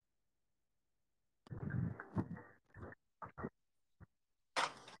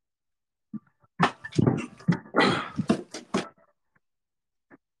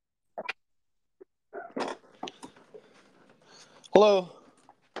Hello.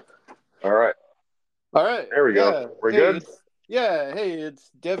 All right. All right. There we go. Yeah. We're Hey, good? it's yeah. Hey, it's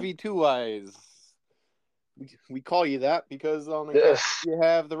Devi Two Eyes. We call you that because on account This you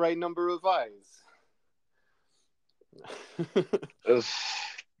have the right number of eyes. is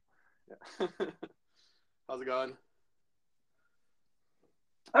How's it going?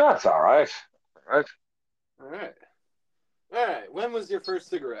 that's all right. All right. All right. All right. When was your first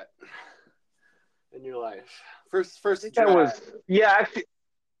cigarette in your life? I First think that was drag. actually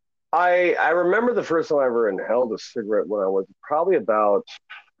I remember the first time I ever inhaled a cigarette when I was probably about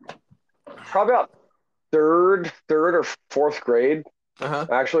third or fourth grade, Uh huh.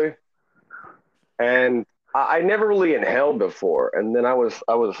 actually. And I never really inhaled before. And then I was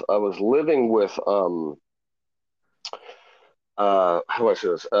living with how do I say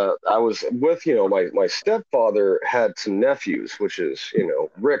this? I was with, my stepfather had some nephews, which is,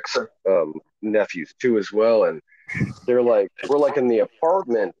 Rick's nephews too as well. And we're like in the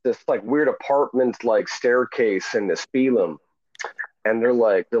apartment, this like weird apartment like staircase in this Spelum. And they're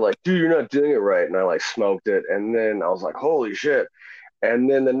like, dude, you're not doing it right. And I like smoked it. And then I was like, holy shit. And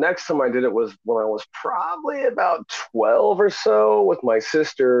then the next time I did it was when I was probably about 12 or so with my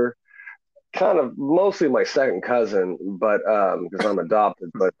sister, kind of mostly my second cousin, but because I'm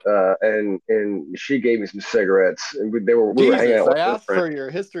adopted, but and she gave me some cigarettes, and we were hanging Jesus, out I with her asked friends. for your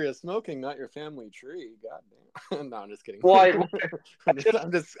history of smoking, not your family tree. God damn. No, I'm just kidding. Well, I'm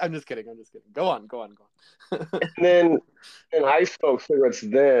just kidding. I'm just kidding. Go on. Go on. Go on. and then and I smoked cigarettes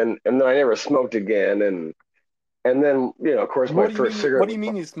then, and then I never smoked again, and then of course my What do you first mean? What cigarette do was. you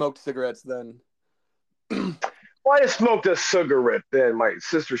mean you smoked cigarettes then? Well, I just smoked a cigarette then. My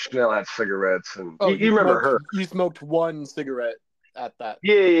sister Chanel had cigarettes, and Oh, you remember her? you smoked one cigarette at that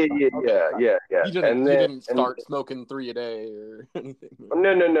Yeah, yeah, time. yeah, Okay, yeah, got it. yeah, yeah. And You then didn't and start smoking three a day or anything.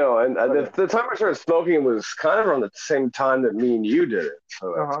 no, no, no. And Okay. the time I started smoking was kind of around the same time that me and you did it.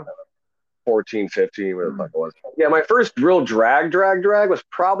 So that's Uh-huh. 14, 15, whatever the fuck it was. Yeah, my first real drag was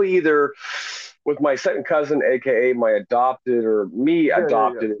probably either with my second cousin, aka my adopted or me Yeah, yeah, yeah.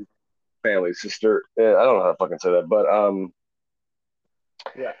 adopted family sister. I don't know how to fucking say that, but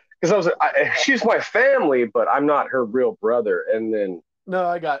Yeah. because she's my family, but I'm not her real brother. And then No,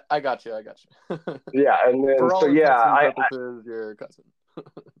 I got you. I got you. yeah, and then For so all yeah, intents and purposes, your cousin.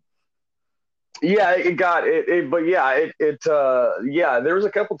 yeah, it got it, but yeah, yeah, there was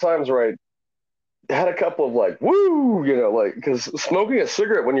a couple times where I had a couple of like, woo, like, because smoking a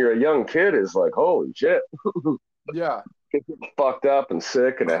cigarette when you're a young kid is like, holy shit, Yeah. get fucked up and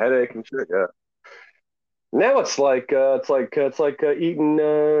sick and a headache and shit. Yeah. Now it's like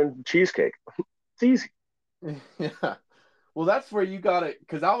eating cheesecake. It's easy. Yeah. Well, that's where you got it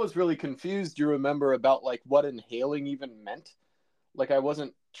because I was really confused. You remember about like what inhaling even meant? Like I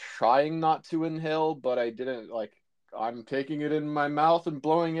wasn't trying not to inhale, but I didn't like I'm taking it in my mouth and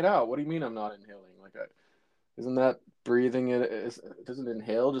blowing it out. What do you mean I'm not inhaling? Isn't that breathing it doesn't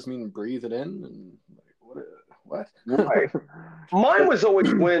inhale just mean breathe it in and like Right. what? Mine was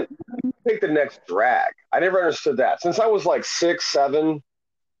always when you take the next drag. I never understood that. Since I was like 6, 7,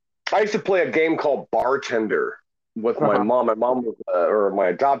 I used to play a game called Bartender with my Uh-huh. mom. My mom was, or my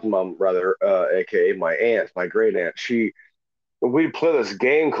adopted mom, rather, aka my aunt, my great aunt. We'd play this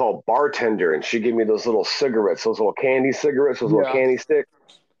game called Bartender, and she gave me those little cigarettes, those little candy cigarettes, those little Yeah. candy sticks,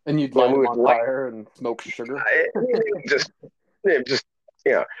 And you'd and light we them would on light fire and smoke sugar. just, just,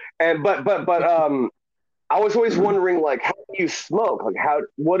 you know. And but I was always wondering, like, how do you smoke? Like,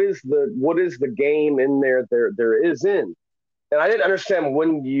 what is the game in there is in? And I didn't understand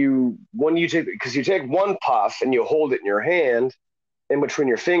when you take, because you take one puff and you hold it in your hand in between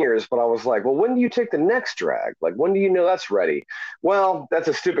your fingers, but I was like, well, when do you take the next drag? Like, when do you know that's ready? Well, that's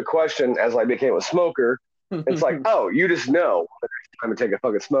a stupid question. As I became a smoker, it's like, oh, you just know when it's time to take a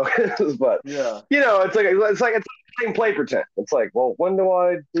fucking smoke. But Yeah. it's like playing play pretend. It's like, well, when do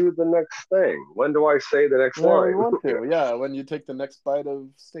I do the next thing? When do I say the next Whenever you line? want to. Yeah, when you take the next bite of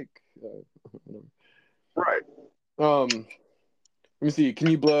steak. Right. Let me see. Can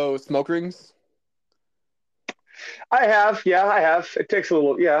you blow smoke rings? I have, yeah, I have. It takes a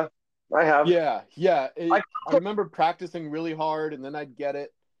little, yeah, I have. Yeah, yeah. I I remember practicing really hard, and then I'd get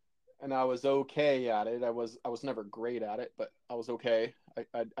it, and I was okay at it. I was never great at it, but I was okay.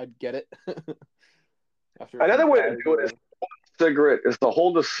 I'd get it after a few another way to tries or do it is whatever. cigarette is to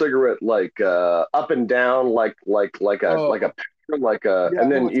hold the cigarette like up and down like a Oh, picture, like a yeah, I and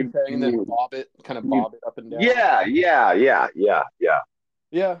know then what you're you saying. And then you, kind of you bob it up and down. yeah.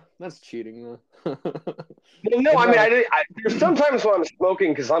 Yeah, that's cheating though. Well, no, And I mean, no, there's sometimes when I'm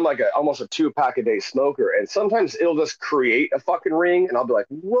smoking because I'm like almost a 2 pack a day smoker, and sometimes it'll just create a fucking ring, and I'll be like,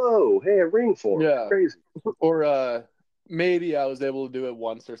 "Whoa, hey, a ring formed, yeah. crazy." Or maybe I was able to do it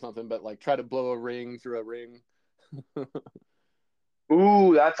once or something, but like try to blow a ring through a ring.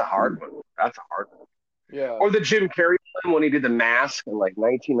 Ooh, that's a hard one. That's a hard one. Yeah. Or the Jim Carrey one when he did The Mask in like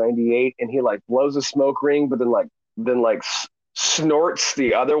 1998, and he like blows a smoke ring, but then snorts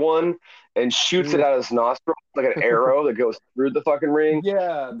the other one and shoots it Mm. out of his nostril like an arrow that goes through the fucking ring.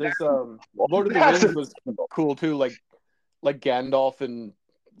 Yeah, there's Lord of the That's Rings a, was cool too, like Gandalf and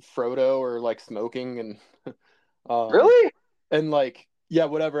Frodo are like smoking um really? and like yeah,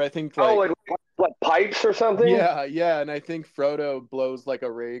 whatever. I think Oh, like like pipes or something? yeah, yeah, and I think Frodo blows like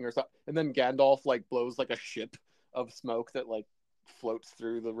a ring or something, and then Gandalf like blows like a ship of smoke that like floats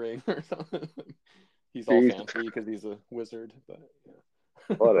through the ring or something. He's all Jesus, fancy because he's a wizard, but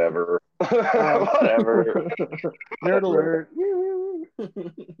yeah. whatever. Um, Whatever. nerd Whatever. alert.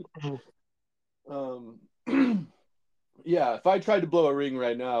 um, yeah, if I tried to blow a ring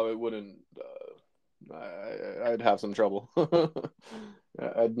right now, it wouldn't. I'd have some trouble.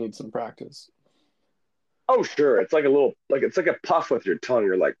 I'd need some practice. Oh, sure. It's like a little, like it's like a puff with your tongue.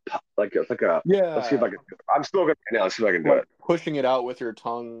 You're like, like it's like a. Let's see if Yeah, I can. I'm smoking right now. Let's see if I can do like it. pushing it out with your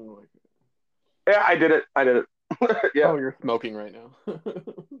tongue. Like, Yeah, I did it. I did it. Yeah, oh, you're smoking right now.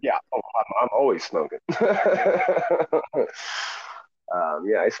 yeah. Oh, I'm always smoking.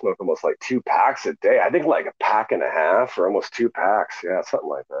 Yeah, I smoke almost like 2 packs a day. I think like a pack and a half or almost 2 packs. Yeah, something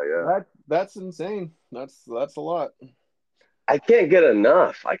like that. Yeah. That's insane. That's a lot. I can't get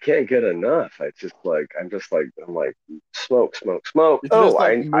enough. I can't get enough. I just like I'm like smoke, smoke, smoke. You should Oh, just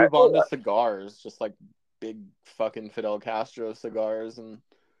like I move on to cigars, just like big fucking Fidel Castro cigars, and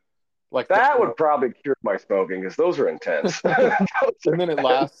like that would probably cure my smoking because those are intense. Those are and then it intense.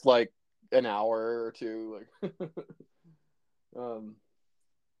 lasts like an hour or two. Like, um,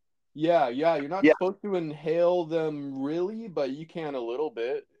 yeah, yeah, you're not Yeah, supposed to inhale them really, but you can a little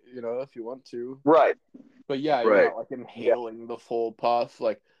bit, if you want to. right, But yeah, you're right. not like Yeah, inhaling the full puff.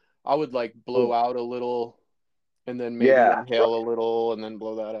 Like I would like blow mm, out a little and then maybe yeah, right. inhale a little and then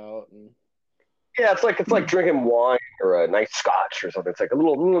blow that out. Yeah. It's like drinking wine or a nice scotch or something. It's like a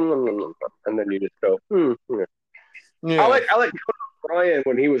little, and then you just go. Yeah. Yeah. I like Brian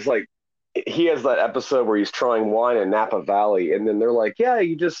when he was like, he has that episode where he's trying wine in Napa Valley, and then they're like, yeah,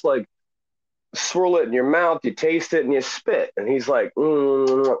 you just like swirl it in your mouth, you taste it, and you spit. And he's like,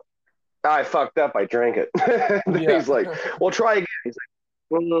 I fucked up. I drank it. Then Yeah. he's like, well, try again. He's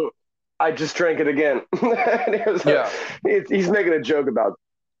like, I just drank it again. And Yeah. he's making a joke about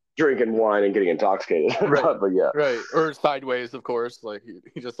drinking wine and getting intoxicated. Right. But yeah. Right. Or sideways, of course. Like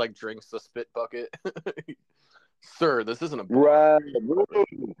he just like drinks the spit bucket. Sir, this isn't a bar.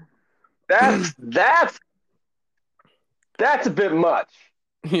 Right. That's a bit much.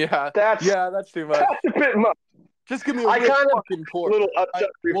 Yeah. That's Yeah, that's too much. a bit much. Just give me a I real kind of fucking a pour. little upset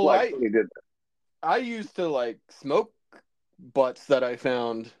reflex when he did that. I used to like smoke butts that I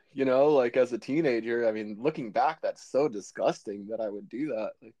found, like as a teenager. I mean, looking back, that's so disgusting that I would do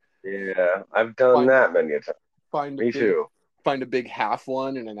that. Like Yeah, I've done find that many a time. find a Me big too. find a big half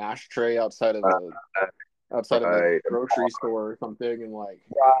one in an ashtray Uh, outside of a right, grocery store or something, and like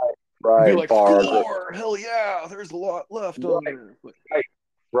be right, like bars. score, hell yeah, there's a lot left on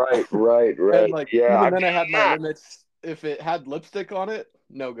Right, there. right. And like Yeah, even then, I had my limits. If it had lipstick on it,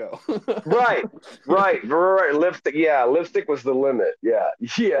 no go. right. Lipstick, yeah, lipstick was the limit. Yeah.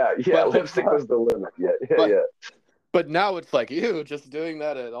 But Lipstick was the limit. but Yeah. but now it's like ew, just doing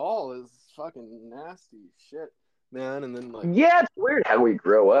that at all is fucking nasty shit, man. And then like Yeah, it's weird how we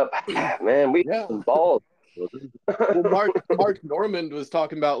grow up. Man, we have yeah. some balls. Well, Mark Normand was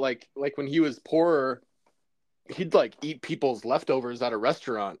talking about like when he was poorer, he'd like eat people's leftovers at a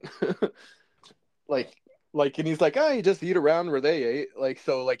restaurant. like and he's like, oh, you just eat around where they ate. Like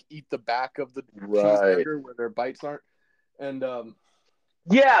so like eat the back of the Right. cheeseburger where their bites aren't. And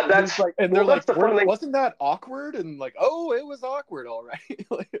Yeah, that's like and well, they're like, that's the fun thing. wasn't that awkward? And like, oh, it was awkward, all right.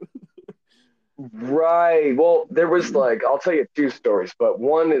 Like, Right. Well, there was like I'll tell you 2 stories, but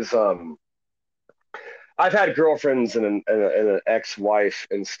one is I've had girlfriends and an ex-wife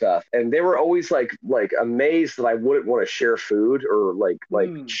and stuff, and they were always like amazed that I wouldn't want to share food or like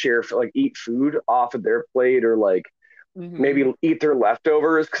share like eat food off of their plate or like mm-hmm. maybe eat their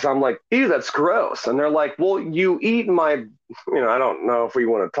leftovers because I'm like, ew, that's gross. And they're like, well, you eat my, I don't know if we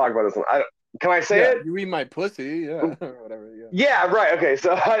want to talk about this one. Can I say it? You eat my pussy, yeah, or whatever. Yeah. Yeah, right. Okay,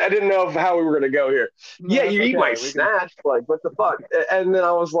 so I didn't know how we were gonna go here. No, Yeah, you eat my we snatch. Like, what the fuck? And then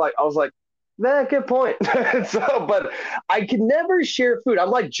I was like, man, good point. So, but I can never share food. I'm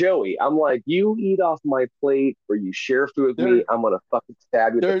like Joey. I'm like, you eat off my plate or you share food with me, I'm gonna fucking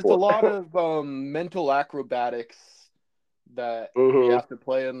stab you with the There's a fork. lot of mental acrobatics that we Mm-hmm. have to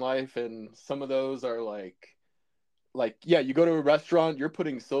play in life, and some of those are like like, yeah, you go to a restaurant, you're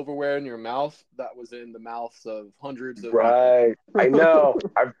putting silverware in your mouth that was in the mouths of hundreds of people. Right. I know.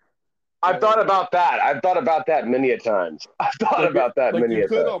 I've thought And about that. I've thought about that many a times. I've thought about that like many you a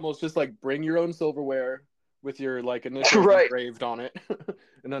could time. almost just like bring your own silverware with your like initials Right. engraved on it,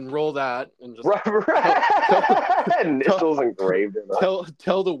 and unroll that, and just Right. tell tell Right. tell, Initials engraved in it.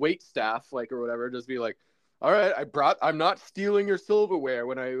 tell the wait staff like or whatever, just be like, all right, I'm not stealing your silverware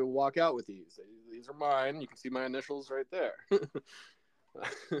when I walk out with these are mine, you can see my initials right there.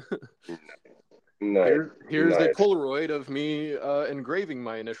 Nice. Here's a Nice. Polaroid of me engraving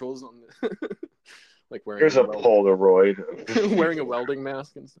my initials on like Here's a Polaroid. wearing a welding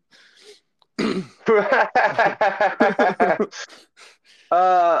mask and stuff.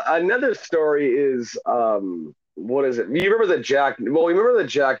 Another story is what is it? You remember the Jack? Well, you remember the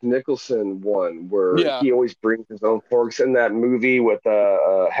Jack Nicholson one where Yeah. he always brings his own forks in that movie with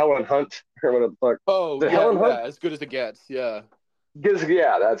Helen Hunt. Or what the fuck? Oh, Is it yeah, Helen Hunt? as good as it gets. Yeah.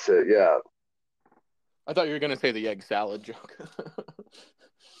 Yeah, that's it. Yeah. I thought you were gonna say the egg salad joke.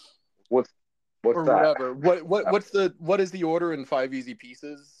 What's Or that? whatever. What is the order in Five Easy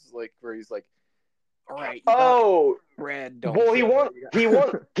Pieces? Like where he's like, all right, you got bread, don't well, you?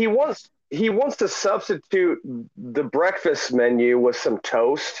 he wants to substitute the breakfast menu with some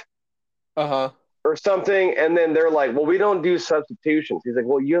toast Uh-huh. or something, and then they're like, "Well, we don't do substitutions." He's like,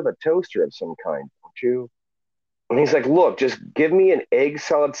 "Well, you have a toaster of some kind, don't you?" And he's like, "Look, just give me an egg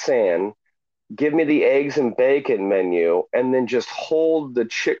salad san, give me the eggs and bacon menu, and then just hold the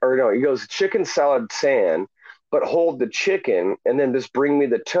chick." Or no, he goes chicken salad san, but hold the chicken, and then just bring me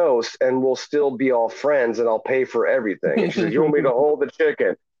the toast, and we'll still be all friends, and I'll pay for everything. And she's like, "You want me to hold the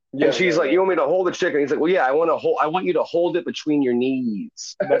chicken?" And she's like, "You want me to hold the chicken?" He's like, "Well, yeah, I want you to hold it between your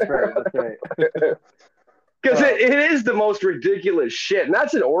knees." That's right. That's right. Because it is the most ridiculous shit. And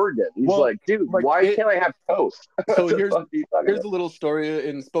that's an organ. He's like, dude, like why can't I have toast? So here's a little story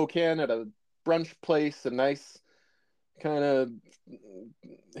in Spokane at a brunch place, a nice kind of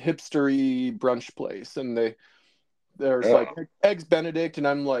hipstery brunch place, and there's like eggs Benedict, and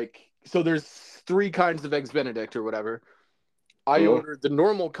I'm like, so there's 3 kinds of eggs Benedict or whatever. I ordered the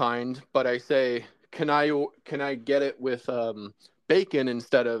normal kind, but I say, can I get it with bacon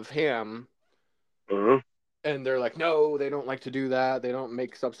instead of ham? And they're like, no, they don't like to do that. They don't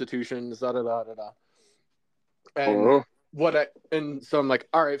make substitutions. Da da da da da. And and so I'm like,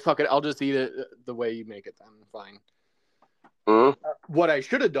 all right, fuck it, I'll just eat it the way you make it then, fine. What I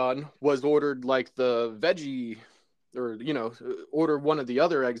should have done was ordered like the veggie, or order one of the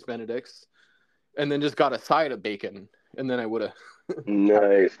other eggs Benedicts, and then just got a side of bacon, and then I would have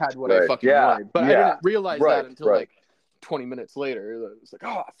had what I fucking wanted. But I didn't realize that until like 20 minutes later. It was like,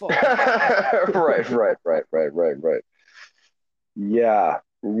 oh fuck. Right.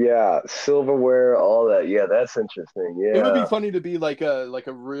 Yeah, silverware, all that. Yeah, that's interesting. Yeah, it would be funny to be like a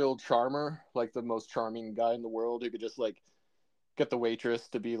real charmer, like the most charming guy in the world, who could just like get the waitress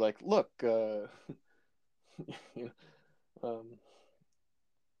to be like, look,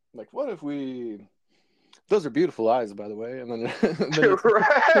 like, what if we? Those are beautiful eyes, by the way. And then,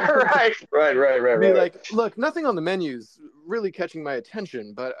 right. Be like, look, nothing on the menu's really catching my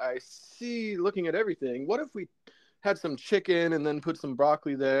attention, but I see, looking at everything, what if we had some chicken and then put some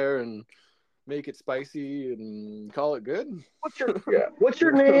broccoli there and make it spicy and call it good? What's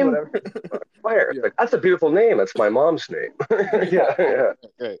your name? Claire. Yeah. That's a beautiful name. That's my mom's name. Yeah.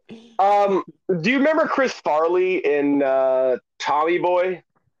 Right. Do you remember Chris Farley in Tommy Boy?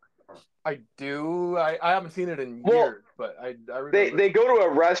 I do. I haven't seen it in years, but I remember. They go to a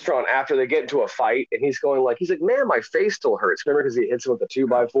restaurant after they get into a fight, and he's like, man, my face still hurts. Remember, because he hits him with a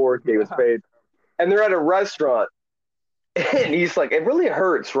 2x4, David Spade. And they're at a restaurant, and he's like, it really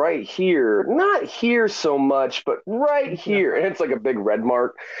hurts right here. Not here so much, but right here. And it's like a big red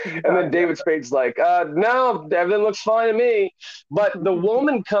mark. And then David Spade's like, no, everything looks fine to me. But the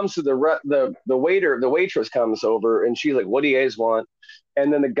woman comes to the waitress comes over, and she's like, what do you guys want?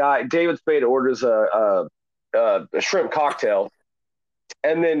 And then David Spade orders a shrimp cocktail.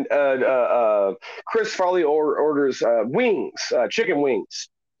 And then Chris Farley orders wings, chicken wings.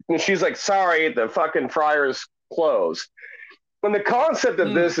 And she's like, sorry, the fucking fryer's closed. And the concept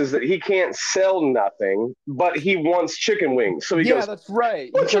of this is that he can't sell nothing, but he wants chicken wings. So he goes, that's right.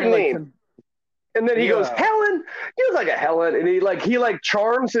 What's your name? And then he goes, Helen. He was like a Helen. And he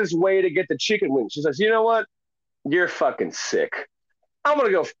charms his way to get the chicken wings. She says, you know what? You're fucking sick. I'm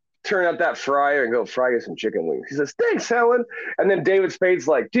going to go turn out that fryer and go fry you some chicken wings. He says, thanks, Helen. And then David Spade's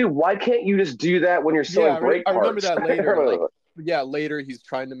like, dude, why can't you just do that when you're selling brake parts? I remember that later. Later he's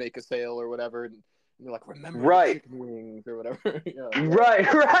trying to make a sale or whatever. And you're like, remember the chicken wings or whatever.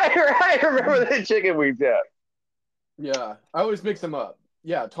 Right. Remember the chicken wings, yeah. Yeah, I always mix them up.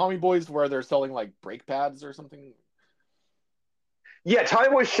 Yeah, Tommy Boy's where they're selling like brake pads or something. Yeah, Tommy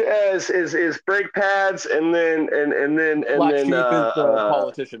Boy is brake pads, and then Black Sheep is the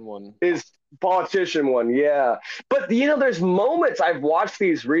politician one. is politician one. Yeah, but there's moments I've watched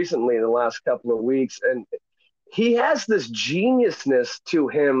these recently in the last couple of weeks, and he has this geniusness to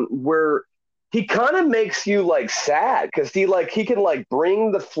him where he kind of makes you like sad because he can like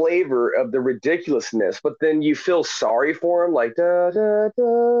bring the flavor of the ridiculousness, but then you feel sorry for him, like da da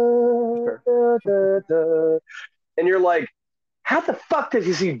da Sure. da da da, and you're like, how the fuck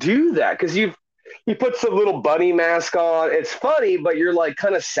does he do that? Because he puts the little bunny mask on. It's funny, but you're like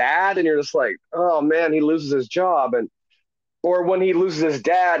kind of sad, and you're just like, oh man, he loses his job, and or when he loses his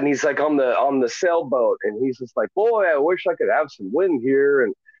dad, and he's like on the sailboat, and he's just like, boy, I wish I could have some wind here,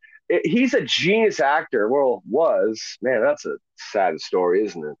 and he's a genius actor. Well, was man, that's a sad story,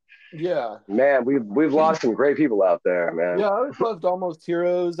 isn't it? Yeah. Man, we've lost some great people out there, man. Yeah, I always loved Almost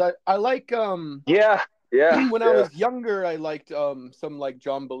Heroes. I like Yeah, yeah, when I yeah. was younger, I liked some like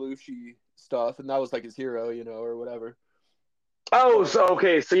John Belushi stuff, and that was like his hero, or whatever. Oh, so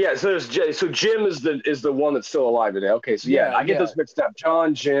okay, so yeah, so so Jim is the one that's still alive today. Okay, so yeah, Yeah, I get yeah, those mixed up.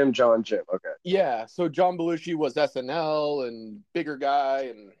 John, Jim. Okay, yeah. So John Belushi was SNL and bigger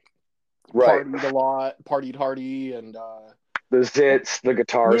guy and right. partied hardy, and The zits, the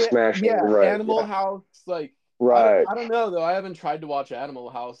guitar yeah, smashing. yeah. Right, Animal yeah, House, like right. I don't know though. I haven't tried to watch Animal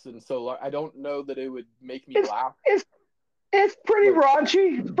House, and so I don't know that it would make me It's laugh. it's it's pretty Like,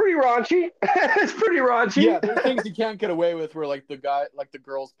 raunchy. It's pretty raunchy. It's pretty raunchy. yeah, there's things you can't get away with, where like the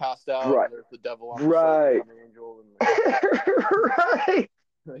girl's passed out, Right, and there's the devil on her shoulder, right, and the angel, and right,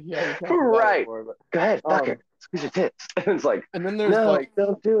 yeah, you can't do that right. anymore. But Go ahead, fuck it. Squeeze your tits. It's like, and then there's no, like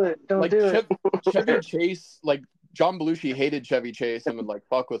don't do it. Don't do it. Chevy Chase, like John Belushi hated Chevy Chase and would like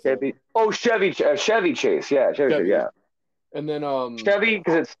fuck with Chevy. him. Oh, Chevy Chase. Yeah, Chevy Chase. Chevy, Yeah, and then Chevy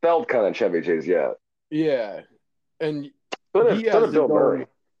because it's spelled kind of Chevy Chase. Yeah. yeah, and he So has did his Bill own. Murray.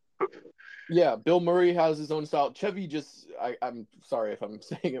 Yeah, Bill Murray has his own style. Chevy just, I'm sorry if I'm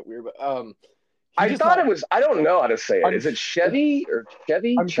saying it weird, but he I just thought had. it was. I don't know how to say it. I'm Is it Chevy or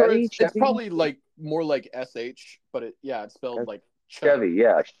Chevy? I'm sure Chevy? it's Chevy? probably like more like SH, but it's spelled like Ch. Chevy.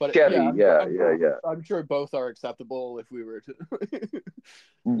 Yeah. But yeah, Chevy. Yeah. Yeah. Yeah. I'm sure both are acceptable if we were to. I'm sure if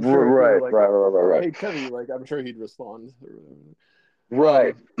we were Right. like, Right. Right. Right. hey Chevy, like I'm sure he'd respond.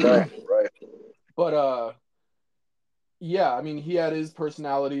 Right. Right. Um, Right. but yeah, I mean, he had his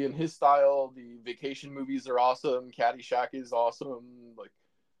personality and his style. The vacation movies are awesome. Caddyshack is awesome. Like,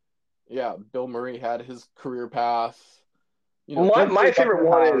 yeah, Bill Murray had his career path. My favorite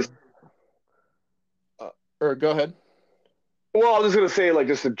one is. Or go ahead. Well, I was just gonna say, like,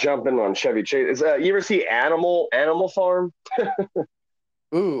 just to jump in on Chevy Chase. You ever see Animal Farm?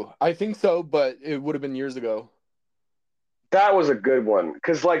 Ooh, I think so, but it would have been years ago. That was a good one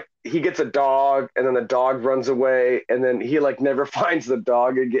because like he gets a dog and then the dog runs away and then he like never finds the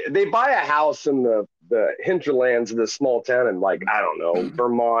dog again. They buy a house in the hinterlands of this small town in like I don't know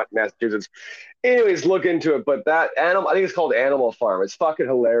Vermont, Massachusetts. Anyways, look into it. But that animal, I think it's called Animal Farm. It's fucking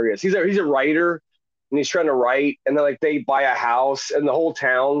hilarious. He's a writer and he's trying to write and then like they buy a house and the whole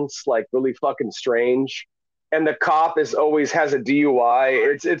town's like really fucking strange. And the cop is always has a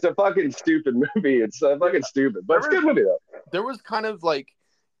DUI. It's a fucking stupid movie. It's fucking stupid, but it's a good movie though. There was kind of like,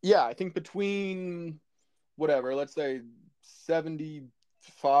 yeah, I think between whatever, let's say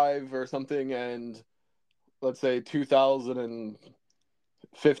 75 or something, and let's say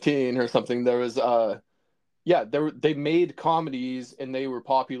 2015 or something, there was they made comedies and they were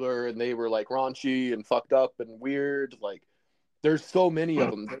popular and they were like raunchy and fucked up and weird. Like there's so many of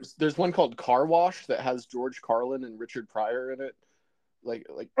them. There's one called Car Wash that has George Carlin and Richard Pryor in it. Like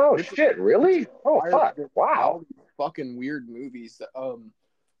oh Richard, shit, really? Oh Pryor fuck, did wow. all these fucking weird movies.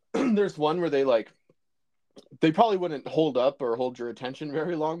 There's one where they probably wouldn't hold up or hold your attention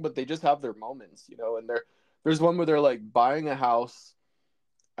very long, but they just have their moments, and there's one where they're like buying a house.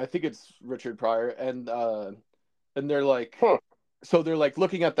 I think it's Richard Pryor, and they're like, so they're like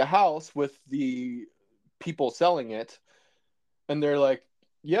looking at the house with the people selling it, and they're like,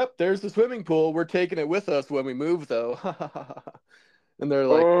 "Yep, there's the swimming pool. We're taking it with us when we move, though." And they're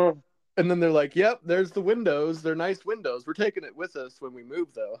like, and then they're like, "Yep, there's the windows. They're nice windows. We're taking it with us when we move,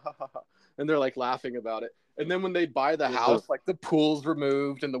 though." And they're like laughing about it. And then when they buy the house, like the pool's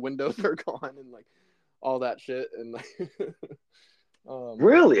removed and the windows are gone and like all that shit. And like,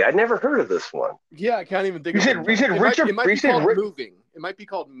 really, I never heard of this one. Yeah, I can't even think. You said Richard. It might be called Moving. It might be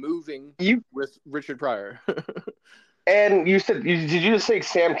called Moving. With Richard Pryor. And you said, did you just say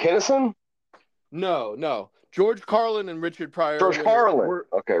Sam Kinison? No. George Carlin and Richard Pryor. George Carlin.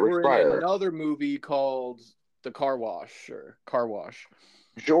 Okay, Richard Pryor. In another movie called the car wash or car wash.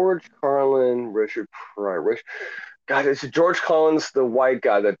 George Carlin, Richard Pryor. God, is it George Carlin's the white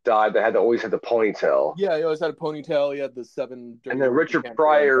guy that died that always had the ponytail? Yeah, he always had a ponytail. He had the 7 And dirty then words you Richard can't say on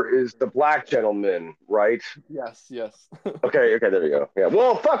Pryor television. is the black gentleman, right? Yes, yes. Okay, there we go. Yeah.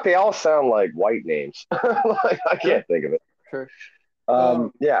 Well, fuck, they all sound like white names. Like, I Sure, can't think of it. sure.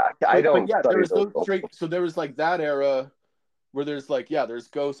 Um, Yeah, I but don't yeah, there study was those. those straight. So there was like that era where there's like, yeah, there's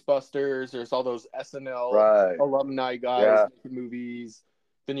Ghostbusters, there's all those SNL Right. alumni guys Yeah. making movies.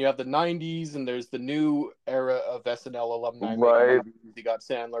 Then you have the '90s, and there's the new era of SNL alumni making Right. movies. You got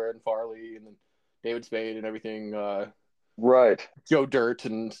Sandler and Farley, and then David Spade and everything, Right. Joe Dirt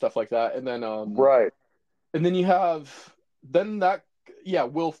and stuff like that. Right. And then you have then that yeah,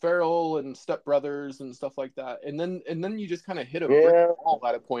 Will Ferrell and Step Brothers and stuff like that. And then you just kind of hit a brick Yeah. wall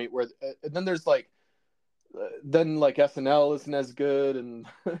at a point where and then there's like then like SNL isn't as good, and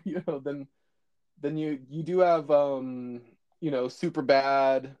then you do have Super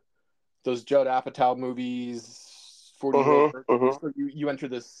Bad, those Judd Apatow movies, 48. Mm-hmm. So you enter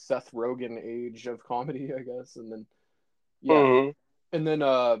this Seth Rogen age of comedy, I guess, and then yeah, Mm-hmm. and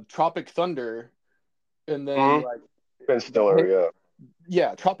then Tropic Thunder, and then Mm-hmm. like Ben Stiller, yeah.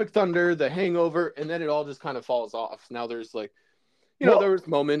 yeah, Tropic Thunder, The Hangover, and then it all just kind of falls off. Now there's like Well, there was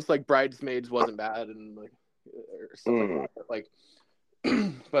moments like Bridesmaids wasn't bad and like or stuff like that. But like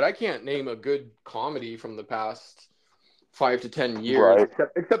but I can't name a good comedy from the past 5 to 10 years, right.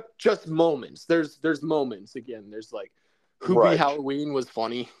 except just moments. There's moments again. There's like Hoopie Right. Halloween was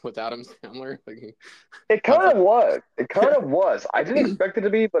funny with Adam Sandler. Like, It kind of was. It kind of was. I didn't expect it to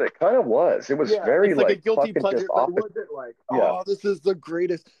be, but it kind of was. It was yeah, very it's like a like guilty fucking pleasure, just but off it the. wasn't like, Yeah. oh, this is the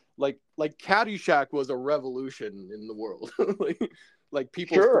greatest. Like Caddyshack was a revolution in the world. like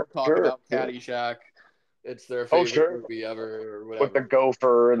people Sure. still talk Sure. about Yeah. Caddyshack. It's their Oh, favorite sure. movie ever, or With the whatever.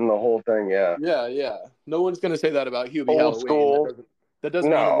 gopher and the whole thing. Yeah. Yeah, yeah. No one's gonna say that about Hubie Old Halloween. school. That doesn't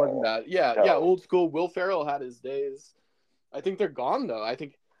mean it wasn't No. bad. Yeah, yeah. No. Old school. Will Ferrell had his days. I think they're gone though.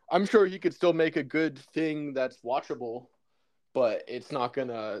 I'm sure he could still make a good thing that's watchable, but it's not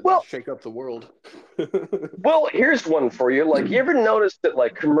gonna Well, shake up the world. Well, here's one for you. Like, you ever notice that,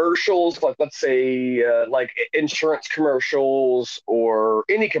 like, commercials, like, let's say, like insurance commercials or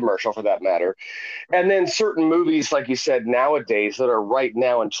any commercial for that matter, and then certain movies, like you said, nowadays that are right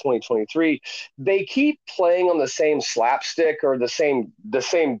now in 2023, they keep playing on the same slapstick or the same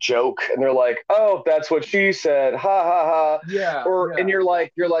joke, and they're like, "Oh, that's what she said, ha ha ha," Yeah, and yeah.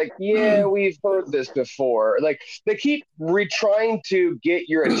 you're like, "Yeah, we've heard this before." Like, they keep trying to get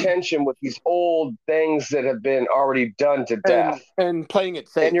your attention with these old things that have been already done to death, And playing it and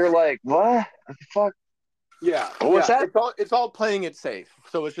safe. you're like, "What the fuck?" Yeah. What's Yeah. that? It's all playing it safe.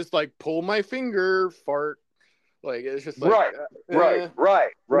 So it's just like pull my finger, fart. Like it's just like Right, right, right,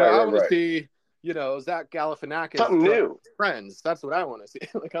 right, I right, want to right. see, Zach Galifianakis Something new. Friends. That's what I want to see.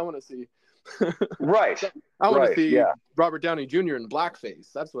 Like I want to see. Right. I want to Right. see Yeah. Robert Downey Jr. in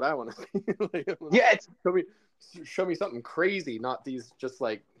blackface. That's what I want to see. Like, Yeah. show me something crazy, not these just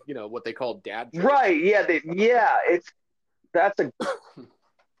like what they call dad jokes. Right. Yeah. It's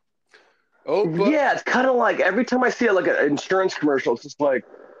kind of like every time I see like an insurance commercial, it's just like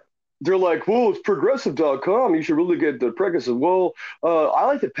they're like, "Well, it's progressive.com. You should really get the progressive." Well, I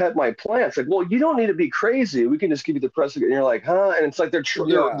like to pet my plants. Like, well, you don't need to be crazy. We can just give you the progressive. And you're like, huh? And it's like they're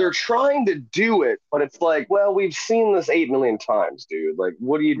trying to do it, but it's like, well, we've seen this 8 million times, dude. Like,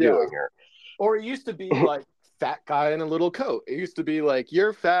 what are you doing here? Or it used to be like fat guy in a little coat. It used to be like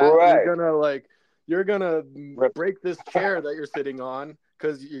you're fat. Right. You're gonna break this chair that you're sitting on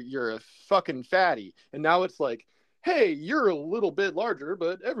because you're a fucking fatty. And now it's like, hey, you're a little bit larger,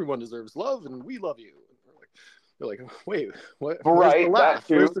 but everyone deserves love, and we love you. You're like, wait, what? Right,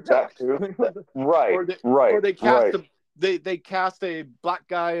 Where's the that too. Right, or they cast a black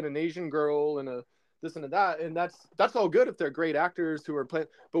guy and an Asian girl and a this and a that, and that's all good if they're great actors who are playing.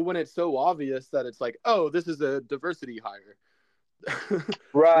 But when it's so obvious that it's like, oh, this is a diversity hire.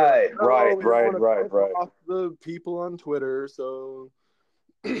 Right, like, right. Off the people on Twitter, so.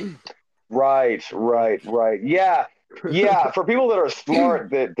 Right. Yeah. For people that are smart,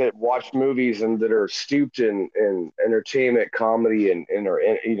 that watch movies and that are steeped in entertainment, comedy, and are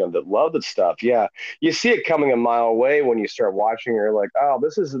that love that stuff. Yeah, you see it coming a mile away when you start watching. You're like, oh,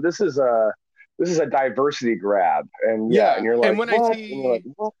 this is a diversity grab, and and you're like, and when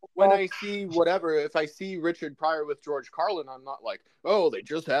what? I see whatever, if I see Richard Pryor with George Carlin, I'm not like, oh, they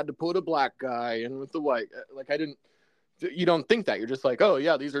just had to put a black guy in with the white. Like I didn't. You don't think that. You're just like, oh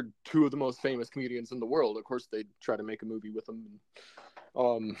yeah, these are two of the most famous comedians in the world. Of course, they'd try to make a movie with them.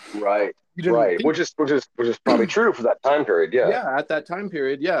 Right. Which is probably true for that time period. Yeah. Yeah, at that time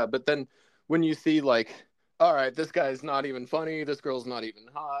period, yeah. But then when you see like, all right, this guy's not even funny. This girl's not even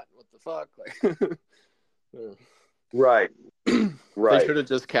hot. What the fuck? Like, Right. they Right. should have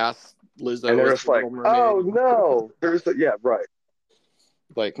just cast And Lizzo they're as just the like, Little Mermaid. oh no, there's the, yeah, right.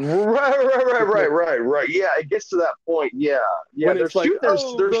 Like, Right. Yeah, it gets to that point. Yeah. Yeah, when it's like,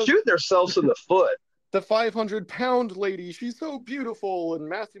 oh, they're shooting themselves in the foot. the 500-pound lady, she's so beautiful, and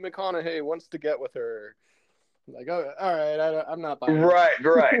Matthew McConaughey wants to get with her. Like, oh, all right, I'm not buying Right.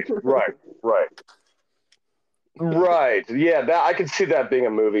 Right. Yeah, that I could see that being a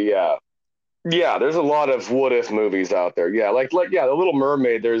movie. Yeah. Yeah, there's a lot of what if movies out there. Yeah, yeah, The Little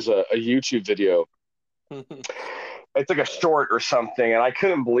Mermaid, there's a YouTube video. it. It's like a short or something, and I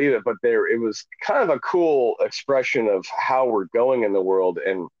couldn't believe it, but it was kind of a cool expression of how we're going in the world.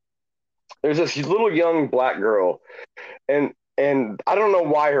 And there's this little young black girl, and I don't know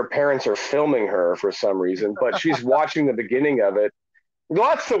why her parents are filming her for some reason, but she's watching the beginning of it.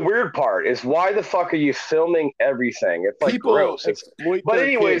 That's the weird part, is why the fuck are you filming everything? It's like People gross. exploit But their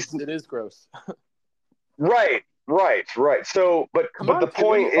anyways, kids. It is gross. right. So, Come but on, the Timmy,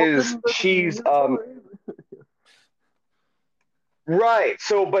 point is, open the she's new toy. right.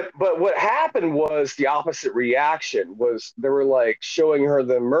 So, but what happened was the opposite reaction was they were like showing her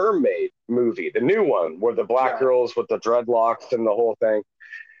the Mermaid movie, the new one, where the black Yeah, girls with the dreadlocks and the whole thing.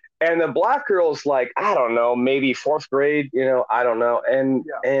 And the black girl's like, I don't know, maybe fourth grade, I don't know. And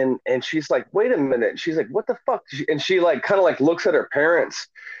yeah. and she's like, wait a minute. She's like, what the fuck? And she like kind of like looks at her parents,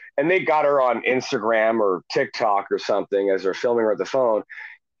 and they got her on Instagram or TikTok or something as they're filming her at the phone.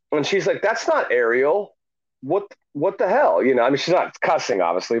 And she's like, that's not Ariel. What the hell? I mean, she's not cussing,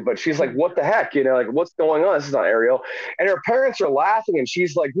 obviously, but she's like, what the heck? Like, what's going on? This is not Ariel. And her parents are laughing, and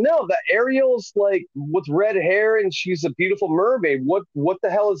she's like, no, the Ariel's like with red hair, and she's a beautiful mermaid. What the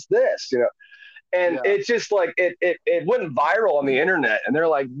hell is this? And Yeah. it's just like it went viral on the internet, and they're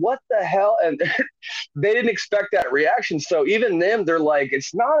like, what the hell? And they didn't expect that reaction. So even them, they're like,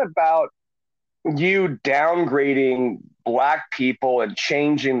 it's not about you downgrading black people and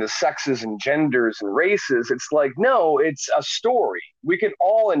changing the sexes and genders and races. It's like, no, it's a story. We can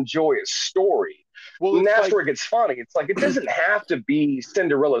all enjoy a story. Well, And it's that's like, where it gets funny. It's like, it doesn't have to be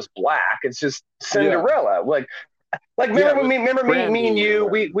Cinderella's black. It's just yeah, Cinderella. Like yeah, remember with me and Brandy or you,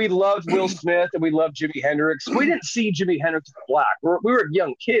 whatever. we loved Will Smith and we loved Jimi Hendrix. We didn't see Jimi Hendrix as black. We were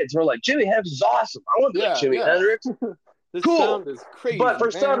young kids. We're like, Jimi Hendrix is awesome. I want to be like Yeah, Jimi yeah. Hendrix. This Cool. sound is crazy, But for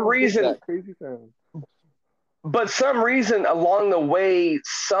some man. Dig reason, that crazy sound. along the way,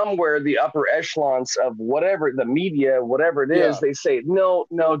 somewhere the upper echelons of whatever the media, whatever it is, Yeah, they say, no,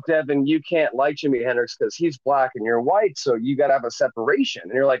 Devin, you can't like Jimi Hendrix because he's black and you're white, so you got to have a separation.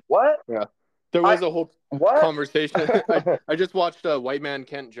 And you're like, what? yeah. There I was a whole what? conversation. I just watched White Man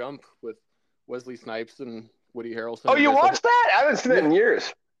Can't Jump with Wesley Snipes and Woody Harrelson. Oh, And you watched that? I haven't seen it in yeah,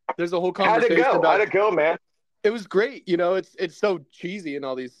 years. there's a whole How'd it conversation go? about. How'd it go, man? It was great. It's so cheesy in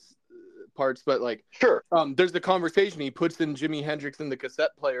all these parts, but like, Sure. there's the conversation. He puts in Jimi Hendrix in the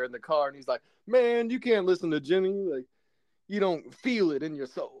cassette player in the car, and he's like, "Man, you can't listen to Jimmy. Like, you don't feel it in your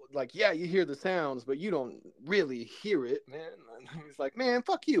soul. Like, yeah, you hear the sounds, but you don't really hear it, man." And he's like, "Man,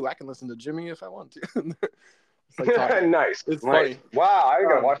 fuck you. I can listen to Jimmy if I want to." It's like Nice. It's nice. funny. Wow, I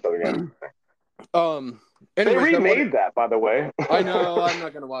gotta watch that again. They Anyways, remade that, by the way. I know. I'm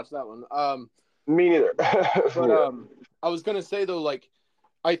not gonna watch that one. Me neither. But I was gonna say though, like,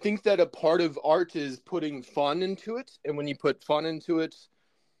 I think that a part of art is putting fun into it, and when you put fun into it,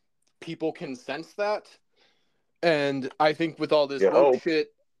 people can sense that. And I think with all this woke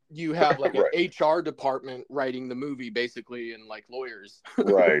shit, you have like an Right. HR department writing the movie basically, and like lawyers.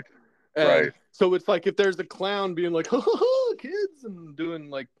 Right. And Right. so it's like if there's a clown being like, kids, and doing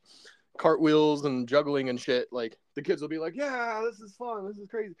like cartwheels and juggling and shit, like the kids will be like, yeah, this is fun, this is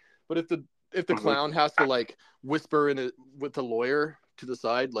crazy. But if the clown has to like whisper in it with the lawyer to the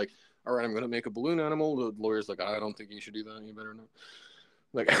side, like, all right, I'm gonna make a balloon animal, the lawyer's like, I don't think you should do that, you better not.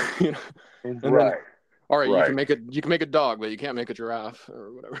 Like, and Right. then, all right, Right. you can make a dog, but you can't make a giraffe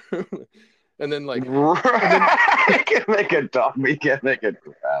or whatever. And then like, You can make a dog, but you can't make a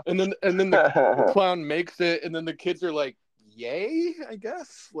giraffe. and then the clown makes it, and then the kids are like, yay, I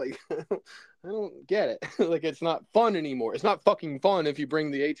guess. Like, I don't get it. Like, it's not fun anymore. It's not fucking fun if you bring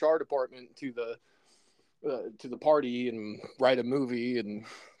the HR department to the party and write a movie. And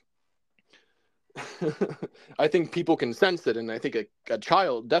I think people can sense it, and I think a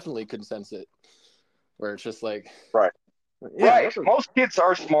child definitely can sense it, where it's just like, Right. yeah, Right. Most kids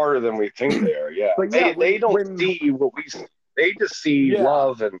are smarter than we think they are. Yeah. But yeah, they don't see what we see. They just see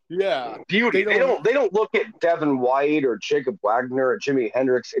love and beauty. They don't look at Devin White or Jacob Wagner or Jimi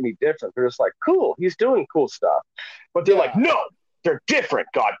Hendrix any different. They're just like, cool, he's doing cool stuff. But they're like, no, they're different,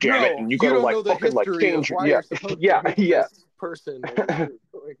 god damn it, No, and you you gotta don't like know the fucking like history of change why yeah you're supposed to yeah hate yeah this person. You don't know.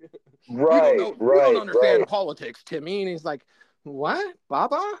 You don't right understand politics, Timmy. And he's like, what,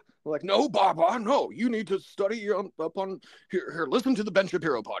 Baba? We're like, no, Baba, no. You need to study up on here. Listen to the Ben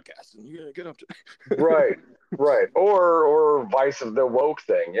Shapiro podcast, and you get up to. right right or vice of the woke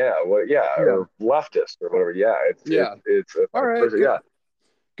thing yeah well yeah Yeah. or leftist or whatever yeah Yeah. it's All vice right. versa yeah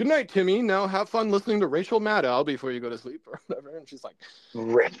Good night, Timmy. Now have fun listening to Rachel Maddow before you go to sleep or whatever. And she's like,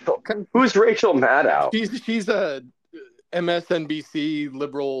 Rachel who's Rachel Maddow she's a MSNBC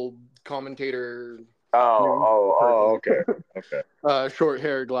liberal commentator, news oh person, okay okay short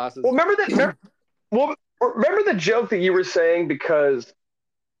hair, glasses. well remember the joke that you were saying because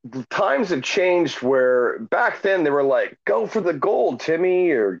times have changed where back then they were like go for the gold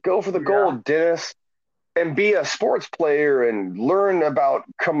Timmy or go for the Yeah. gold Dennis and be a sports player and learn about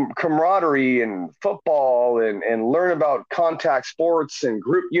camaraderie and football and learn about contact sports and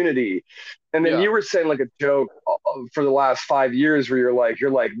group unity. And then Yeah. you were saying like a joke for the last 5 years where you're like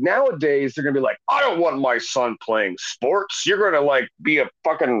nowadays they're gonna be like I don't want my son playing sports. You're gonna like be a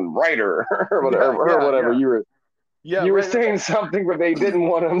fucking writer or whatever Yeah. Yeah, you were right. saying something where they didn't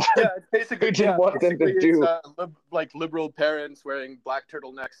want them Yeah, to it's basically they didn't want them to it's do. like liberal parents wearing black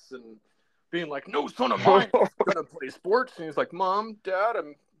turtlenecks and being like, "No son of mine is gonna play sports." And he's like, "Mom, Dad,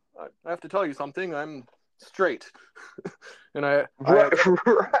 I have to tell you something. I'm straight, and right. I'm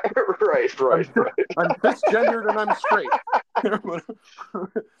cisgendered and I'm straight."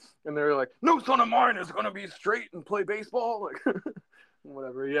 And they're like, "No son of mine is gonna be straight and play baseball," like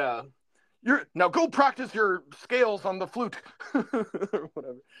whatever. Yeah. Now go practice your scales on the flute or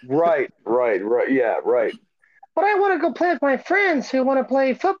whatever. Yeah, right. But I want to go play with my friends who want to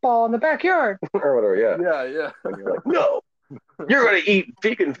play football in the backyard or whatever. Yeah, Yeah. and you're like, no, you're gonna eat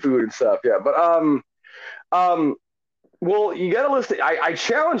vegan food and stuff. Yeah, but um. Well, you got to listen. I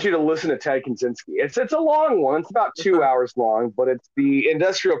challenge you to listen to Ted Kaczynski. It's a long one. It's about 2 hours long, but it's the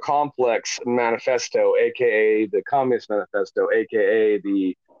Industrial Complex Manifesto, aka the Communist Manifesto, aka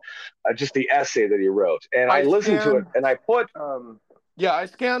the just the essay that he wrote. And I listened to it, and I put yeah, I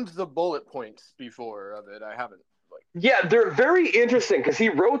scanned the bullet points before of it. I haven't yeah, they're very interesting because he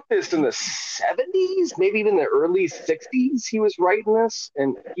wrote this in the 70s, maybe even the early 60s. He was writing this,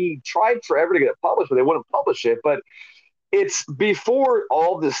 and he tried forever to get it published, but they wouldn't publish it. But it's before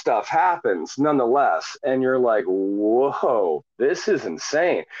all this stuff happens, nonetheless. And you're like, whoa, this is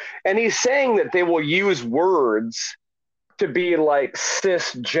insane. And he's saying that they will use words to be like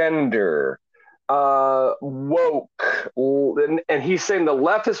cisgender, woke, and he's saying the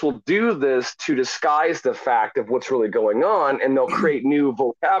leftists will do this to disguise the fact of what's really going on, and they'll create new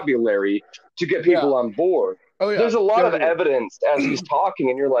vocabulary to get people on board. Oh yeah, there's a lot of evidence as he's talking,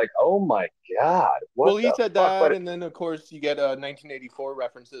 and you're like, oh my god, what he said fuck? that, and then of course you get 1984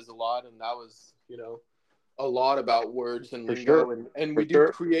 references a lot, and that was a lot about words and lingo, and we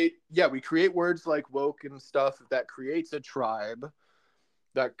create words like woke and stuff that creates a tribe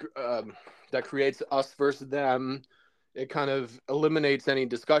that creates us versus them. It kind of eliminates any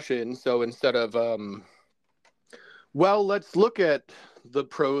discussion. So instead of let's look at the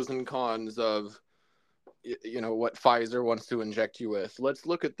pros and cons of what Pfizer wants to inject you with. Let's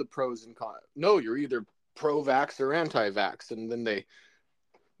look at the pros and cons. No, you're either pro-vax or anti-vax, and then they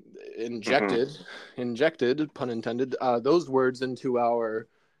injected, pun intended, those words into our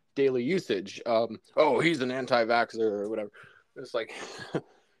daily usage. He's an anti-vaxxer or whatever. It's like,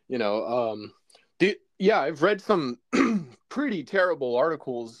 I've read some pretty terrible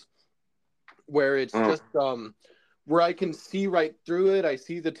articles where it's just where I can see right through it. I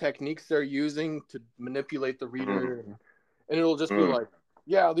see the techniques they're using to manipulate the reader, and it'll just be like,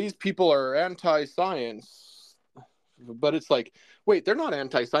 yeah, these people are anti-science. But it's like, wait, they're not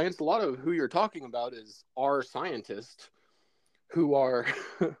anti-science. A lot of who you're talking about are scientists who are,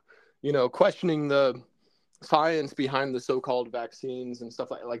 questioning the science behind the so-called vaccines and stuff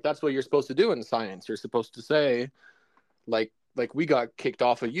like that's what you're supposed to do in science. You're supposed to say, like we got kicked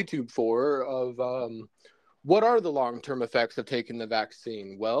off of YouTube for, of what are the long-term effects of taking the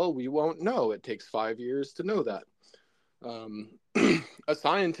vaccine? Well, we won't know. It takes 5 years to know that. A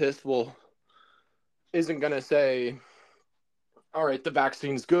scientist isn't going to say, all right, the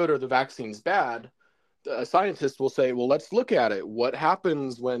vaccine's good or the vaccine's bad. A scientist will say, well, let's look at it. What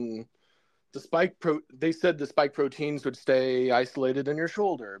happens when they said the spike proteins would stay isolated in your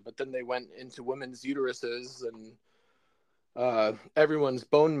shoulder, but then they went into women's uteruses and everyone's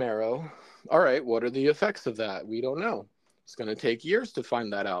bone marrow. All right, what are the effects of that? We don't know. It's going to take years to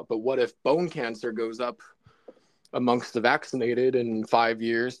find that out. But what if bone cancer goes up amongst the vaccinated in 5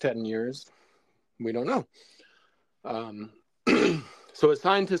 years, 10 years? We don't know. So a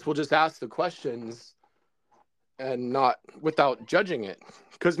scientist will just ask the questions and not without judging it,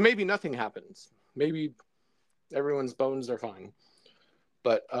 because maybe nothing happens. Maybe everyone's bones are fine,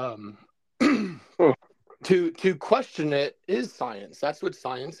 but to question it is science. That's what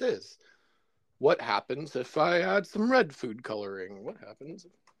science is. What happens if I add some red food coloring? What happens?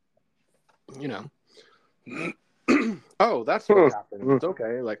 You know. Oh, that's what happens.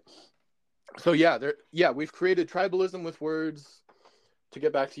 Okay, like, so yeah, we've created tribalism with words. To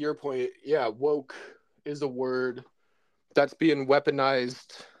get back to your point, yeah, woke is a word that's being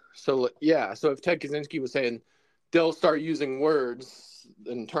weaponized. So yeah, so if Ted Kaczynski was saying they'll start using words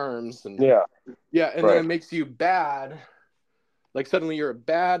and terms, and Yeah. and then it makes you bad. Like suddenly you're a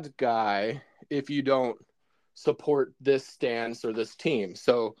bad guy if you don't support this stance or this team.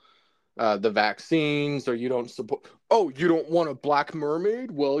 So the vaccines, or you don't support. Oh, you don't want a black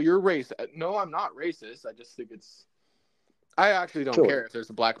mermaid? Well, you're racist. No, I'm not racist. I just think it's. I actually don't care if there's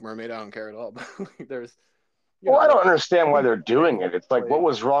a black mermaid. I don't care at all. There's. Well, I don't understand why they're doing it. It's like, what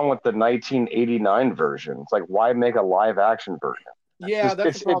was wrong with the 1989 version? It's like, why make a live action version? Yeah,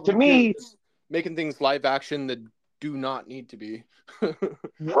 that's the problem. To me, making things live action that do not need to be.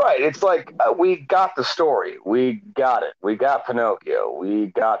 Right. It's like, we got the story. We got it. We got Pinocchio. We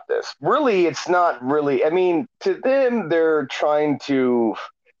got this. Really, it's not really. I mean, to them, they're trying to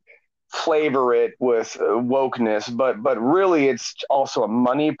flavor it with wokeness, but really it's also a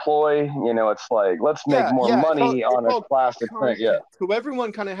money ploy. You know, it's like, let's make more money on a classic thing. Yeah. So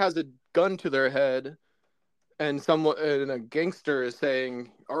everyone kind of has a gun to their head, and a gangster is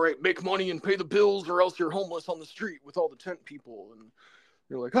saying, all right, make money and pay the bills, or else you're homeless on the street with all the tent people. And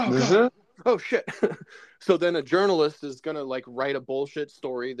you're like, oh God, oh shit. So then a journalist is gonna like write a bullshit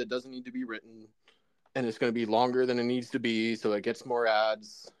story that doesn't need to be written, and it's going to be longer than it needs to be, so it gets more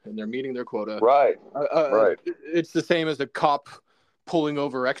ads, and they're meeting their quota. Right. It's the same as a cop pulling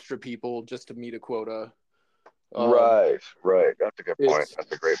over extra people just to meet a quota. Right. That's a good point.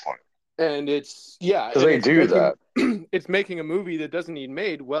 That's a great point. And it's, because they do that. It's making a movie that doesn't need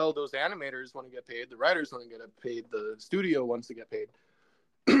made. Well, those animators want to get paid. The writers want to get paid. The studio wants to get paid.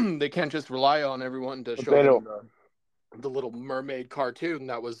 They can't just rely on everyone to show them the Little Mermaid cartoon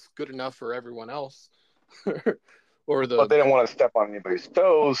that was good enough for everyone else. But they don't want to step on anybody's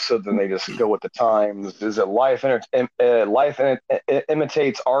toes, so then they just go with the times. Is it life imitates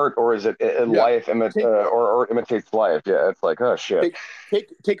art, or is it life imitates life? Yeah, it's like, oh shit.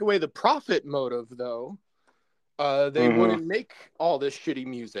 Take away the profit motive, though. They wouldn't make all this shitty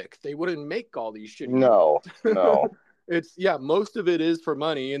music. They wouldn't make all these shitty. No. It's most of it is for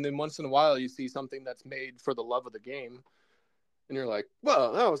money, and then once in a while you see something that's made for the love of the game, and you're like,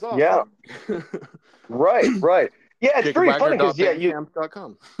 "Well, that was awesome." Yeah. Right. Yeah, it's very funny because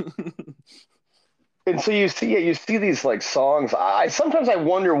and so you see these like songs. Sometimes I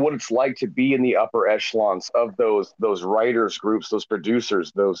wonder what it's like to be in the upper echelons of those writers groups, those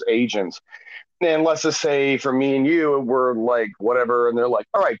producers, those agents. And let's just say for me and you, we're like whatever, and they're like,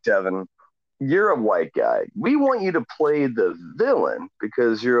 "All right, Devin, you're a white guy. We want you to play the villain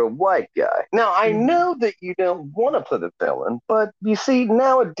because you're a white guy." Now, I know that you don't want to play the villain, but you see,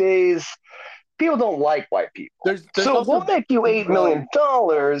 nowadays, people don't like white people. So we'll make you $8 million,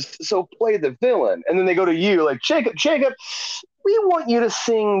 so play the villain. And then they go to you like, Jacob, we want you to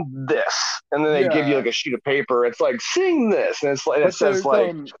sing this. And then they give you like a sheet of paper. It's like, sing this. And it's like, it says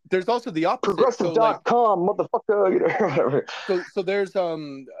like, there's also the opposite. Progressive.com, motherfucker, whatever. So there's,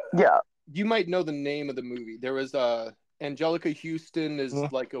 you might know the name of the movie. There was Angelica Houston is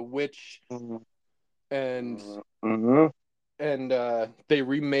like a witch, and they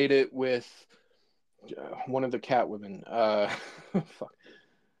remade it with one of the Catwomen. Fuck.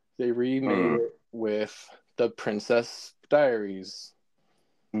 They remade it with the Princess Diaries.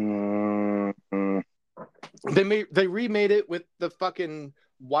 They remade it with the fucking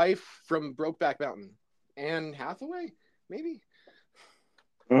wife from Brokeback Mountain, Anne Hathaway, maybe.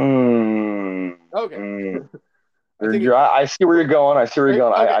 Okay. I see where you're going. I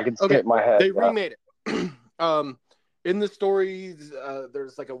can see it in my head. They remade it. In the stories,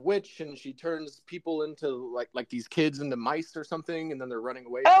 there's like a witch, and she turns people into like these kids into mice or something, and then they're running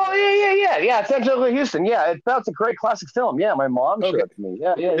away. Oh yeah. It's Angelica Houston. Yeah, that's a great classic film. Yeah, my mom showed it to me.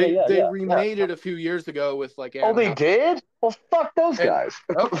 Yeah. They remade it a few years ago with like. Oh, they did? Well, fuck those guys.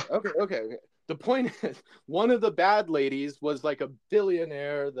 Okay. The point is, one of the bad ladies was like a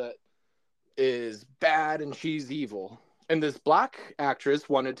billionaire that is bad, and she's evil. And this black actress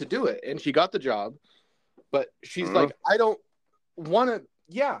wanted to do it, and she got the job. But she's like, I don't want to.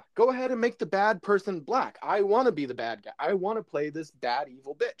 Yeah, go ahead and make the bad person black. I want to be the bad guy. I want to play this bad,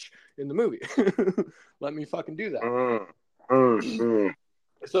 evil bitch in the movie. Let me fucking do that. Mm-hmm.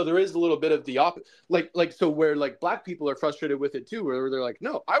 So there is a little bit of the opposite, like so where like black people are frustrated with it too, where they're like,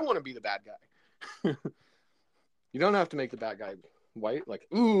 no, I want to be the bad guy. You don't have to make the bad guy white. Like,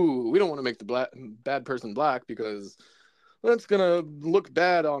 ooh, we don't want to make the bad person black because that's gonna look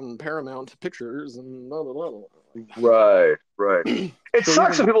bad on Paramount Pictures and blah blah blah. Right, right. It So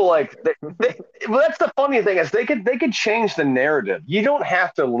sucks even when people like well, that's the funny thing is they could change the narrative. You don't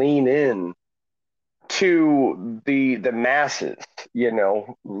have to lean in to the masses,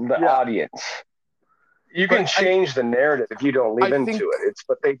 the yeah, audience. You can but I change the narrative if you don't lean I think into it. It's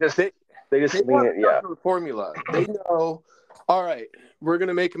but they just they they just they lean have it. a Yeah. known formula. They know, all right, we're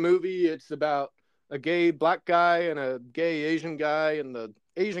gonna make a movie. It's about a gay black guy and a gay Asian guy, and the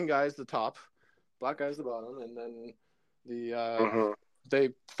Asian guy is the top, black guy's the bottom, and then the Hmm. they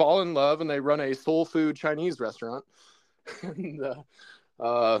fall in love and they run a soul food Chinese restaurant. And,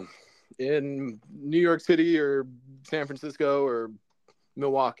 in New York City or San Francisco or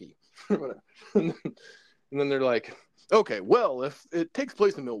Milwaukee, whatever. And then they're like, okay, well, if it takes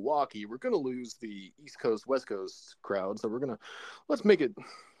place in Milwaukee, we're gonna lose the East Coast, West Coast crowd, so let's make it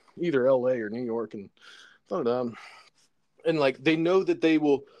either L.A. or New York, and and like they know that they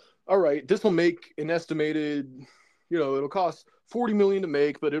will. All right, this will make an estimated, it'll cost 40 million to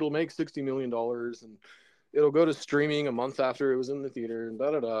make, but it'll make $60 million, and it'll go to streaming a month after it was in the theater, and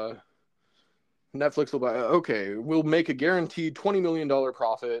da da da. Netflix will buy. Okay, we'll make a guaranteed $20 million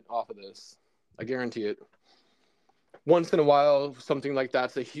profit off of this. I guarantee it. Once in a while, something like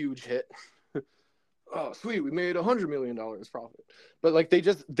that's a huge hit. Oh, sweet, we made $100 million profit. But like they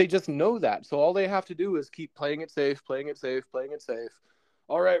just know that. So all they have to do is keep playing it safe, playing it safe, playing it safe.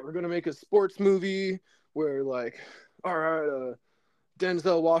 All right, we're gonna make a sports movie where like, all right,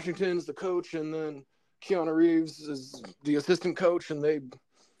 Denzel Washington's the coach, and then Keanu Reeves is the assistant coach, and they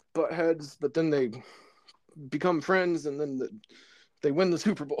butt heads, but then they become friends, and then they win the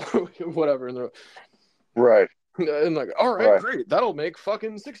Super Bowl, whatever, Right, and like, all right, right, great, that'll make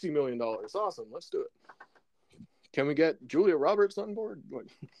fucking $60 million. Awesome, let's do it. Can we get Julia Roberts on board? Like,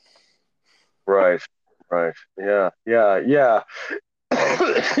 right, right. Yeah, yeah, yeah.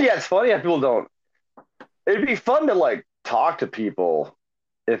 Yeah, it's funny how people don't. It'd be fun to like talk to people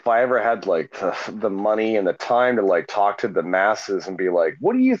if I ever had like the money and the time to like talk to the masses and be like,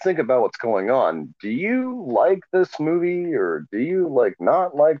 what do you think about what's going on? Do you like this movie or do you like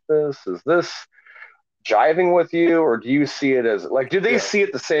not like this? Is this jiving with you or do you see it as like, do they yeah. see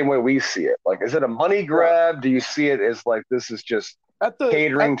it the same way we see it? Like, is it a money Yeah. grab? Do you see it as like this is just At the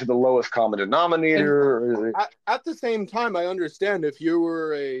catering to the lowest common and denominator? Or is it, at the same time, I understand if you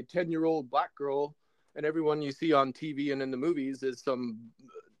were a 10-year-old black girl and everyone you see on TV and in the movies is some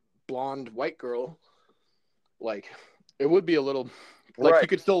blonde white girl, like it would be a little like you right,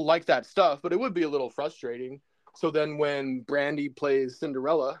 could still like that stuff, but it would be a little frustrating. So then when Brandy plays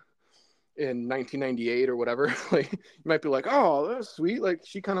Cinderella in 1998 or whatever, like you might be like, oh, that's sweet. Like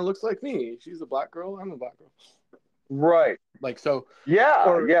she kind of looks like me. She's a black girl. I'm a black girl. right. Like so, Yeah,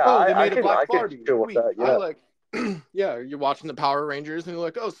 or yeah. oh, they I made a can I black could Barbie. deal with Sweet. that. I Yeah. like. Yeah, you're watching the Power Rangers and you're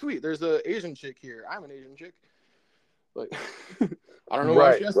like, oh, sweet. There's a Asian chick here. I'm an Asian chick. Like, I don't know why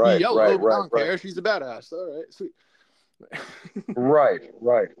Right, she has to be right, yellow, right, but I right, don't right. care. She's a badass. All right, sweet. Right,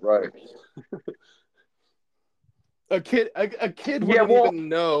 right, right. A kid Yeah, wouldn't well, even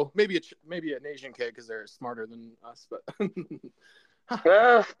know. Maybe an Asian kid because they're smarter than us, but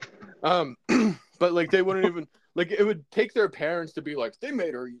uh, um, but like they wouldn't even like it would take their parents to be like they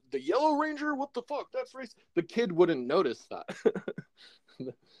made her the Yellow Ranger. What the fuck? That's racist. The kid wouldn't notice that.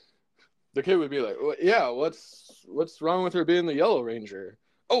 The kid would be like, well, yeah, what's wrong with her being the Yellow Ranger?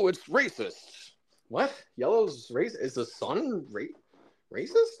 Oh, it's racist. What? Yellow's race? Is the sun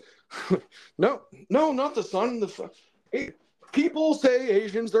racist? No, no, not the sun. People say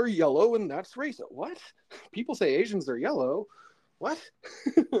Asians are yellow, and that's racist. What? People say Asians are yellow. What?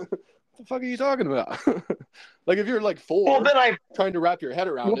 What the fuck are you talking about? Like if you're like well four, then I trying to wrap your head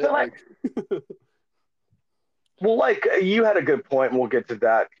around well then it, I like well like you had a good point, and we'll get to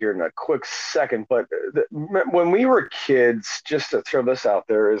that here in a quick second. But when we were kids, just to throw this out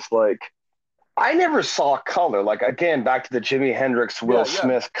there, is like I never saw color. Like again, back to the Jimi Hendrix, Will yeah, yeah,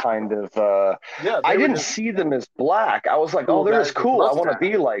 Smith kind of. yeah. I They were didn't just see them as black. I was like, oh, cool they're guys just with cool. I want to mustache.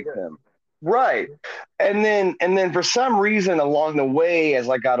 be like Yeah. them. Right. And then for some reason along the way, as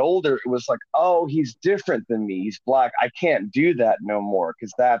I got older, it was like, oh, he's different than me. He's black. I can't do that no more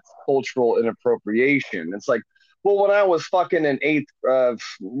because that's cultural inappropriation. It's like, well, when I was fucking in eighth,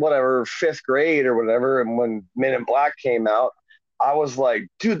 whatever, fifth grade or whatever, and when Men in Black came out, I was like,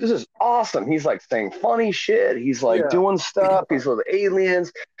 dude, this is awesome. He's like saying funny shit. He's like Yeah. doing stuff. He's with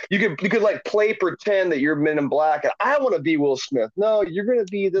aliens. You could like play pretend that you're Men in Black, and I want to be Will Smith. No, you're gonna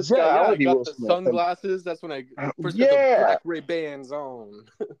be this Yeah, guy. I yeah, want I to be got Will the Smith. And sunglasses. That's when I first got the yeah. black Ray-Bans on.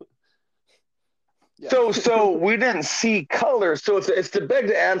 Yeah. So we didn't see color. So it's to beg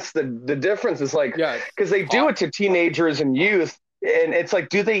to ask the difference is like Yeah, it's because they do hot. it to teenagers and youth, and it's like,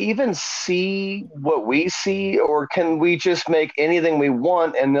 do they even see what we see, or can we just make anything we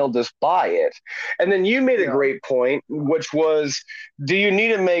want and they'll just buy it? And then you made a Yeah. great point, which was, do you need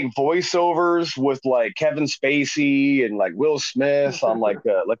to make voiceovers with like Kevin Spacey and like Will Smith on like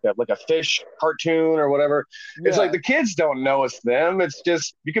a fish cartoon or whatever? It's like Yeah. the kids don't know it's them. It's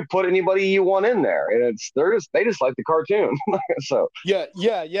just you can put anybody you want in there, and they just like the cartoon. So Yeah,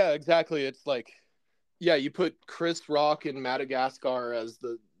 yeah, yeah, exactly. It's like, yeah, you put Chris Rock in Madagascar as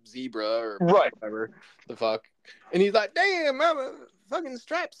the zebra or right, whatever the fuck, and he's like, "Damn, I'm a fucking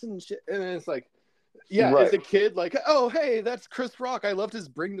straps and shit," and it's like, yeah, as right, a kid, like, "Oh, hey, that's Chris Rock. I loved his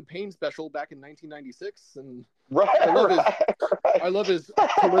Bring the Pain special back in 1996, and I right, love his, right, I love his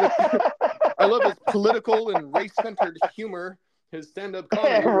political, I love his political and race-centered humor, his stand-up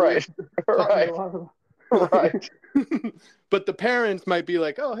comedy really right, taught me a right, lot of." right, But the parents might be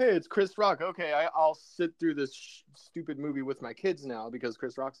like, "Oh, hey, it's Chris Rock. Okay, I'll sit through this stupid movie with my kids now because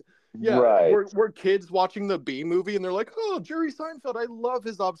Chris Rock's." Yeah, right. we're kids watching the B movie, and they're like, "Oh, Jerry Seinfeld. I love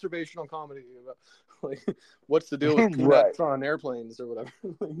his observational comedy about like what's the deal with Right. peanuts on airplanes or whatever."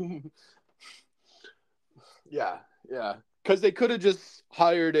 Yeah, yeah, because they could have just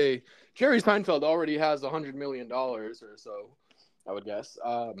hired a Jerry Seinfeld already has $100 million or so, I would guess.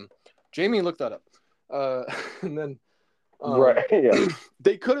 Jamie looked that up, and then Right. Yeah.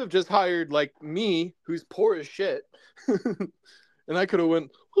 they could have just hired like me, who's poor as shit, and I could have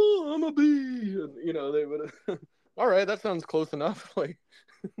went, "Oh, I'm a bee," and they would have. All right, that sounds close enough. Like,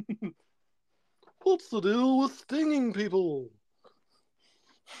 what's the deal with stinging people?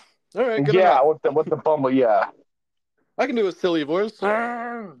 All right, good Yeah. enough. What the bumble? Yeah. I can do a silly voice. Pee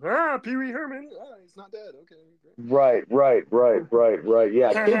Wee Herman. He's not dead. Okay, Right. Right. Right. Right. Right.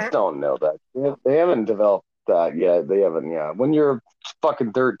 Yeah. Kids great. don't know that. They haven't developed that yet. They haven't. Yeah. When you're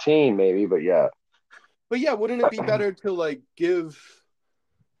fucking 13, maybe. But yeah. But yeah, wouldn't it be better to like give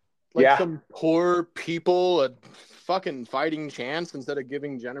like Yeah. some poor people a fucking fighting chance instead of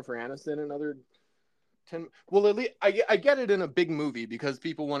giving Jennifer Aniston another 10? Well, at least I get it in a big movie because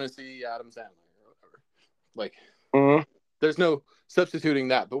people want to see Adam Sandler or whatever. Like, Hmm. there's no substituting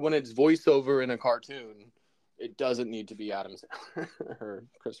that. But when it's voiceover in a cartoon, it doesn't need to be Adam Sandler or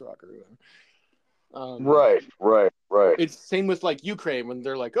Chris Rock or whoever. Right. Right. Right. It's same with like Ukraine when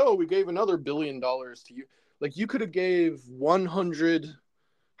they're like, "Oh, we gave another $1 billion to you." Like, you could have gave 100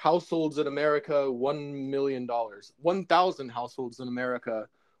 households in America $1 million, 1,000 households in America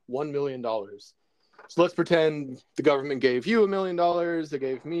 $1 million. So let's pretend the government gave you $1 million, they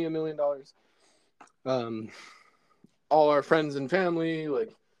gave me $1 million. All our friends and family,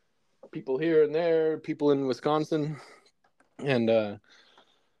 like people here and there, people in Wisconsin, and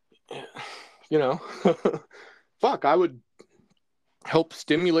you know, fuck, I would help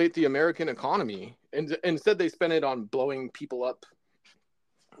stimulate the American economy. And instead, they spend it on blowing people up,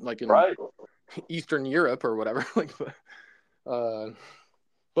 like in Right. Eastern Europe or whatever. Like,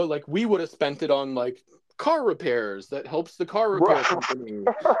 but like we would have spent it on like car repairs that helps the car repair Right. company.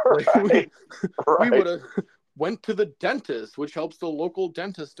 Like, Right. we Right. would have went to the dentist, which helps the local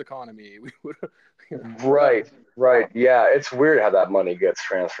dentist economy. We would have, Right. Right. Yeah. It's weird how that money gets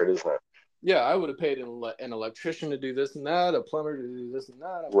transferred, isn't it? yeah, I would have paid an electrician to do this and that, a plumber to do this and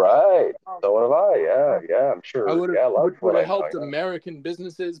that. Right. So would have I. Yeah. Yeah. I'm I sure. would have, Yeah. That's which would what have I know. helped American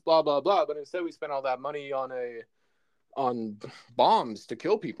businesses, blah blah blah. But instead, we spent all that money on bombs to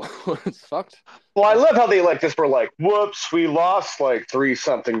kill people. It's fucked. Well, I love how they like this. We're like, whoops, we lost like 3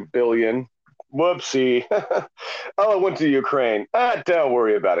 something billion. Whoopsie. Oh, it went to Ukraine. Don't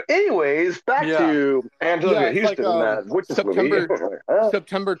worry about it. Anyways, back Yeah, to yeah. Angelica It's like Houston in that Witches movie.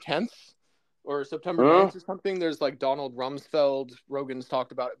 September 10th or September Huh? 9th or something. There's like Donald Rumsfeld. Rogan's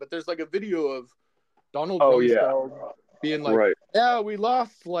talked about it, but there's like a video of Donald Oh yeah. Rumsfeld being like, Right. "Yeah, we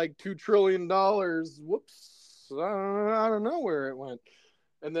lost like $2 trillion. Whoops, I don't know where it went."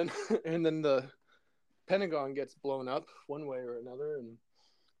 And then and then the Pentagon gets blown up one way or another,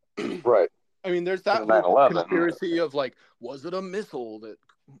 and Right. I mean, there's that whole 9/11. conspiracy of like, was it a missile that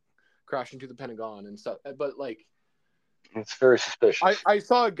crashed into the Pentagon and stuff? But like, It's very suspicious. I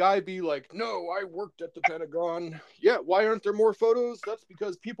saw a guy be like, "No, I worked at the Pentagon." Yeah, why aren't there more photos? That's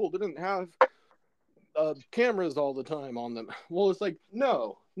because people didn't have cameras all the time on them. Well, it's like,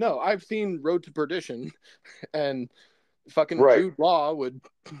 no, I've seen Road to Perdition, and Fucking Right. Jude Law would,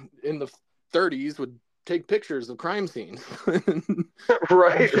 in the 30s, would take pictures of crime scenes.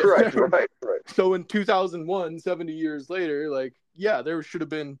 Right. So in 2001, 70 years later, like, yeah, there should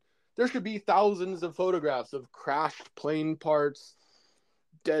be thousands of photographs of crashed plane parts,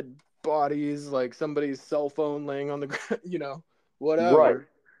 dead bodies, like somebody's cell phone laying on the ground, whatever.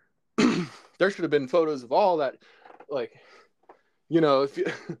 Right. There should have been photos of all that, like, if you,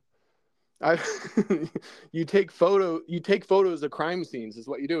 I, you take photos of crime scenes is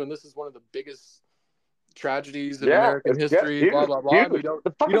what you do, and this is one of the biggest tragedies in Yeah. American Yeah. history. Huge. Blah blah blah. And Huge.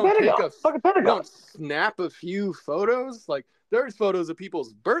 The fucking Pentagon. Fucking you Pentagon. don't snap a few photos. Like, there's photos of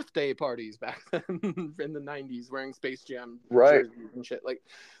people's birthday parties back then in the 90s wearing Space Jam jerseys and shit. Like,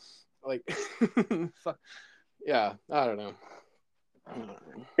 fuck. Yeah, I don't know.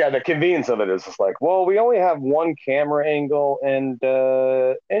 Yeah, the convenience of it is just like, well, we only have one camera angle, and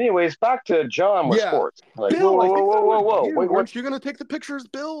anyways, back to John with sports. Like, Bill, whoa, wait, weren't you gonna take the pictures,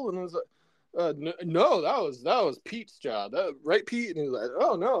 Bill? And I was like, no, that was Pete's job, right, Pete? And he was like,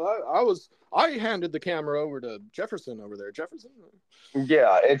 oh no, I handed the camera over to Jefferson over there. Jefferson.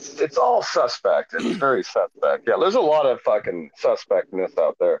 Yeah, it's all suspect. It's very suspect. Yeah, there's a lot of fucking suspectness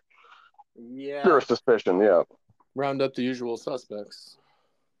out there. Yeah. Pure suspicion. Yeah. Round up the usual suspects.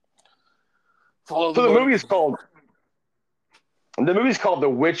 So the movie's called The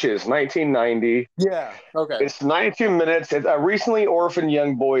Witches, 1990. Yeah. Okay. It's 92 minutes. It's a recently orphaned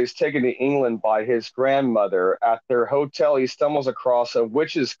young boy is taken to England by his grandmother. At their hotel, he stumbles across a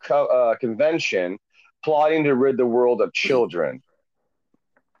witches convention, plotting to rid the world of children.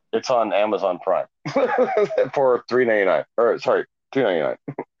 It's on Amazon Prime for $3.99. Or sorry, $2.99.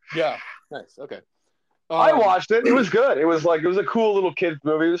 Yeah. Nice. Okay. I watched it. It was good. It was a cool little kids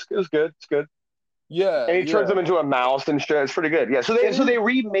movie. It was good. It's good. Yeah. And he turns them into a mouse and shit. It's pretty good. Yeah. So they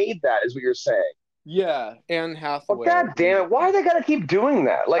remade that, is what you're saying. Yeah. Anne Hathaway. Well, God damn it! Why do they gotta keep doing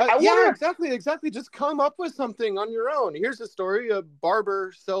that? Like, I wonder. Exactly. Just come up with something on your own. Here's a story: a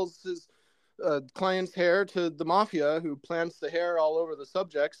barber sells his client's hair to the mafia, who plants the hair all over the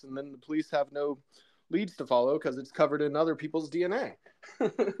subjects, and then the police have no leads to follow because it's covered in other people's DNA.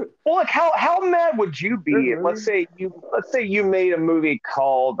 Well, like, how mad would you be if, let's say you made a movie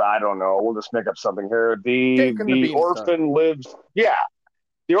called, I don't know, we'll just make up something here. The orphan lives. Yeah.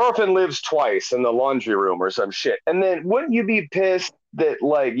 The orphan lives twice in the laundry room or some shit. And then wouldn't you be pissed that,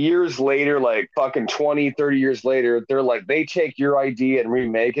 like, years later, like fucking 20, 30 years later, they're like, they take your idea and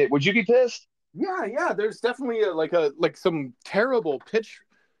remake it? Would you be pissed? Yeah. There's definitely some terrible pitch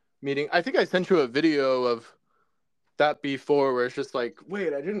meeting. I think I sent you a video of that before, where it's just like,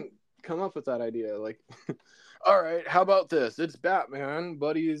 wait, I didn't come up with that idea. Like, all right, how about this? It's Batman,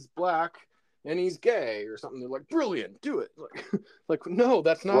 but he's black and he's gay or something. They're like, brilliant, do it. Like no,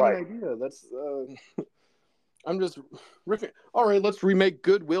 that's not an idea. That's I'm just riffing. All right, let's remake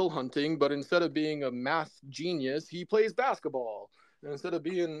Good Will Hunting, but instead of being a math genius, he plays basketball. And instead of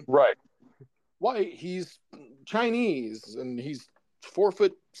being white, he's Chinese, and he's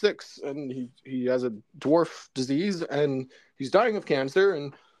 4'6", and he has a dwarf disease, and he's dying of cancer.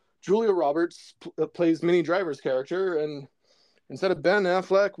 And Julia Roberts plays Minnie Driver's character, and instead of Ben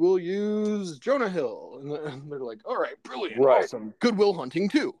Affleck, we'll use Jonah Hill. And they're like, all right, brilliant, awesome, Good Will Hunting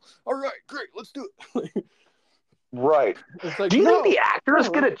too. All right, great, let's do it. Right. Like, do you think the actors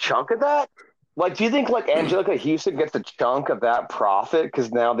get a chunk of that? Like, do you think, like, Angelica Houston gets a chunk of that profit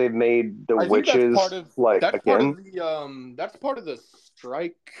because now they've made the witches again? That's part of the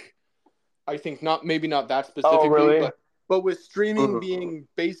strike. I think not that specifically. Oh, really? But with streaming being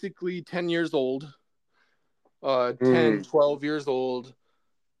basically 10 years old, 10, 12 years old,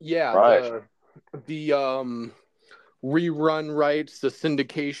 yeah, the rerun rights, the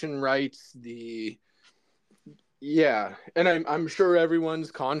syndication rights, and I'm sure everyone's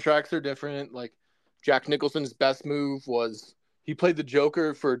contracts are different. Like, Jack Nicholson's best move was he played the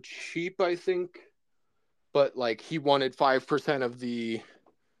Joker for cheap, I think, but like he wanted 5% of the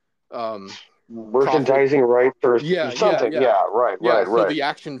merchandising rights or something. Yeah, right. So the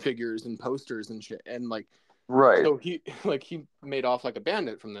action figures and posters and shit, and like, so he made off like a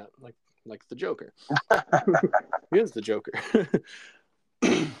bandit from that, like the Joker. He is the Joker.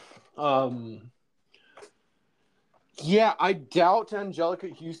 Yeah, I doubt Angelica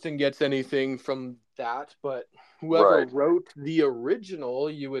Houston gets anything from that, but whoever wrote the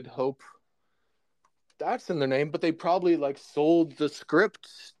original, you would hope that's in their name. But they probably like sold the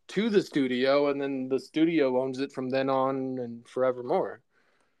script to the studio, and then the studio owns it from then on and forevermore.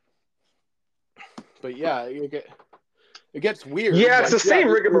 But yeah, it gets weird. Yeah, it's the same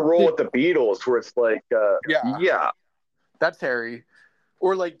rigmarole with the Beatles, where it's like, that's Harry.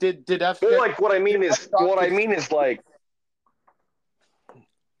 Or like, did F? Well, like what I mean is like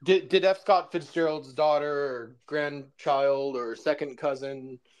Did F. Scott Fitzgerald's daughter or grandchild or second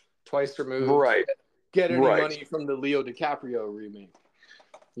cousin, twice removed, Right, get any right, money from the Leo DiCaprio remake?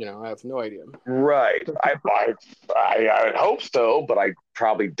 I have no idea. right. I would hope so, but I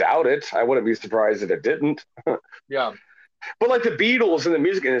probably doubt it. I wouldn't be surprised if it didn't. Yeah, But like the Beatles in the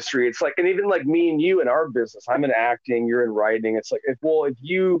music industry, it's like, and even like me and you in our business, I'm in acting, you're in writing. It's like, if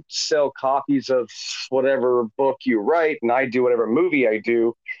you sell copies of whatever book you write, and I do whatever movie I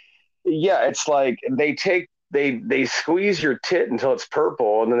do, yeah, it's like they squeeze your tit until it's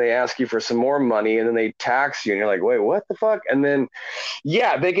purple, and then they ask you for some more money, and then they tax you, and you're like, wait, what the fuck? And then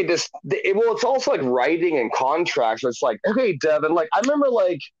yeah, they could just well, it's also like writing and contracts. Where it's like, okay, Devin, like I remember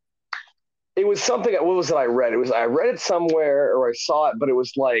like it was something. What was it I read? It was I read it somewhere or I saw it, but it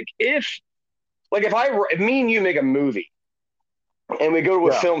was if me and you make a movie and we go to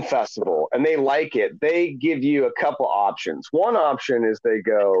a yeah, film festival and they like it, they give you a couple options. One option is they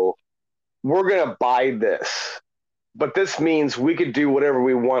go, "We're gonna buy this, but this means we could do whatever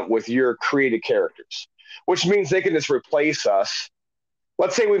we want with your created characters," which means they can just replace us.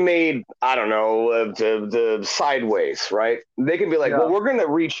 Let's say we made, I don't know, the Sideways, right? They can be like, well, yeah. we're going to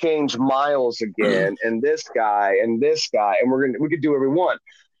rechange Miles again, and this guy, and we could do whatever we want.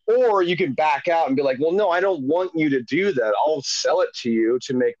 Or you can back out and be like, well, no, I don't want you to do that. I'll sell it to you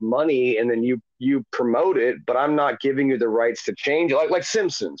to make money, and then you promote it, but I'm not giving you the rights to change it, like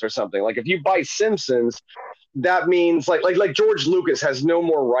Simpsons or something. Like if you buy Simpsons, that means like George Lucas has no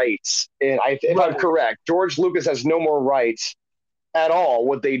more rights, and if I'm Right. correct, George Lucas has no more rights at all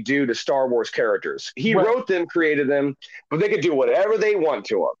what they do to Star Wars characters. He Right. wrote them, created them, but they could do whatever they want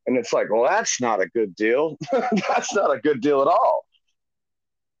to them. And it's like, well, that's not a good deal. That's not a good deal at all.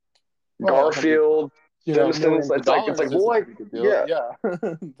 Well, Garfield, Simpsons, millions of it's like, dollars well, isn't a like, big deal. yeah. Yeah,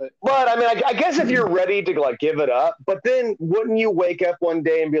 but But I mean, I guess if you're ready to like give it up, but then wouldn't you wake up one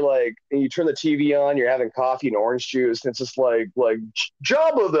day and be like, and you turn the TV on, you're having coffee and orange juice, and it's just like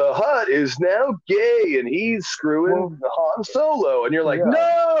Jabba the Hutt is now gay and he's screwing well, Han Solo, and you're like, yeah.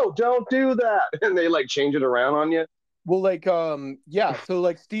 no, don't do that, and they like change it around on you. Well, like, yeah. So,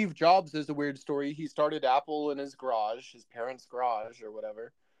 like, Steve Jobs is a weird story. He started Apple in his garage, his parents' garage, or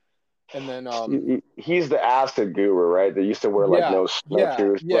whatever, and then, He's the acid guru, right? That used to wear like yeah, no yeah,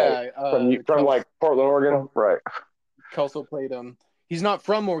 shoes, right? yeah. From like Portland, Oregon, Kel- right? Kelso played him. He's not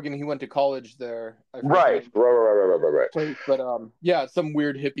from Oregon. He went to college there. I forget the Right, name of right, right, right, right, right, right. the place, but yeah, some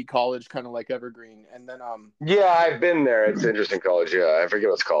weird hippie college, kind of like Evergreen, and then Yeah, I've been there. It's interesting college. Yeah, I forget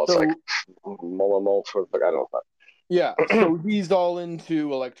what it's called. It's like so Mulla like I don't yeah, know. so he's all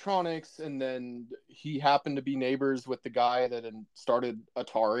into electronics, and then he happened to be neighbors with the guy that had started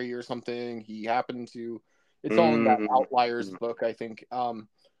Atari or something. He happened to, it's all in that mm, Outliers book, I think. ah,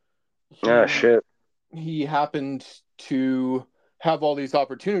 He shit. he happened to have all these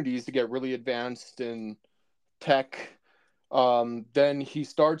opportunities to get really advanced in tech. Then he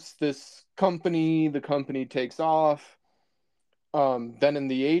starts this company. The company takes off. Then in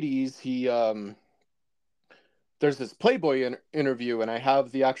the '80s, he there's this Playboy interview, and I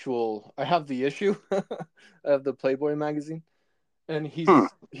have the issue of the Playboy magazine, and Hmm.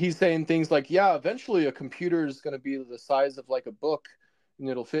 he's saying things like, yeah, eventually a computer is going to be the size of like a book, and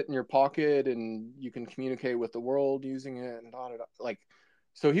it'll fit in your pocket, and you can communicate with the world using it, and like,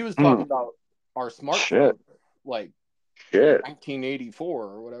 so he was Hmm. talking about our Shit. smartphone, like Shit. 1984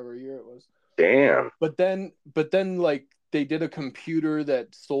 or whatever year it was. Damn. But then like they did a computer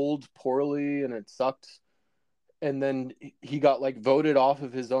that sold poorly and it sucked, and then he got like voted off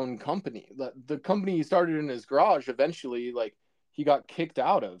of his own company. The company he started in his garage, eventually, like, he got kicked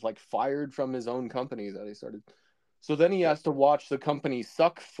out of, like, fired from his own company that he started. So then he has to watch the company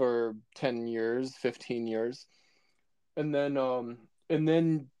suck for 10 years, 15 years. And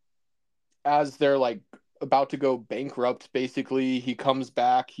then as they're like about to go bankrupt, basically, he comes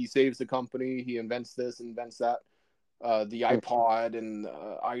back, he saves the company, he invents this, invents that, the iPod and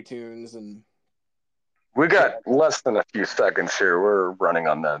iTunes, and We got so less than a few seconds here. We're running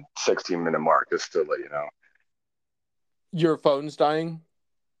on the 16-minute mark, just to let you know. your phone's dying.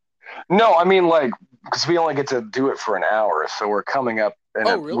 No, I mean like because we only get to do it for an hour, so we're coming up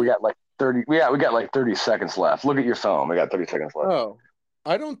Oh, and we really? got like 30. Yeah, we got like 30 seconds left. Look at your phone. We got 30 seconds left. Oh,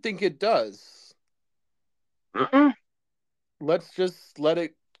 I don't think it does. Mm-mm. Let's just let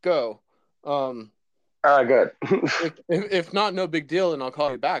it go. Um, All right, good. if not, no big deal, and I'll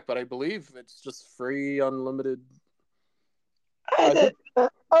call you back. But I believe it's just free, unlimited. I think.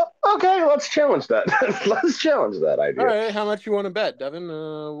 Okay, let's challenge that. Let's challenge that All idea. right, how much you want to bet, Devin?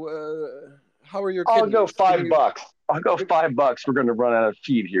 How are your I'll go kidneys? Give me. $5. I'll go $5. We're going to run out of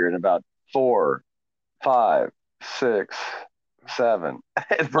feed here in about 4, 5, 6. 7.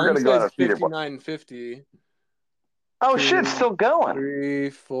 If we're Mine gonna go out says of feeder. 59.50. Oh shit, it's 2, still going. 3,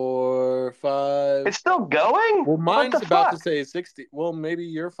 4, 5. It's still going? Well, What the mine's about to fuck? say 60. Well, maybe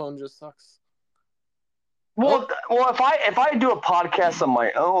your phone just sucks. Well, if I do a podcast on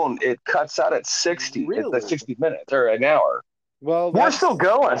my own, it cuts out at 60, at the Really? 60 minutes or an hour. Well, We're still that's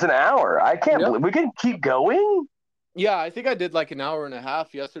going. It's an hour. I can't yep. believe we can keep going. Yeah, I think I did like an hour and a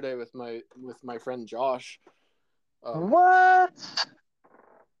half yesterday with my friend Josh. What?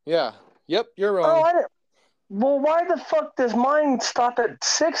 Yeah. Yep, you're Oh, wrong. I didn't. Well, why the fuck does mine stop at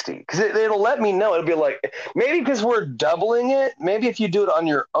 60? Because it'll let me know. It'll be like, maybe because we're doubling it. Maybe if you do it on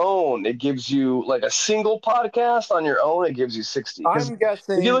your own, it gives you like a single podcast on your own, it gives you 60. Because I'm if you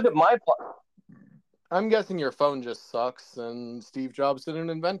guessing look at I'm guessing your phone just sucks and Steve Jobs didn't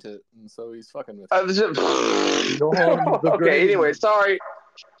invent it, and so he's fucking with uh, you. Going the okay, anyway, gravy. sorry.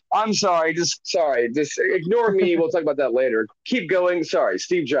 I'm sorry. Just sorry. Just ignore me. We'll talk about that later. Keep going. Sorry,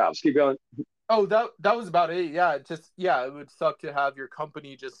 Steve Jobs. Keep going. Oh, that was about it. Yeah, it would suck to have your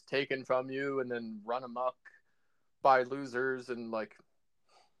company just taken from you and then run amok by losers and like,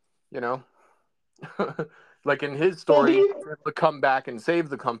 you know, like in his Well, do story, you? to come back and save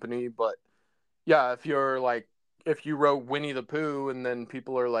the company. But yeah, if you wrote Winnie the Pooh and then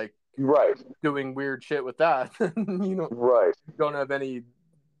people are like Right. doing weird shit with that, Right. don't have any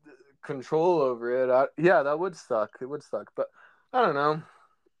control over it. Yeah, that would suck. It would suck. But I don't know.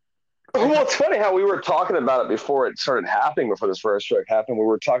 Well, it's funny how we were talking about it before it started happening, before this first strike happened. We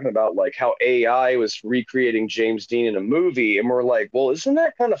were talking about like how AI was recreating James Dean in a movie, and we're like, well, isn't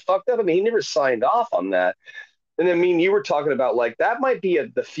that kind of fucked up? I mean, he never signed off on that. And I mean, you were talking about like that might be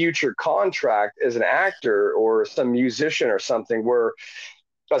the future contract as an actor or some musician or something, where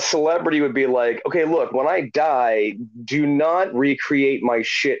a celebrity would be like, okay, look, when I die, do not recreate my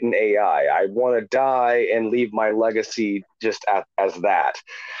shit in AI. I want to die and leave my legacy just as that.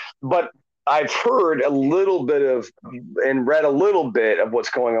 But I've heard a little bit of and read a little bit of what's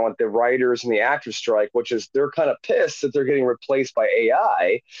going on with the writers and the actors strike, which is they're kind of pissed that they're getting replaced by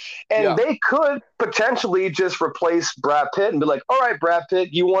AI. And Yeah. they could potentially just replace Brad Pitt and be like, all right, Brad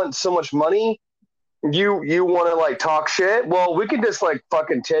Pitt, you want so much money? You want to like talk shit? Well, we can just like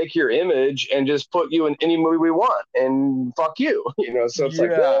fucking take your image and just put you in any movie we want and fuck you, So it's like,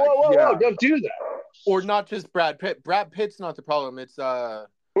 Yeah, whoa, yeah. don't do that. Or not just Brad Pitt. Brad Pitt's not the problem. It's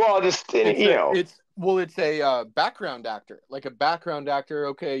Well, just it's a background actor. Like a background actor,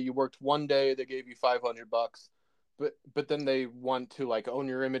 okay, you worked one day, they gave you $500, but then they want to like own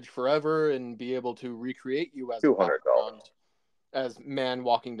your image forever and be able to recreate you as a $200. background as man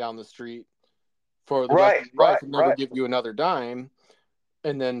walking down the street for the rest of Right, your life right, and never right. give you another dime.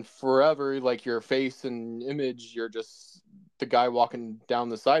 And then forever, like your face and image, you're just the guy walking down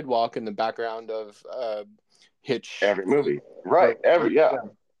the sidewalk in the background of Hitch. Every movie, right? Every Yeah.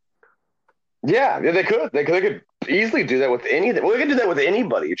 yeah, they could easily do that with anything. Well, they could do that with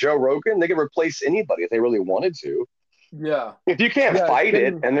anybody. Joe Rogan, they could replace anybody if they really wanted to. Yeah. If you can't Yeah, fight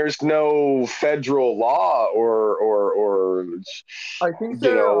it, and there's no federal law or I think you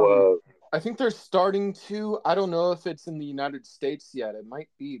they're know, I think they're starting to. I don't know if it's in the United States yet. It might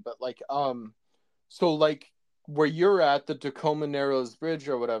be, but like so like where you're at, the Tacoma Narrows Bridge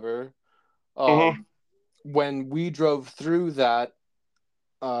or whatever, mhm, when we drove through that,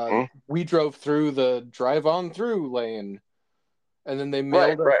 mhm. we drove through the drive on through lane, and then they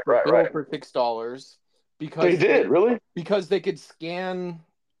Right, mailed us right, the right, bill right. for $6 They did really because they could scan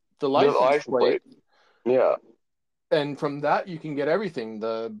the the license license plate, plate. Yeah, and from that you can get everything,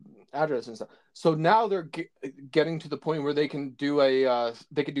 the address and stuff. So now they're getting to the point where they can do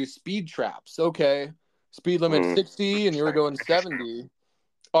they could do speed traps. Okay, speed limit mm. 60 and you were going 70.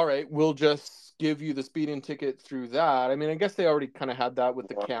 All right, we'll just give you the speeding ticket through that. I mean, I guess they already kind of had that with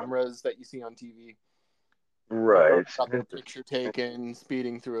the cameras that you see on TV. Right. Got the picture taken,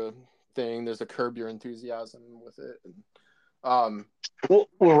 speeding through a thing. There's a Curb Your Enthusiasm with it. Um, Well,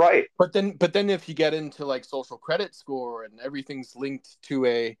 right. but then if you get into like social credit score and everything's linked to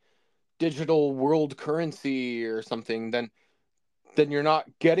a digital world currency or something, then you're not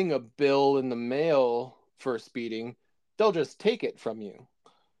getting a bill in the mail for speeding. They'll just take it from you.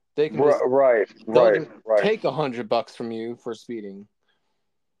 They can just Right, they'll right, just right, take $100 from you for speeding.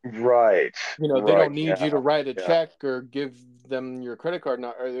 right, They right. don't need Yeah, you to write a yeah. check or give them your credit card,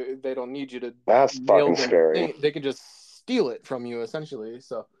 or they don't need you to That's mail fucking them the scary. thing. They can just steal it from you essentially.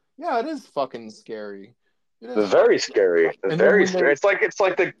 So yeah, it is fucking scary. It is It's very fucking scary. scary. It's And then very when scary. they It's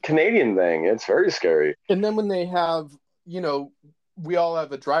like the Canadian thing. It's very scary. and then when they have, we all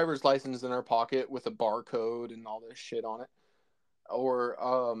have a driver's license in our pocket with a barcode and all this shit on it. Or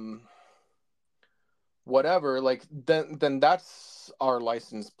whatever, like then that's our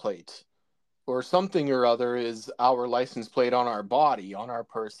license plate, or something or other is our license plate on our body, on our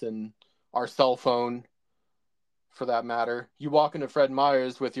person, our cell phone, for that matter. You walk into Fred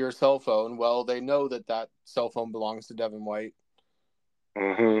Meyer's with your cell phone, well, they know that that cell phone belongs to Devin White.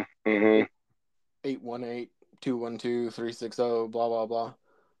 Mm-hmm. Mm-hmm. 818-212-360, blah blah blah.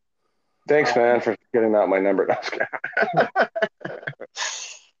 Thanks, man, for getting out my number. No, I'm just kidding.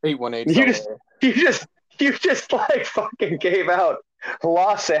 818, You sorry. just, you just, you just like fucking gave out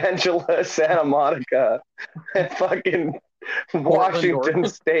Los Angeles, Santa Monica, and fucking Portland, Washington Oregon.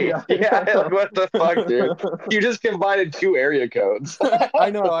 State. Yeah. Yeah, like what the fuck, dude? You just combined two area codes. I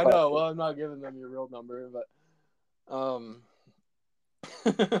What the know, I fuck? know. Well, I'm not giving them your real number, but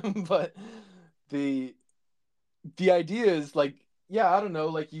but the the idea is like, yeah, I don't know,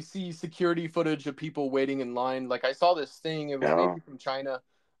 like you see security footage of people waiting in line. Like I saw this thing, it was Yeah. maybe from China.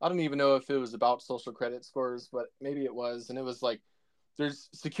 I don't even know if it was about social credit scores, but maybe it was. And it was like there's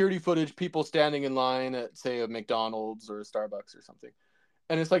security footage, people standing in line at, say, a McDonald's or a Starbucks or something.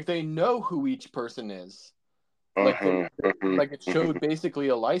 And it's like they know who each person is. Like Mm-hmm, mm-hmm, like it mm-hmm. showed basically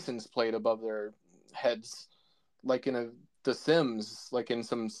a license plate above their heads, like in a The Sims, like in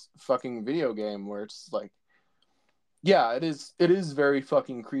some fucking video game where it's like, yeah, it is very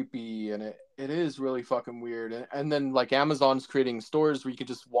fucking creepy, and it is really fucking weird. And then like Amazon's creating stores where you could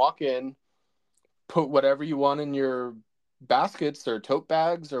just walk in, put whatever you want in your baskets or tote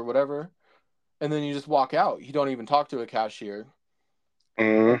bags or whatever, and then you just walk out. You don't even talk to a cashier.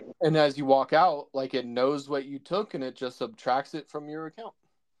 Mm-hmm. And as you walk out, like it knows what you took and it just subtracts it from your account.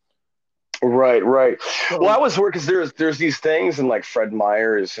 Right, right. Well, I So was working because there's these things in like Fred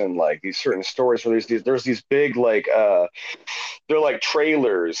Meyer's and like these certain stores where there's these big like they're like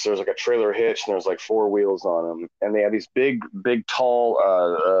trailers. There's like a trailer hitch and there's like four wheels on them, and they have these big tall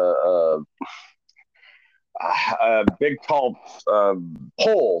big tall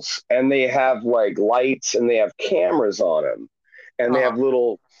poles, and they have like lights and they have cameras on them, and they uh-huh. have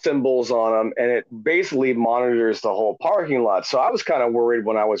little symbols on them, and it basically monitors the whole parking lot. So I was kind of worried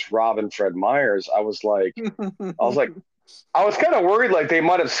when I was robbing Fred Meyer's. I was like, I was kind of worried like they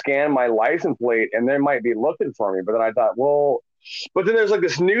might have scanned my license plate and they might be looking for me. But then I thought, well, but then there's like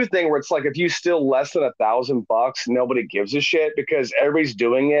this new thing where it's like if you steal less than $1,000, nobody gives a shit because everybody's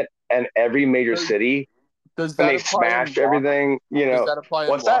doing it in every major does, city, does and that they apply in smashed everything. You Does know that apply in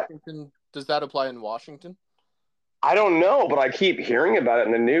what's that? Washington? Does that apply in Washington? I don't know, but I keep hearing about it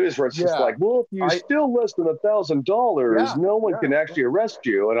in the news where it's just Yeah. like, well, if you I steal less than $1,000, yeah, no one yeah. can actually arrest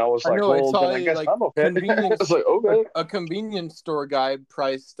you. And I was I like, know I well, saw then I a guess like I'm okay. I was convenience like, okay. a convenience store guy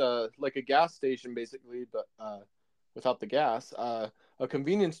priced like a gas station basically, but without the gas. A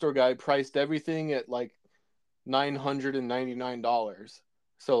convenience store guy priced everything at like $999.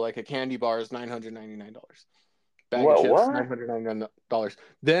 So like a candy bar is $999. Bag of chips, What? $999.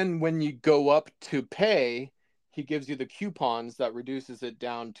 Then when you go up to pay, he gives you the coupons that reduces it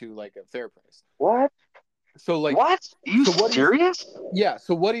down to like a fair price. What? So like What? Are you so what he's serious? yeah,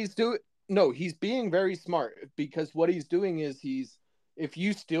 so what he's doing, no, he's being very smart, because what he's doing is if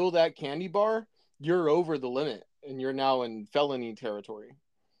you steal that candy bar, you're over the limit and you're now in felony territory.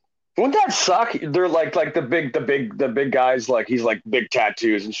 Wouldn't that suck? They're like the big guys, like he's like big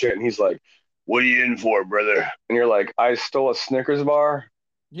tattoos and shit, and he's like, "What are you in for, brother?" And you're like, "I stole a Snickers bar."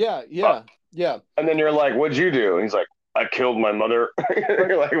 Yeah, Uh, yeah, yeah. and then you're like, "What'd you do?" And he's like, "I killed my mother." But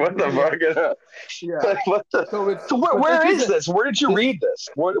You're like, "What the yeah, fuck?" yeah. Like, what the? So it's So where, but this where is isn't this? Where did you this read this?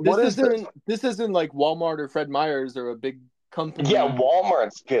 What this is this? isn't like Walmart or Fred Meyer's or a big Yeah, company.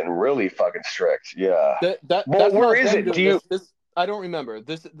 Walmart's getting really fucking strict. Yeah. Well, That's where not is them it? Do doing you? this. I don't remember.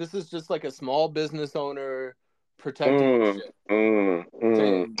 This is just like a small business owner protecting his Mm, shit,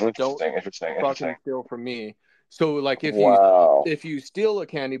 saying don't interesting. Interesting. Interesting. fucking steal from me. So like Wow. if you steal a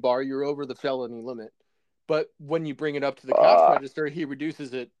candy bar, you're over the felony limit. But when you bring it up to the cash Uh, register, he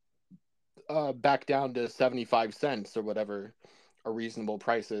reduces it back down to 75 cents or whatever a reasonable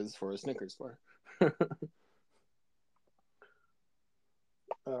price is for a Snickers bar.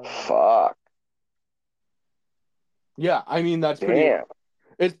 um, fuck. yeah, I mean that's pretty. Damn.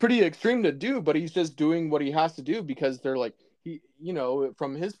 It's pretty extreme to do, but he's just doing what he has to do because they're like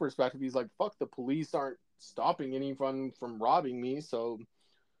from his perspective, he's like, fuck, the police aren't stopping anyone from robbing me, so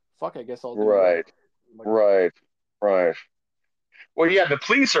fuck, I guess I'll do what Right. like. Right. Right. Well, yeah, the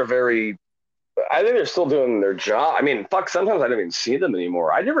police are very. I think they're still doing their job. I mean, fuck. Sometimes I don't even see them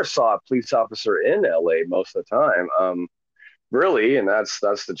anymore. I never saw a police officer in LA most of the time. Really, and that's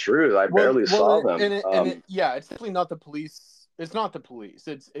the truth. I barely Well, saw them. yeah, it's definitely not the police. It's not the police.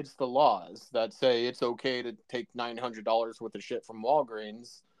 It's the laws that say it's okay to take $900 worth of shit from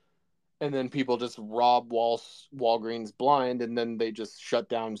Walgreens and then people just rob Walgreens blind, and then they just shut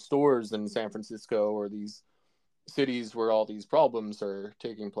down stores in San Francisco or these cities where all these problems are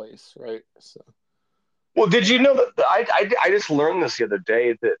taking place, right? So Well, did you know that I just learned this the other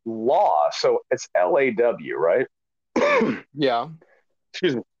day that law, so it's LAW, right? yeah.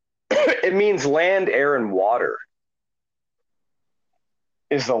 Excuse me. It means land, air, and water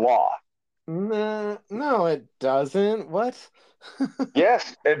is the law. Nah, no, it doesn't. What?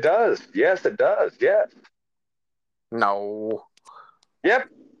 Yes, it does. Yes, it does. Yes. No. Yep.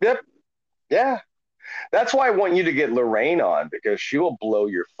 Yep. Yeah. That's why I want you to get Lorraine on because she will blow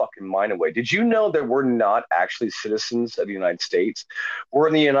your fucking mind away. Did you know that we're not actually citizens of the United States? We're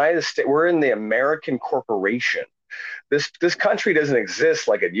in the United States. We're in the American corporation. This country doesn't exist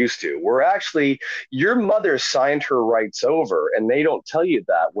like it used to. We're actually your mother signed her rights over, and they don't tell you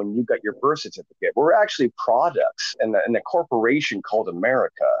that when you got your birth certificate. We're actually products in a corporation called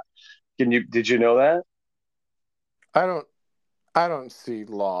America. Did you know that? I don't I don't see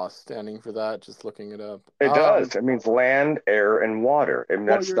law standing for that, just looking it up. It does. It means land, air, and water, and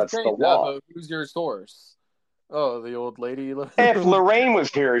Well, that's you're that's the saying that, law. but who's your source? Oh, the old lady. If Lorraine was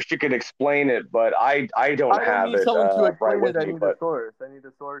here, she could explain it, but I don't I don't have need it someone to right explain it. with I me. need a But source. I need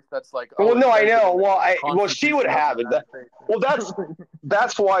a source that's like, oh, well, it no, I says it know. in the Well, she would Constitution of the have it. United States. Well,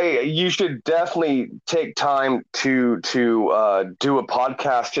 that's why you should definitely take time to do a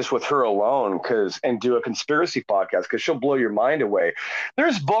podcast just with her alone, because and do a conspiracy podcast because she'll blow your mind away.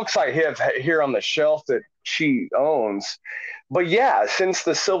 There's books I have here on the shelf that she owns, but yeah, since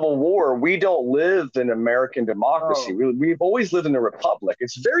the Civil War, we don't live in American democracy. Oh, We've always lived in a republic.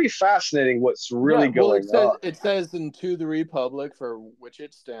 It's very fascinating what's yeah. really Well, going on. it says into the republic for which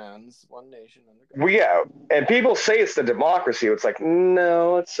it stands, one nation under God. We yeah, and people say it's the democracy. It's like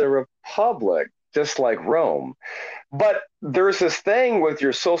no, it's a republic, just like Rome. But there's this thing with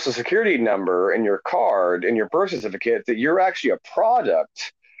your social security number and your card and your birth certificate that you're actually a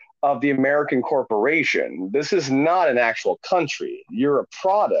product of the American corporation. This is not an actual country. You're a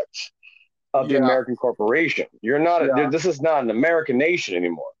product of the Yeah, American corporation. You're not. yeah. This is not an American nation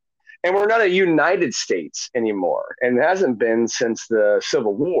anymore. And we're not a United States anymore, and it hasn't been since the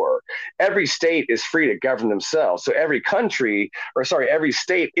Civil War. Every state is free to govern themselves. So every country, or sorry, every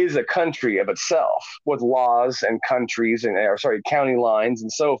state is a country of itself with laws and countries and, or sorry, county lines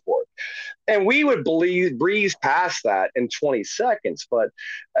and so forth. And we would breeze past that in 20 seconds, but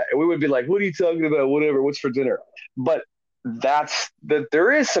we would be like, what are you talking about? Whatever, what's for dinner? But that's that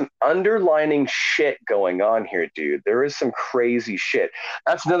there is some underlining shit going on here, dude. There is some crazy shit.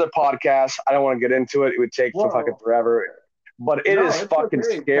 That's another podcast. I don't want to get into it. It would take for fucking Whoa. forever. But it No, is it's fucking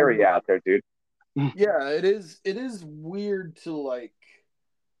okay. 'Cause, scary out there, dude. yeah, it is. It is weird to like.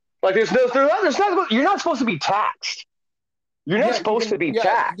 Like there's not you're not supposed to be taxed. You're not Yeah, supposed to even be yeah,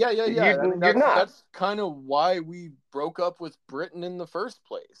 taxed. yeah. I mean, You're not. that's kind of why we broke up with Britain in the first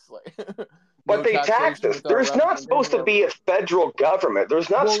place. Like, But no they taxed taxation us. without There's not supposed representation. to be a federal government. There's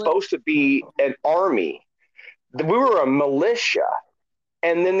not Well, supposed to be an army. We were a militia.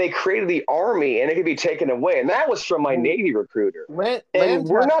 And then they created the army and it could be taken away. And that was from my well, Navy recruiter. land And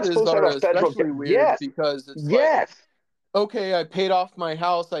we're not taxes supposed to are have a federal. especially weird Yes. because it's like, Yes. okay, I paid off my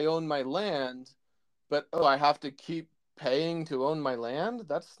house, I own my land, but oh, I have to keep paying to own my land.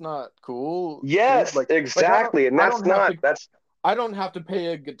 That's not cool, dude. Yes, Like exactly. And I that's don't have not, to that's I don't have to pay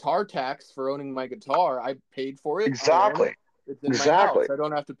a guitar tax for owning my guitar. I paid for it. I own it. exactly. It's in my house. Exactly. I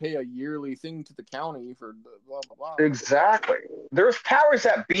don't have to pay a yearly thing to the county for blah blah blah. Exactly. There's powers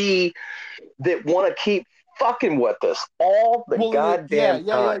that be that want to keep fucking with us all the Well, yeah, goddamn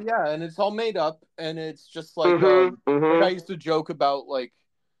time. and it's all made up, and it's just Mm-hmm. like I Mm-hmm. used to joke about like,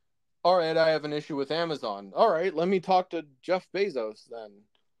 all right, I have an issue with Amazon. All right, let me talk to Jeff Bezos then.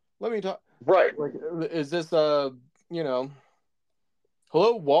 Let me talk. Right. Like, is this you know,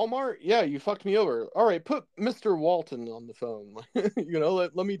 hello, Walmart? Yeah, you fucked me over. All right, put Mr. Walton on the phone.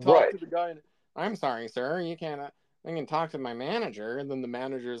 Let me talk Right. to the guy. I'm sorry, sir. You can't. I can talk to my manager. And then the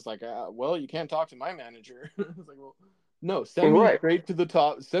manager's like, well, you can't talk to my manager. It's like, well, no, send me Right. straight to the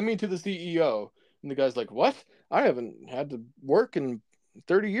top. Send me to the CEO. And the guy's like, what? I haven't had to work in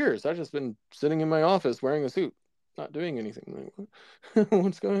 30 years. I've just been sitting in my office wearing a suit, not doing anything. Like,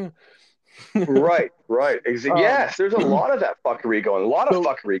 what's going on? Right. Right. Um, Yes, there's a lot of that fuckery going. A lot of so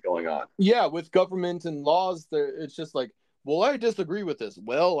fuckery going on. yeah, with government and laws, there it's just like, well, I disagree with this.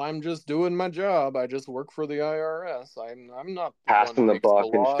 Well, I'm just doing my job. I just work for the IRS. I'm not the one who Passing the makes the buck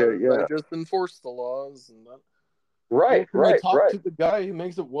and shit. laws. I Yeah. just enforce the laws and that. Well, Right. can I Right. talk Right. to the guy who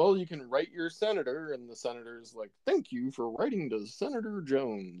makes it? Well, you can write your senator, and the senator's like, "Thank you for writing to Senator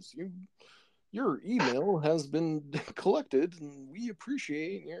Jones. your email has been collected, and we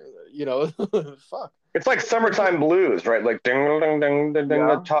appreciate your, fuck. It's like summertime blues, right? Like ding ding ding ding ding.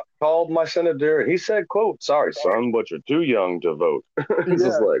 Yeah. Called my senator, and he said, "quote Sorry, son, but you're too young to vote." It's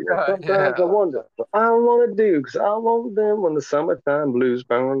just Yeah, like yeah, sometimes I yeah. wonder what I want to do because I want them when the summertime blues.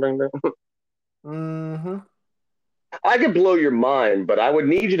 Ding, ding, ding. Mm-hmm. I could blow your mind, but I would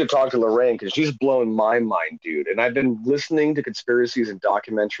need you to talk to Lorraine because she's blown my mind, dude. And I've been listening to conspiracies and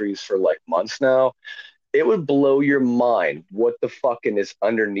documentaries for like months now. It would blow your mind what the fucking is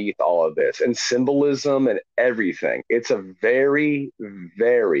underneath all of this and symbolism and everything. It's a very,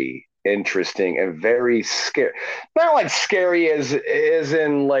 very interesting and very scary. Not like scary as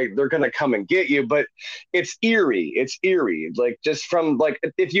in like they're gonna come and get you, but it's eerie. It's eerie. Like just from like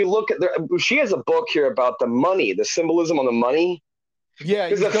if you look at she has a book here about the money, the symbolism on the money. Yeah,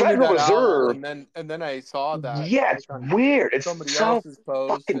 Because you the showed me Federal that owl, Reserve, and then I saw that yeah, it's like on weird. It's somebody so else's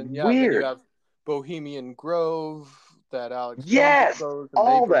post, and fucking yeah, then you weird. have Bohemian Grove, that Alex Jones Yes, exposed, and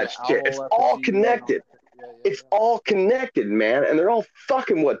they all put that the shit. It's owl all effigy and all connected. that shit. Yeah, yeah, It's all connected, man, and they're all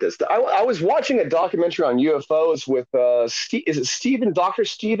fucking with this. I was watching a documentary on UFOs with is it Stephen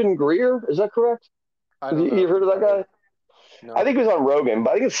Greer? Is that correct? yeah. I Have don't you know heard who of that that is. guy? I No. think he was on Rogan,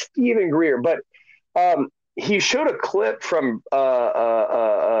 but I think it's Stephen Greer. But he showed a clip from God,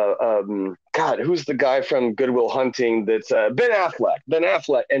 who's the guy from Good Will Hunting? That's Ben Affleck. Ben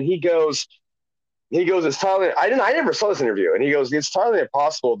Affleck, and he goes, it's totally, I never saw this interview. And he goes, it's totally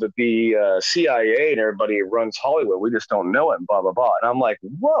impossible that the CIA and everybody runs Hollywood. We just don't know it, and blah, blah, blah. And I'm like,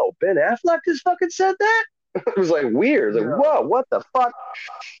 whoa, Ben Affleck just fucking said that? It was like weird. Like, Yeah. whoa, what the fuck?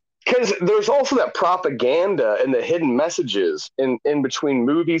 Because there's also that propaganda and the hidden messages in between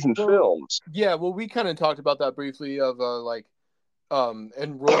movies and Well, films. yeah. Well, we kind of talked about that briefly of like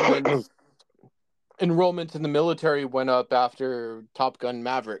enrollment. Enrollment in the military went up after Top Gun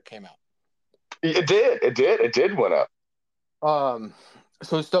Maverick came out. It did went up. Um,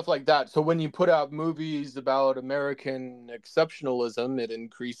 so stuff like that. So when you put out movies about American exceptionalism, it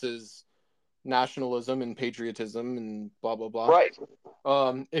increases nationalism and patriotism and blah blah blah. Right,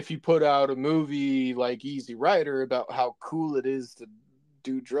 If you put out a movie like Easy Rider about how cool it is to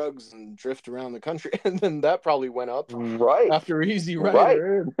do drugs and drift around the country, and then that probably went up right, after Easy right,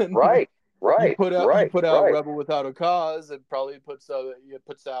 Rider. And right, right, you right, put out right. Rebel Without a Cause, it probably puts out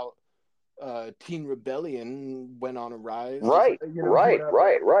Teen Rebellion went on a rise. Right, right, Whatever.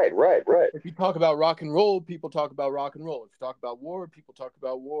 right, right, right, right. If you talk about rock and roll, people talk about rock and roll. If you talk about war, people talk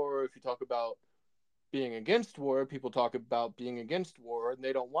about war. If you talk about being against war, people talk about being against war, and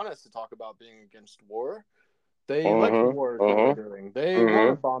they don't want us to talk about being against war. They like the wars that we're doing. They want to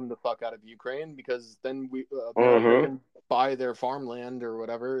Mm-hmm. bomb the fuck out of Ukraine because then America Mm-hmm. can buy their farmland or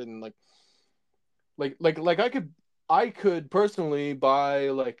whatever, and like I could personally buy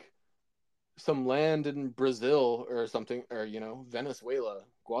like some land in Brazil or something, or Venezuela,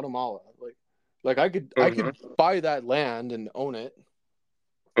 Guatemala. Like I could Mm-hmm. buy that land and own it.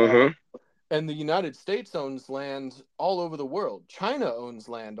 Uh, Mm-hmm. and the United States owns land all over the world. China owns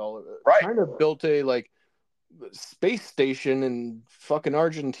land all over. Right. China built a like space station in fucking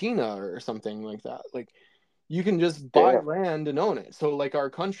Argentina or something like that. Like you can just buy Yeah. land and own it. So like our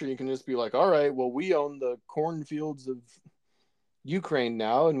country can just be like, all right, well we own the cornfields of Ukraine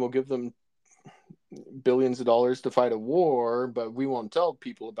now, and we'll give them billions of dollars to fight a war, but we won't tell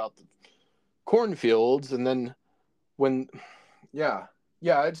people about the cornfields. And then when, yeah,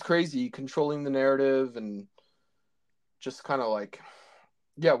 yeah, it's crazy controlling the narrative and just kind of like,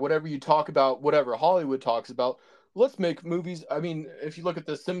 yeah, whatever you talk about, whatever Hollywood talks about, let's make movies. I mean, if you look at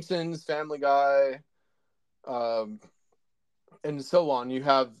The Simpsons, Family Guy, um, and so on, you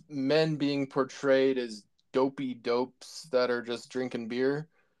have men being portrayed as dopey dopes that are just drinking beer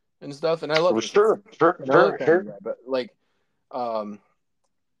and stuff. And I love The Sure. Simpsons Sure. and I like Sure. Family Sure. Guy, but like, um,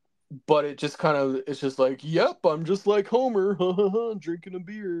 but it just kind of it's just like, yep, I'm just like Homer, drinking a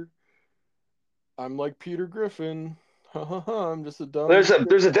beer. I'm like Peter Griffin, I'm just a dumb There's a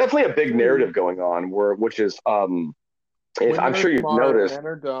definitely a big narrative cartoon. going on where which is Women I'm are sure you've smart, noticed. men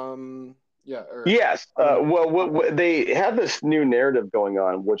are dumb. Yeah, or Yes. I don't know. Well, they have this new narrative going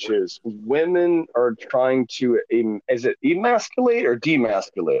on, which is women are trying to is it emasculate or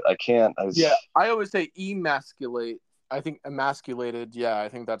demasculate? I can't. Yeah, I always say emasculate. I think emasculated. Yeah, I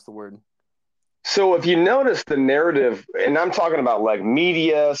think that's the word. So if you notice the narrative, and I'm talking about like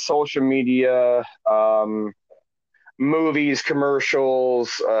media, social media, movies,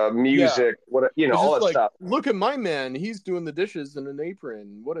 commercials, Yeah, music, it's all just that like, stuff. look at my man. He's doing the dishes in an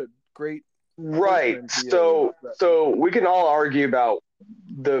apron. What a great Right. husband he is. So we can all argue about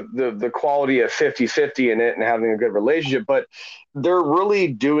the quality of 50-50 in it and having a good relationship, but they're really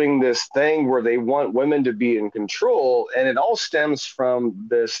doing this thing where they want women to be in control, and it all stems from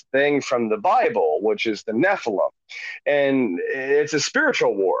this thing from the Bible, which is the Nephilim. And it's a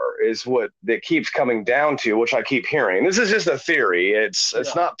spiritual war is what it keeps coming down to, which I keep hearing. This is just a theory. It's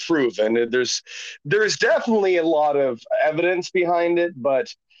not proven. There's definitely a lot of evidence behind it,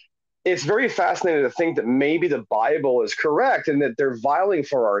 but it's very fascinating to think that maybe the Bible is correct and that they're vying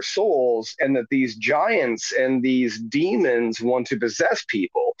for our souls, and that these giants and these demons want to possess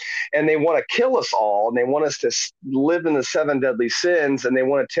people, and they want to kill us all, and they want us to live in the seven deadly sins, and they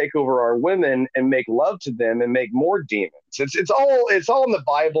want to take over our women and make love to them and make more demons. It's all in the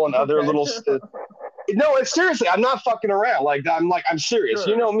Bible and other little. No, it's seriously. I'm not fucking around. I'm serious.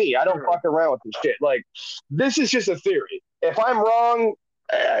 Sure, You know me. I don't fuck around with this shit. Like, this is just a theory. If I'm wrong,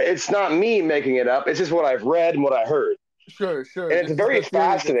 it's not me making it up. It's just what I've read and what I heard. Sure. And it's very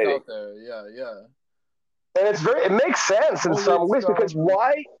fascinating. Yeah. And it makes sense in some ways, because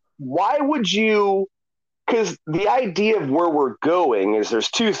why would you? Because the idea of where we're going is there's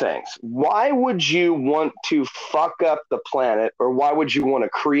two things. Why would you want to fuck up the planet, or why would you want to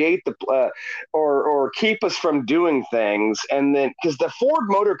create or keep us from doing things? And then, because the Ford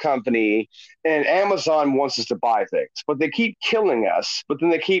Motor Company and Amazon wants us to buy things, but they keep killing us. But then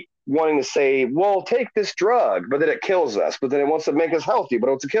they keep wanting to say, well, take this drug, but then it kills us. But then it wants to make us healthy, but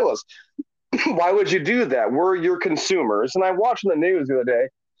it wants to kill us. Why would you do that? We're your consumers. And I watched the news the other day.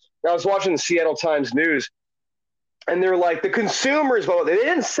 I was watching the Seattle Times news, and they're like, the consumers, well, they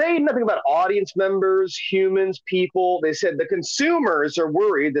didn't say nothing about audience members, humans, people. They said the consumers are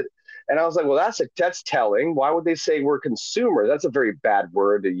worried that, and I was like, well, that's telling. Why would they say we're consumers? That's a very bad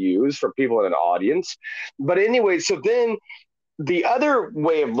word to use for people in an audience. But anyway, so then the other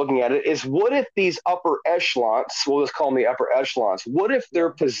way of looking at it is, what if these upper echelons, we'll just call them the upper echelons, what if they're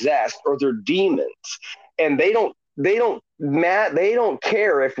possessed or they're demons, and they don't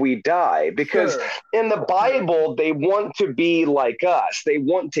care if we die, because in the Bible they want to be like us. They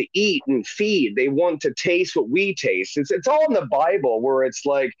want to eat and feed. They want to taste what we taste. It's all in the Bible, where it's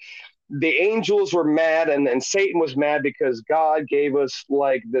like the angels were mad, and Satan was mad because God gave us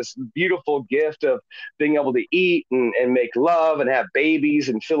like this beautiful gift of being able to eat and make love and have babies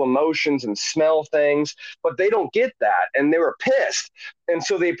and feel emotions and smell things, but they don't get that, and they were pissed, and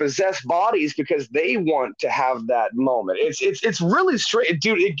so they possess bodies because they want to have that moment. It's really straight,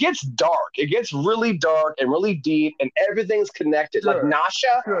 dude. It gets dark. It gets really dark and really deep, and everything's connected. Like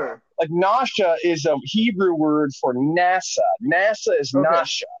Nasha, like Nasha is a Hebrew word for NASA. NASA is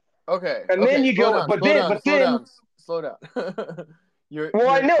Nasha. Okay. And then you go, slow down.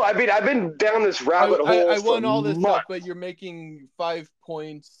 I know. I've been down this rabbit hole. I want all this stuff, but you're making 5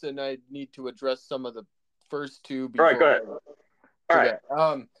 points, and I need to address some of the first two. All right, go ahead. All right.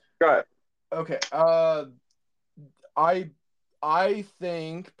 Go ahead. Okay. I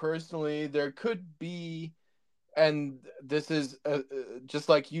think personally there could be, and this is just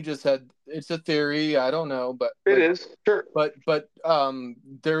like you just said, it's a theory. I don't know, but it is sure. But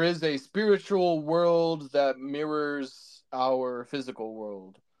there is a spiritual world that mirrors our physical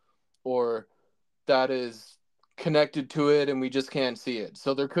world, or that is connected to it, and we just can't see it.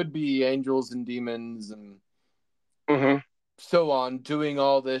 So there could be angels and demons and so on doing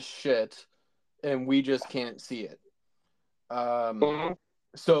all this shit, and we just can't see it.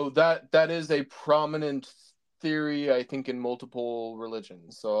 So that is a prominent theory, I think, in multiple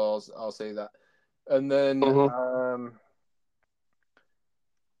religions. So I'll say that. And then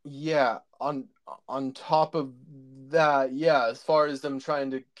on top of that, as far as them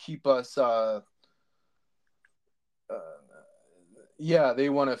trying to keep us they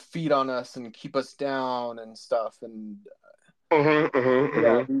want to feed on us and keep us down and stuff, and these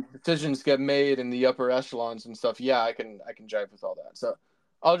decisions get made in the upper echelons and stuff. I can jive with all that. So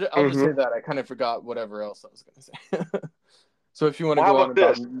I'll just say that. I kind of forgot whatever else I was going to say. So if you want to go on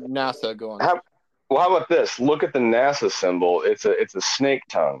about NASA, go on. How about this? Look at the NASA symbol. It's a snake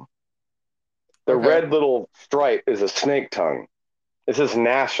tongue. The red little stripe is a snake tongue. It says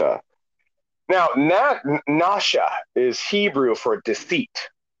NASA. Now, Nasha is Hebrew for deceit.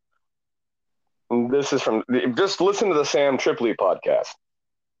 And this is just listen to the Sam Tripoli podcast.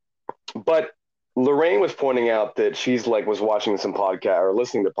 But Lorraine was pointing out that she's was watching some podcast, or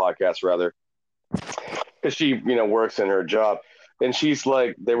listening to podcasts rather, because she works in her job, and she's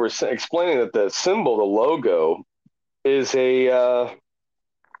like, they were explaining that the symbol, the logo, is it's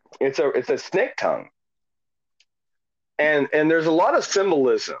a snake tongue, and there's a lot of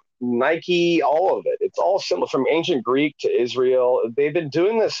symbolism. Nike, all of it. It's all symbol from ancient Greek to Israel. They've been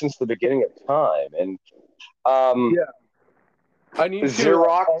doing this since the beginning of time, and I need to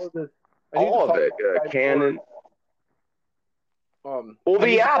Xerox, follow this. I need to all of follow it. this guy Canon. Well, I the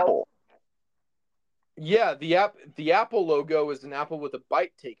need to follow. Apple. Yeah, the Apple logo is an apple with a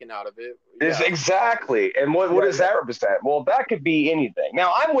bite taken out of it. Is Yeah, exactly, and what yeah, does yeah. that represent? Well, that could be anything.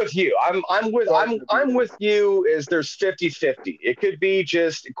 Now, I'm with you. Garden of I'm Eden. with you. Is there's 50-50. It could be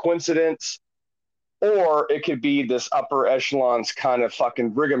just coincidence, or it could be this upper echelons kind of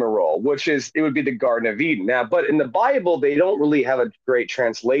fucking rigmarole, which is it would be the Garden of Eden. Now, but in the Bible, they don't really have a great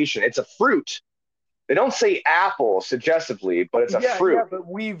translation. It's a fruit. They don't say apple suggestively, but it's a Yeah, yeah, fruit. but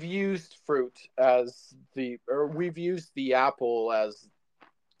we've used we've used the apple as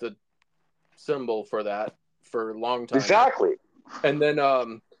the symbol for that for a long time now. Exactly. And then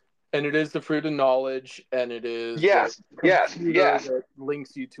and it is the fruit of knowledge, and it is the Yes. Yes. computer Yes. that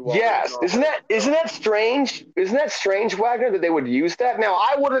links you to all of Yes, knowledge. isn't that strange? Isn't that strange, Wagner, that they would use that? Now,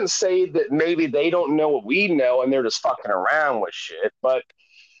 I wouldn't say that maybe they don't know what we know and they're just fucking around with shit, but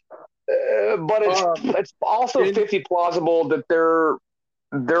it's also In 50 plausible that they're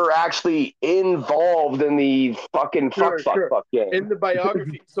actually involved in the fucking Sure, sure. fuck game. In the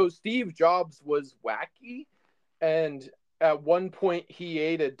biography, so Steve Jobs was wacky, and at one point he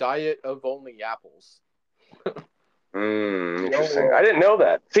ate a diet of only apples. Interesting. I didn't know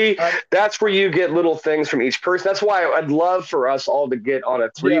that. See, that's where you get little things from each person. That's why I'd love for us all to get on a Yeah.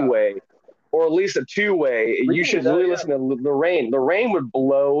 three-way or at least a two-way. You should really listen to Lorraine. Lorraine would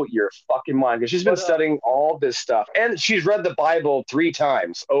blow your fucking mind because she's been studying all this stuff. And she's read the Bible 3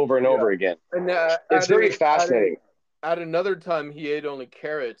 times over and over again. And it's very fascinating. At another time, he ate only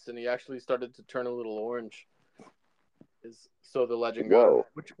carrots, and he actually started to turn a little orange. So the legend goes,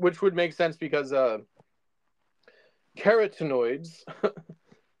 which would make sense because carotenoids,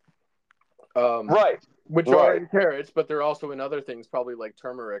 which are in carrots, but they're also in other things, probably like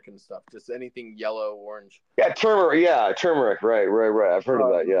turmeric and stuff. Just anything yellow, orange. Yeah, turmeric. Right. I've heard of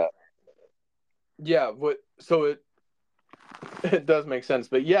that. Yeah. Yeah. So it does make sense,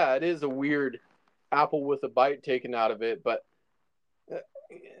 but yeah, it is a weird apple with a bite taken out of it. But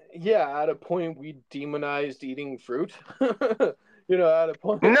yeah, at a point we demonized eating fruit. At a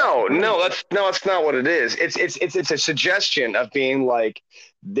point. No, that's not what it is. It's a suggestion of being like,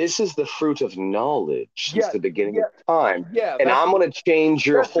 this is the fruit of knowledge since the beginning of time. Yeah, and I'm going to change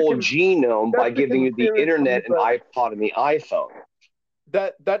your whole genome by giving you the internet and iPod and the iPhone.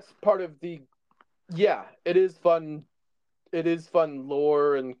 That's part of the. Yeah, it is fun. It is fun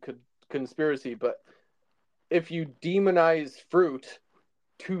lore and conspiracy, but if you demonize fruit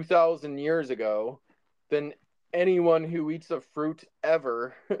 2,000 years ago, then anyone who eats a fruit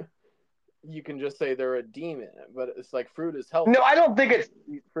ever, you can just say they're a demon. But it's like fruit is healthy. No, I don't think it's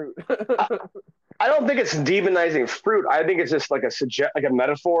fruit. I don't think it's demonizing fruit. I think it's just like a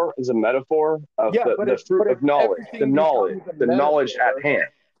metaphor. Is a metaphor of the fruit of knowledge, the knowledge at hand.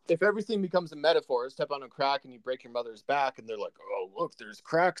 If everything becomes a metaphor, step on a crack and you break your mother's back, and they're like, "Oh, look, there's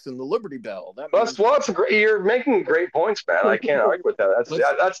cracks in the Liberty Bell." That's great. You're making great points, man. I can't argue with that.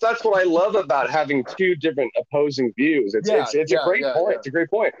 That's what I love about having two different opposing views. It's a great point. It's a great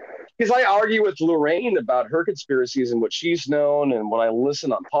point because I argue with Lorraine about her conspiracies and what she's known, and when I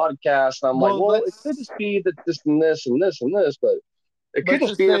listen on podcasts, I'm like, well, it could just be that this and this and this and this, but it could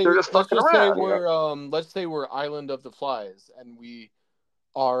just be that they're just fucking around. Let's say we're Island of the Flies, and we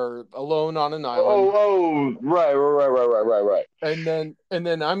are alone on an island. Right. And then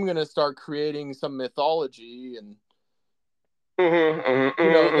I'm gonna start creating some mythology, and then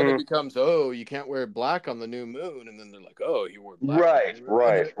it becomes, you can't wear black on the new moon, and then they're like, you wore black.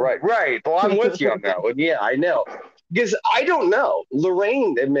 Right. Well, I'm with you on that one. Yeah, I know. Because I don't know.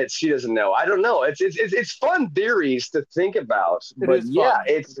 Lorraine admits she doesn't know. I don't know. It's fun theories to think about, but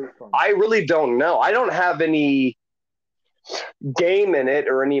I really don't know. I don't have any game in it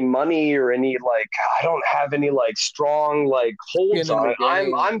or any money or any I don't have any strong holds on it.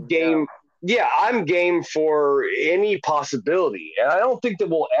 I'm game. Yeah, I'm game for any possibility, and I don't think that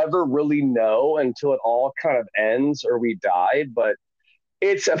we'll ever really know until it all kind of ends or we die. But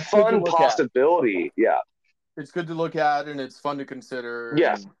it's a fun possibility. Yeah, it's good to look at, and it's fun to consider.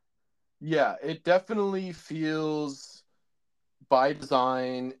 Yes. Yeah, it definitely feels by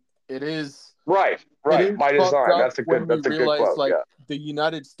design. It is. Right, by design. That's a good quote. The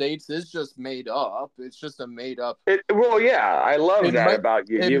United States is just made up. It's just a made up. I love that about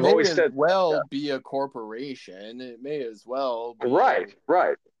you. You've always said be a corporation. It may as well be right.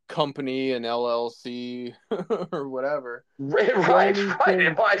 company and LLC or whatever. Right.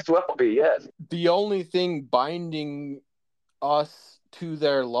 It might as well be. Yes. The only thing binding us to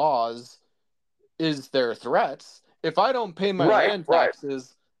their laws is their threats. If I don't pay my land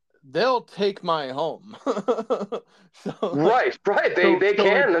taxes, they'll take my home. So like, Right, right. They so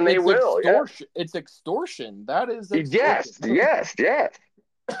can and they it's will. Yeah. extortion. It's extortion. That is extortion. Yes, yes,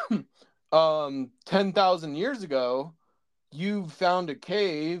 yes. 10,000 years ago, you found a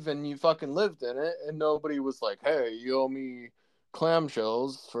cave and you fucking lived in it, and nobody was like, "Hey, you owe me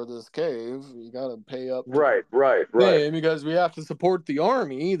clamshells for this cave. You gotta pay up to Right, right, right. them because we have to support the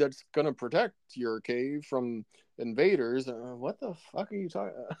army that's gonna protect your cave from invaders." What the fuck are you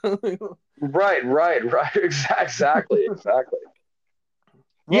talking? Right, right, right. Exactly, exactly.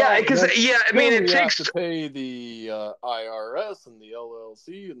 Yeah, Well, because yeah, I mean, then it we have takes to pay the IRS and the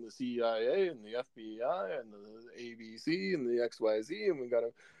LLC and the CIA and the FBI and the ABC and the XYZ, and we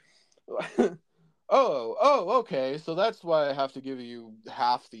gotta. Oh, okay. So that's why I have to give you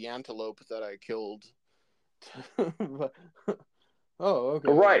half the antelope that I killed. Oh,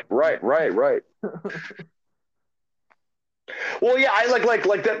 okay. right, right, right, right. Well, yeah, I like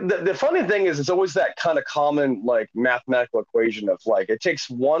that. The funny thing is, it's always that kind of common like mathematical equation of like it takes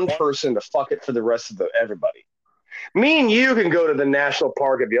one person to fuck it for the rest of the everybody. Me and you can go to the national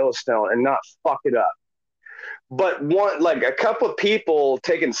park of Yellowstone and not fuck it up. But one like a couple of people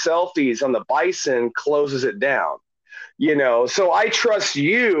taking selfies on the bison closes it down. So I trust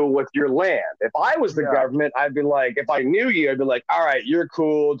you with your land. If I was the Yeah. government, I'd be like, if I knew you, I'd be like, all right, you're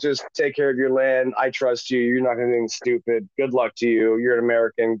cool, just take care of your land, I trust you, you're not gonna do anything stupid, good luck to you, you're an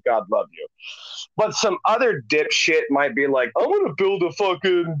American, God love you. But some other dipshit might be like, I'm gonna build a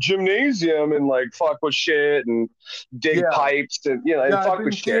fucking gymnasium and like fuck with shit and dig Yeah. pipes and and Yeah, I've fuck with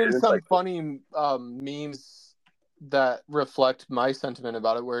been shit, seeing and it's some like, funny memes that reflect my sentiment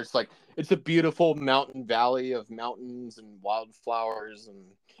about it, where it's like it's a beautiful mountain valley of mountains and wildflowers and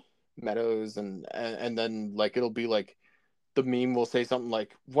meadows, and then like it'll be like the meme will say something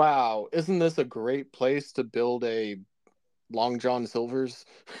like, "Wow, isn't this a great place to build a Long John Silver's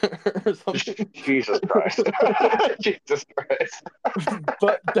or something?" Jesus Christ. Jesus Christ.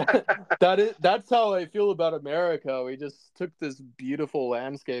 But that's how I feel about America. We just took this beautiful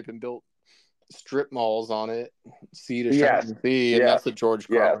landscape and built strip malls on it, sea to Yes. shining sea, and Yes. that's a George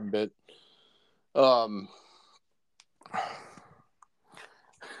Yes. Carlin bit. Um,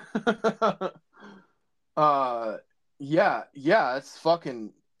 uh, yeah,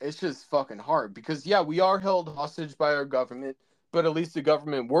 it's just fucking hard because yeah, we are held hostage by our government, but at least the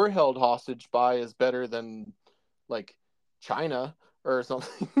government we're held hostage by is better than like China or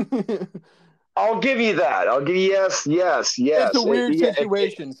something. I'll give you that. I'll give you yes, yes, It's a yes. weird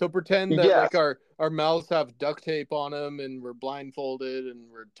situation. So pretend that Yes. like our mouths have duct tape on them and we're blindfolded and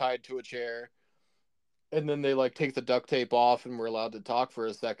we're tied to a chair, and then they like take the duct tape off and we're allowed to talk for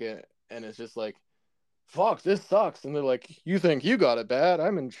a second, and it's just like, fuck, this sucks. And they're like, you think you got it bad?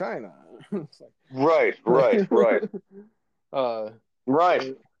 I'm in China. It's Right, right, right, like, uh,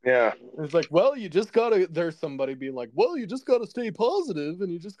 right. Yeah. it's like, well, you just gotta. There's somebody being like, well, you just gotta stay positive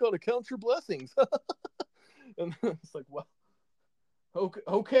and you just gotta count your blessings. And it's like, well,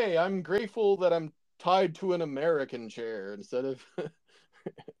 okay, I'm grateful that I'm tied to an American chair instead of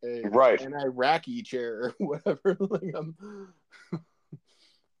Right. an Iraqi chair or whatever. Like,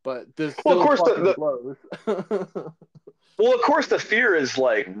 but this Well, of still course fucking blows. of course the fear is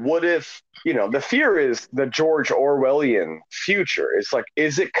like, what if the fear is the George Orwellian future. It's like,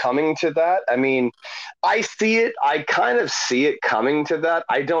 is it coming to that? I mean, I see it. I kind of see it coming to that.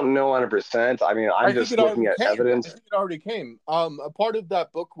 I don't know 100%. I mean, I I'm think just it looking already at came. I evidence. think it already came. A part of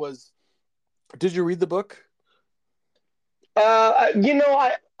that book was. Did you read the book?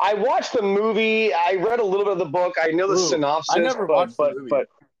 I watched the movie. I read a little bit of the book. I know the Ooh, I synopsis, never but watched the but movie. but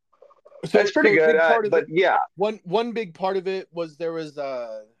it's pretty So a good. big part of But it. yeah. One big part of it was there was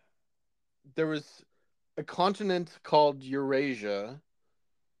a continent called Eurasia,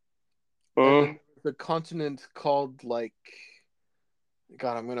 and Mm. then the continent called like,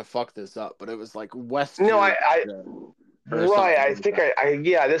 God, I'm gonna fuck this up, but it was like West No, Eurasia or right. something I like think that.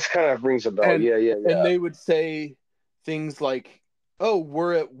 yeah, this kind of rings a bell. And Yeah, yeah, and yeah. they would say things like, "Oh,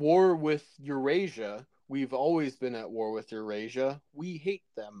 we're at war with Eurasia. We've always been at war with Eurasia. We hate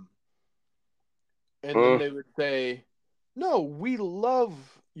them." And then Mm. they would say, "No, we love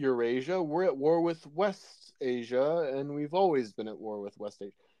Eurasia. We're at war with West Asia, and we've always been at war with West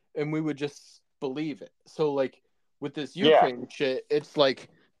Asia." And we would just believe it. So, like with this Yeah. Ukraine shit, it's like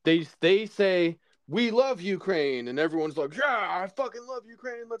they say we love Ukraine, and everyone's like, "Yeah, I fucking love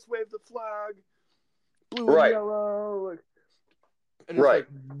Ukraine. Let's wave the flag, blue and Right. yellow." Like, and it's Right.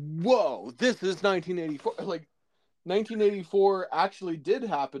 like, whoa, this is 1984. Like 1984 actually did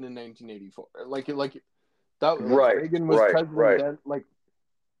happen in 1984. Like that, like Right. Reagan was Right. president Right. then. Like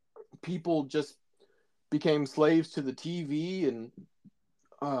people just became slaves to the TV, and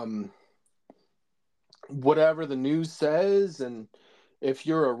um, whatever the news says, and if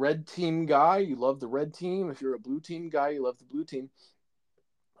you're a red team guy, you love the red team. If you're a blue team guy, you love the blue team.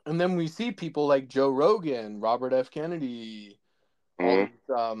 And then we see people like Joe Rogan, Robert F. Kennedy, all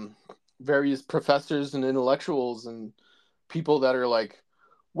Mm-hmm. these various professors and intellectuals and people that are like,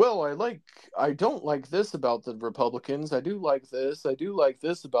 well, I don't like this about the Republicans. I do like this. I do like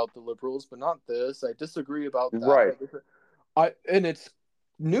this about the liberals, but not this. I disagree about that. Right. And it's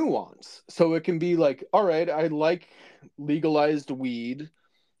nuance. So it can be like, all right, I like legalized weed.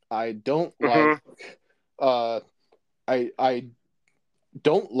 I don't like Mm-hmm. uh I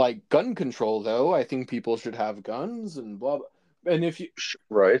don't like gun control though. I think people should have guns and blah blah. And if you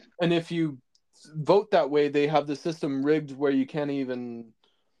Right. and if you vote that way, they have the system rigged where you can't even,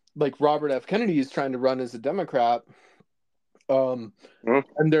 like Robert F. Kennedy is trying to run as a Democrat. Um Mm-hmm.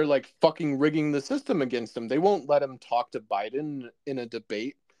 and they're like fucking rigging the system against him. They won't let him talk to Biden in a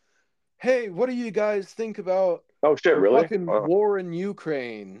debate. Hey, what do you guys think about Oh shit! the Really? fucking Wow. war in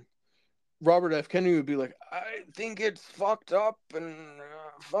Ukraine? Robert F. Kennedy would be like, I think it's fucked up and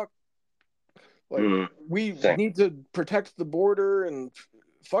fuck. Like, Mm. we Same. need to protect the border and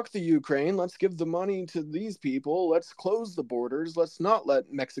fuck the Ukraine. Let's give the money to these people. Let's close the borders. Let's not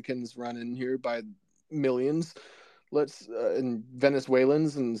let Mexicans run in here by millions. Let's and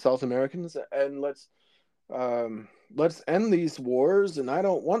Venezuelans and South Americans, and let's end these wars. And I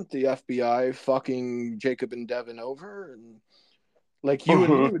don't want the FBI fucking Jacob and Devin over. And like you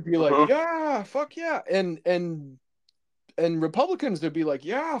and me Mm-hmm. would be like, Mm-hmm. yeah, fuck yeah, and Republicans would be like,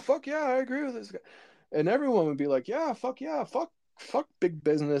 yeah, fuck yeah, I agree with this guy, and everyone would be like, yeah, fuck big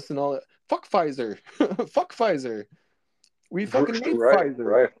business and all that, fuck Pfizer, fuck Pfizer, we fucking hate Right. Pfizer.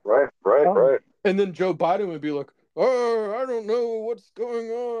 Right. Right. Right. Um, Right. and then Joe Biden would be like, oh, I don't know what's going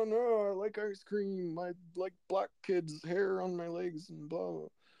on. Oh, I like ice cream. I like black kids' hair on my legs and blah.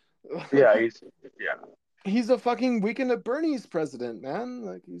 Yeah. Yeah. He's a fucking Weekend at Bernie's president, man.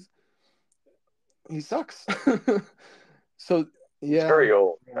 Like he sucks. So He's yeah, very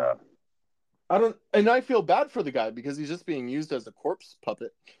old. I don't, and I feel bad for the guy because he's just being used as a corpse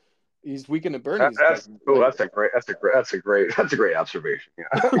puppet. He's Weekend at Bernie's That's president. oh, Like, that's a great observation.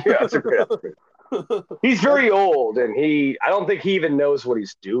 Yeah, yeah, that's a great observation. He's very old, and I don't think he even knows what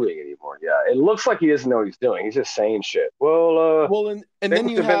he's doing anymore. Yeah, it looks like he doesn't know what he's doing. He's just saying shit. Well, well, and then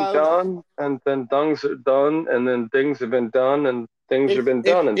things you have been have, done, and then things are done, and then things have been done, and things have if been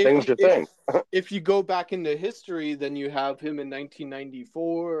done, and things are things. if you go back into history, then you have him in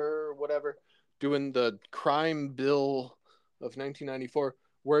 1994 or whatever doing the crime bill of 1994,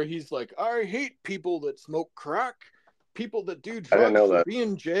 where he's like, I hate people that smoke crack. People that do I didn't drugs know should that. be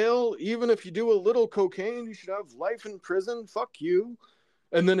in jail. Even if you do a little cocaine, you should have life in prison. Fuck you.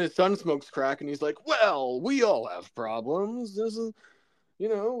 And then his son smokes crack, and he's like, well, we all have problems. This is,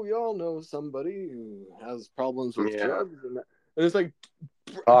 we all know somebody who has problems with Yeah, drugs. And it's like,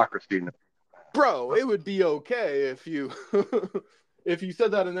 hypocrisy. bro, it would be okay if you if you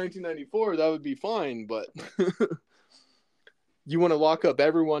said that in 1994, that would be fine. But you want to lock up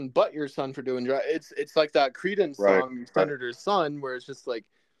everyone but your son for doing drugs. It's like that Creedence Right, song, right. Senator's Son, where it's just like,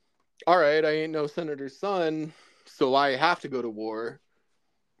 all right, I ain't no senator's son, so I have to go to war.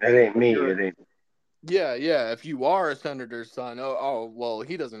 It ain't If me. you're, It ain't. yeah, if you are a senator's son, well,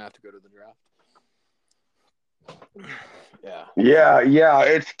 he doesn't have to go to the draft. Yeah.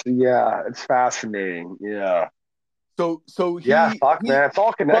 It's fascinating. Yeah, So yeah. Fuck, he man, it's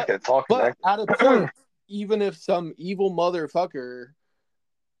all but connected. It's all but connected. at a point, even if some evil motherfucker,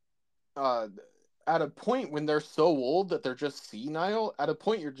 uh, at a point when they're so old that they're just senile, at a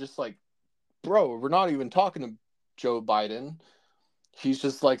point you're just like, bro, we're not even talking to Joe Biden. He's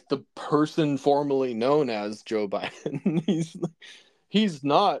just like the person formerly known as Joe Biden. He's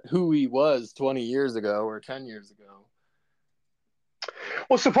not who he was 20 years ago or 10 years ago.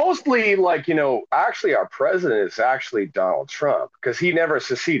 Well, supposedly, actually, our president is actually Donald Trump because he never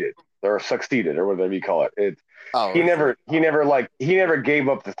seceded or succeeded or whatever you call it. Oh, He it's never, like, he never gave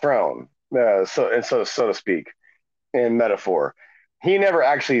up the throne, so to speak, in metaphor. He never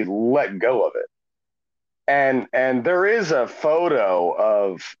actually let go of it. And there is a photo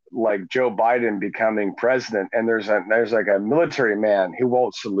of like Joe Biden becoming president, and there's like a military man who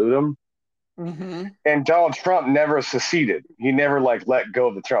won't salute him, mm-hmm. and Donald Trump never seceded. He never like let go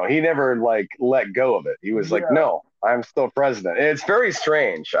of the throne. He never like let go of it. He was like, Yeah. no, I'm still president. And it's very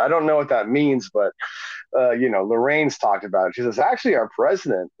strange. I don't know what that means, but Lorraine's talked about it. She says actually our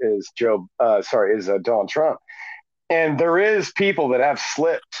president is Donald Trump. And there is people that have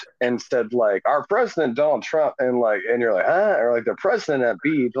slipped and said like our president Donald Trump, and you're like, huh? Or like the president at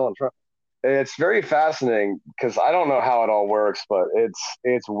B Donald Trump. It's very fascinating because I don't know how it all works, but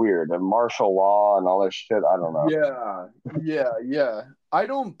it's weird. And martial law and all this shit, I don't know. Yeah, yeah. I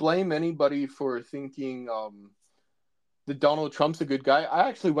don't blame anybody for thinking that Donald Trump's a good guy. I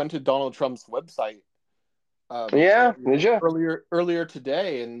actually went to Donald Trump's website Yeah, did you? earlier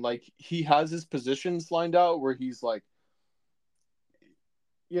today, and like he has his positions lined out where he's like,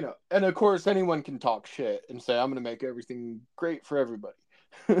 and of course anyone can talk shit and say I'm going to make everything great for everybody.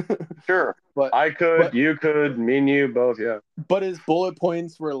 Sure. but I could, but you could, me and you both, yeah. but his bullet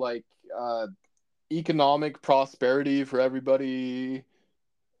points were like economic prosperity for everybody,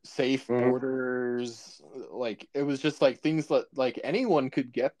 safe Hmm. borders, like it was just like things that like anyone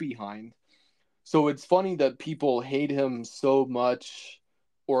could get behind. So it's funny that people hate him so much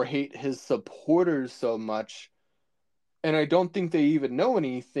or hate his supporters so much, and I don't think they even know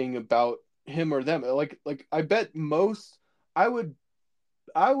anything about him or them. Like I bet most I would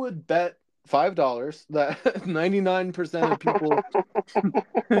I would bet $5 that 99% of people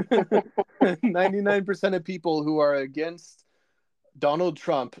 99% of people who are against Donald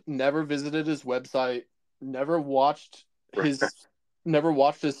Trump never visited his website, never watched his never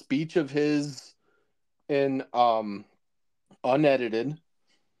watched a speech of his in unedited,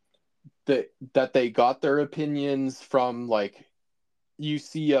 that they got their opinions from like you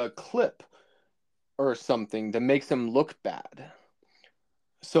see a clip or something that makes them look bad.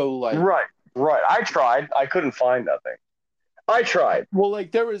 So like Right, right. I tried. I couldn't find nothing. I tried. well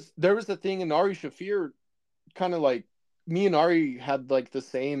like there was a thing in Ari Shafir, kind of like me and Ari had like the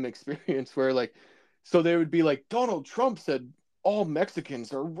same experience where like so they would be like Donald Trump said all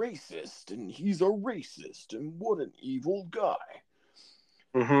Mexicans are racist and he's a racist and what an evil guy.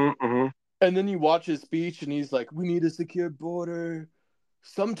 Hmm. Hmm. And then you watch his speech and he's like we need a secure border.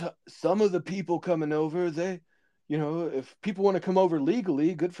 Some of the people coming over, they if people want to come over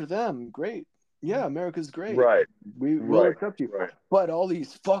legally, good for them. Great. Yeah, America's great. Right, We'll right, accept you. right, But all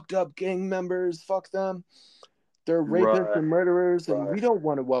these fucked up gang members, fuck them. They're rapists right, and murderers, and right. we don't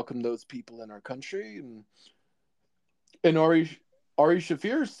want to welcome those people in our country. And Ari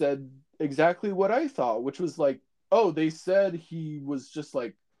Shafir said exactly what I thought, which was like, oh, they said he was just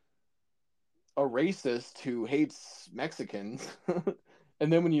like a racist who hates Mexicans.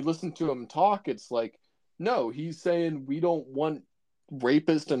 And then when you listen to him talk, it's like, no, he's saying we don't want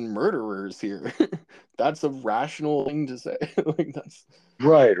rapists and murderers here. That's a rational thing to say. Like that's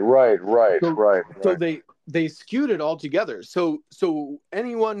Right, right, right, so right, so right. they skewed it all together. So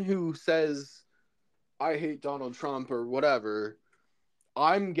anyone who says I hate Donald Trump or whatever,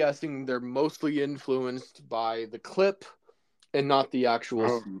 I'm guessing they're mostly influenced by the clip and not the actual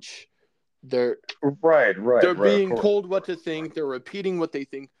Mhm. speech. They're Right, right, they're right, of being course. told what to think, they're repeating what they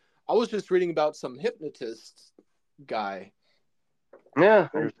think. I was just reading about some hypnotist guy Yeah.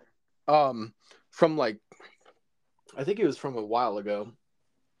 um from like I think it was from a while ago,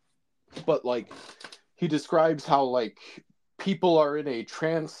 but like he describes how like people are in a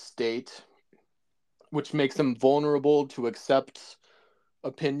trance state which makes them vulnerable to accept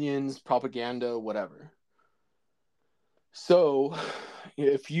opinions, propaganda, whatever. So,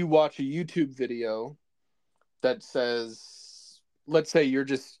 if you watch a YouTube video that says, let's say you're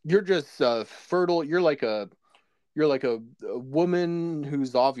just fertile, you're like a woman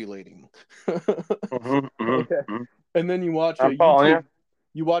who's ovulating. Hmm. Hmm. Okay. Hmm. And then I'm following you.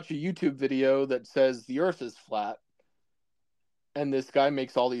 you watch a YouTube video that says the earth is flat, and this guy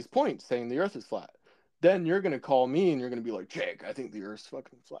makes all these points saying the earth is flat. Then you're going to call me and you're going to be like, "Jake, I think the earth's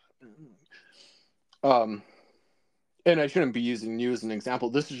fucking flat." Um and I shouldn't be using you as an example.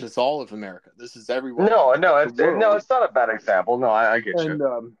 This is just all of America. This is everyone No, no, the no, world. it's not a bad example. No, I get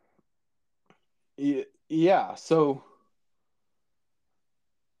you. And yeah, so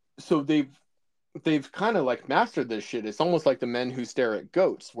they've kind of like mastered this shit. It's almost like the men who stare at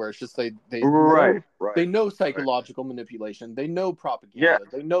goats, where it's just Right, right, they know right. psychological manipulation, they know Yeah, propaganda,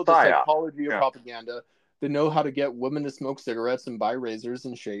 they know the psyop. psychology of Yeah. propaganda, they know how to get women to smoke cigarettes and buy razors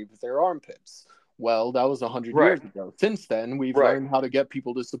and shave their armpits. Well, that was 100 years Right, ago. Since then, we've right, learned how to get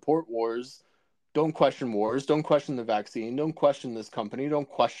people to support wars. Don't question wars. Don't question the vaccine. Don't question this company. Don't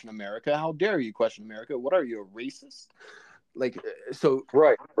question America. How dare you question America? What are you, a racist? Like, so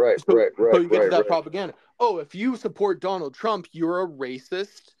right, right, so right, so right, you get to right, that right. propaganda. Oh, if you support Donald Trump, you're a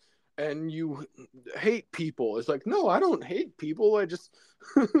racist and you hate people. It's like, no, I don't hate people. I just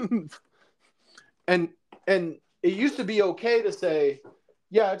and and it used to be okay to say,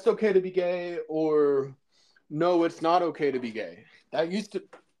 yeah, it's okay to be gay, or no, it's not okay to be gay. That used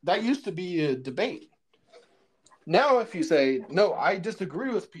to be a debate. Now, if you say no, I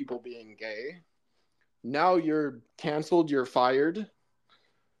disagree with people being gay, now you're canceled, you're fired.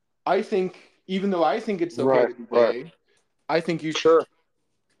 I think, even though I think it's okay Right, to be right. gay, I think you Sure.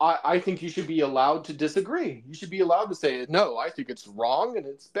 I think you should be allowed to disagree. You should be allowed to say, no, I think it's wrong and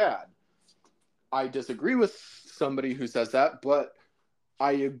it's bad. I disagree with somebody who says that, but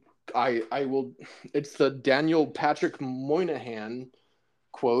I I will. It's the Daniel Patrick Moynihan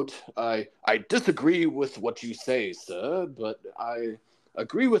quote. I disagree with what you say, sir, but I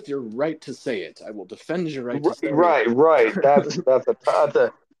agree with your right to say it. I will defend your right to say it. Right, right.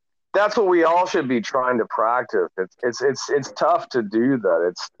 That's what we all should be trying to practice. It's tough to do that.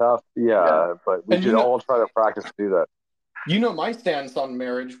 It's tough, Yeah, yeah, but we and should all try to practice to do that. you know my stance on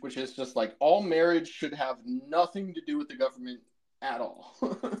marriage, which is just like all marriage should have nothing to do with the government at all.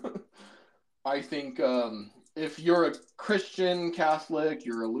 I think if you're a Christian, Catholic,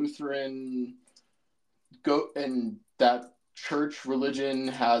 you're a Lutheran, go and that church religion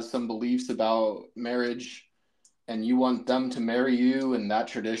has some beliefs about marriage, and you want them to marry you in that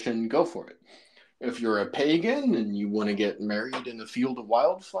tradition, go for it. If you're a pagan and you want to get married in a field of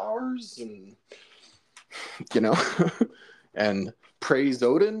wildflowers, and you know, and praise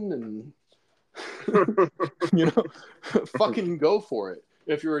Odin, and you know, fucking go for it.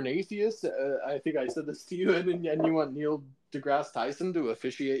 If you're an atheist, I think I said this to you, and you want Neil deGrasse Tyson to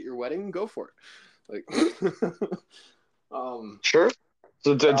officiate your wedding, go for it. Like, Sure.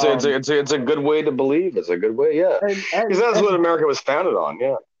 So um, it's a good way to believe. It's a good way, yeah. and Because and that's what and America was founded on,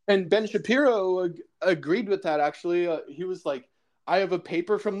 yeah. and Ben Shapiro agreed with that. Actually, he was like, "I have a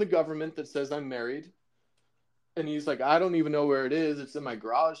paper from the government that says I'm married," and he's like, "I don't even know where it is. It's in my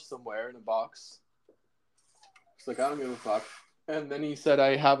garage somewhere in a box." He's like, "I don't give a fuck." And then he said,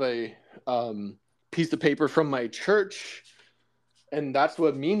 "I have a piece of paper from my church, and that's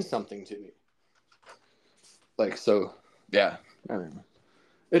what means something to me." Like, so, yeah. I mean,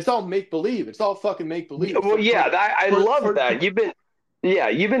 it's all make believe. It's all fucking make believe. Well, yeah, I love For that. You've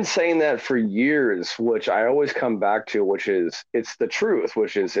been saying that for years, which I always come back to, which is it's the truth,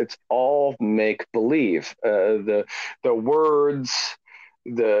 which is it's all make believe. The words,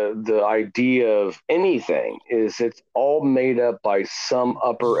 the idea of anything is it's all made up by some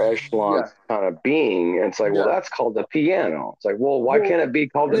upper echelon yeah, kind of being. And it's like, well, yeah. that's called the piano. It's like, well, why Well, can't it be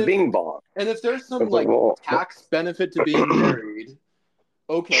called and the if bing bong? there's some It's like, like well, tax benefit to being married,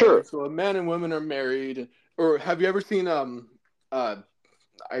 okay, sure. so a man and women are married. Or have you ever seen uh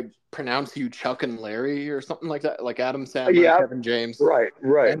I pronounce you Chuck and Larry or something like that, like Adam Sandler, Yeah, Kevin James, right,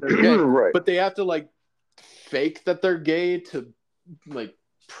 right, and they're gay, right. but they have to like fake that they're gay to like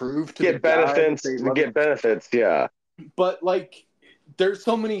prove to the Get guy that benefits, they love him. get benefits. Yeah. But like, there's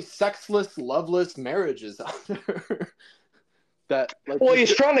so many sexless, loveless marriages out there that like Well, you should.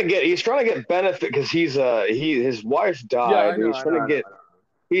 he's trying to get benefit because his wife Yeah, died I and know, he's I know, trying to I know, get I know.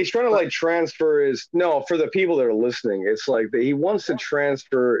 he's trying to But like transfer his no for the people that are listening. It's like that he wants to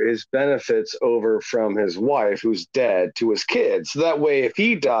transfer his benefits over from his wife who's dead to his kids. So that way, if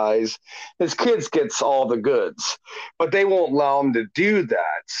he dies, his kids gets all the goods. But they won't allow him to do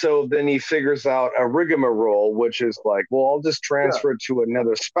that. So then he figures out a rigmarole, which is like, well, I'll just yeah, transfer it to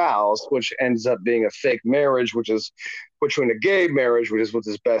another spouse, which ends up being a fake marriage, which is between a gay marriage, which is with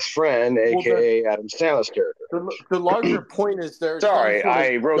his best friend, well, the aka Adam Sandler's character. the larger point is there's some Sorry, sort of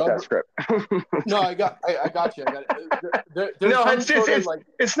I wrote that script. no, I got you. I got it. There's No, some sort of like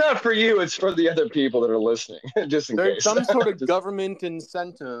it's not for you. It's for the other people that are listening, just in there's case. some sort of Just, government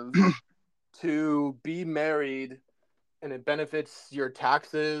incentive to be married, and it benefits your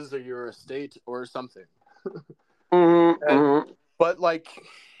taxes or your estate or something. And mm-hmm. but like,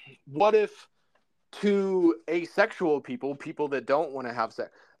 what if two asexual people, people that don't want to have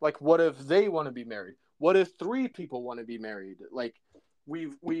sex, like what if they want to be married? What if three people want to be married? Like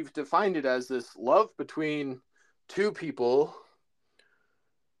we've defined it as this love between two people,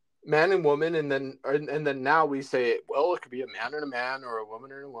 man and woman, and then now we say, well, it could be a man and a man or a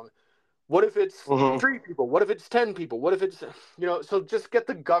woman and a woman. What if it's Mm-hmm. three people? What if it's 10 people? What if it's, so just get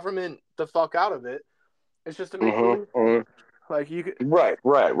the government the fuck out of it. It's just a make believe Mm-hmm. thing. Mm-hmm. Like you could, Right.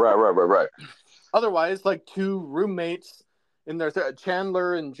 otherwise, like two roommates in their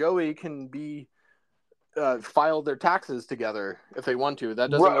Chandler and Joey can be file their taxes together if they want to.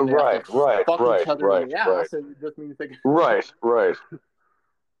 That doesn't mean they have to fuck each other in the ass. It just means they can. Right.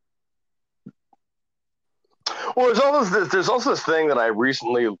 Well, there's also this thing that I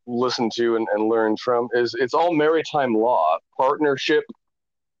recently listened to and learned from is it's all maritime law, partnership,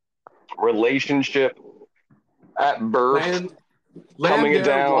 relationship, at birth, land, coming land, it air,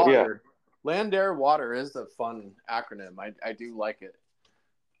 down. Yeah, water. Land, air, water is a fun acronym. I do like it.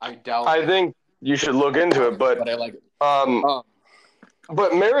 I doubt, I think you should look into it, but I like it. um, Um,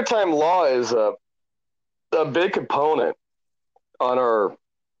 but maritime law is a big component on our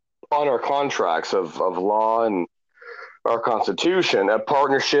on our contracts of law and our Constitution, a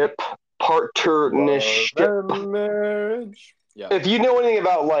partnership. Marriage. Yeah. If you know anything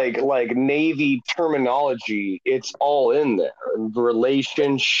about like Navy terminology, it's all in there.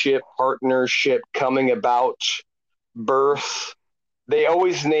 Relationship, partnership, coming about, birth. They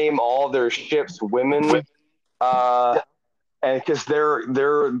always name all their ships women, and because they're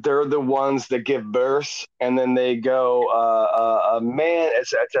the ones that give birth, and then they go a man.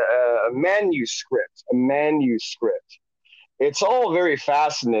 It's a manuscript. A manuscript. It's all very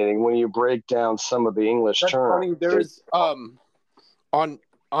fascinating when you break down some of the English That's terms. funny. There's on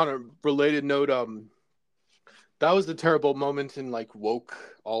a related note, that was a terrible moment in like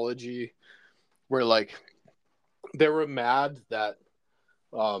wokeology where like they were mad that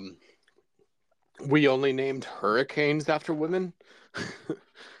we only named hurricanes after women.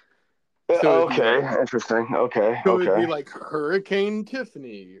 So Okay, interesting. Okay, so it'd be okay. like Hurricane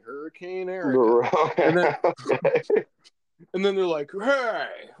Tiffany, Hurricane Erica. And then Okay. and then they're like, hey,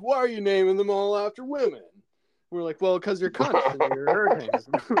 why are you naming them all after women? We're like, well, because you're cunts and you're hurricanes.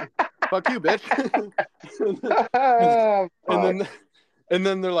 Fuck you, bitch. and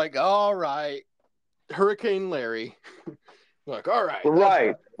then they're like, all right, Hurricane Larry. We're like, all right,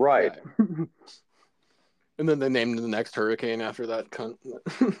 that's Right. Yeah. And then they named the next hurricane after that cunt.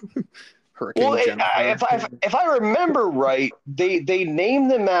 Hurricane Well, Jennifer. if I remember right, they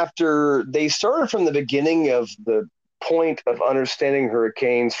named them after. They started from the beginning of the point of understanding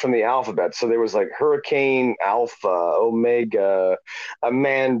hurricanes from the alphabet. So there was like Hurricane Alpha, Omega,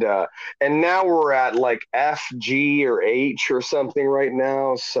 Amanda, and now we're at like F, G, or H or something right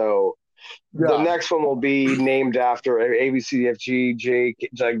now. So the next one will be named after A, B, C, D, F, G, J,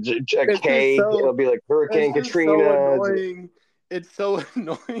 K. It'll be like Hurricane Katrina. So annoying. It's so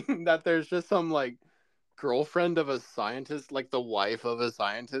annoying that there's just some like girlfriend of a scientist, like the wife of a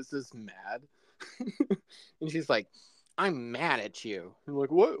scientist, is mad, and she's like, "I'm mad at you." I'm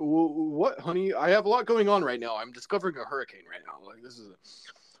like, "What, honey? I have a lot going on right now. I'm discovering a hurricane right now. Like this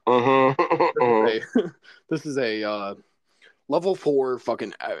is a level 4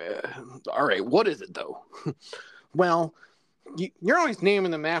 fucking. All right, what is it though? Well, you're always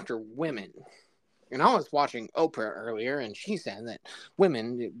naming them after women." And I was watching Oprah earlier, and she said that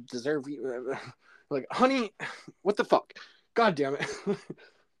women deserve you. Like, honey, what the fuck? God damn it!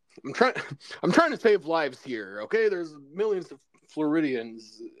 I'm trying to save lives here. Okay, there's millions of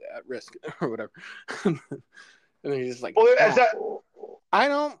Floridians at risk or whatever. And then he's just like, I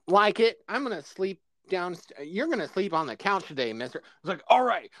don't like it. I'm gonna sleep down. You're gonna sleep on the couch today, Mister. I was like, all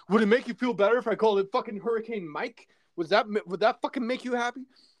right. Would it make you feel better if I called it fucking Hurricane Mike? Would that fucking make you happy?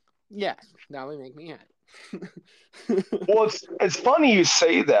 Yes, that would make me happy. Well, it's funny you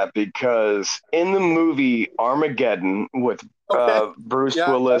say that because in the movie Armageddon with Bruce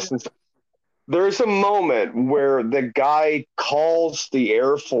Willis, there's a moment where the guy calls the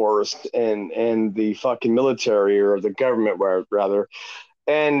Air Force and the fucking military or the government, rather,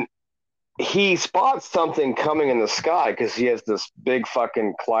 and he spots something coming in the sky because he has this big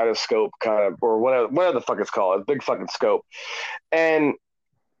fucking kaleidoscope kind of, or whatever the fuck it's called, a big fucking scope, and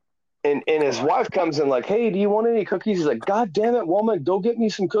his wife comes in like, hey, do you want any cookies? He's like, God damn it, woman, go get me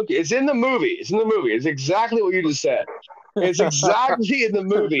some cookies. It's in the movie. It's exactly what you just said. It's exactly in the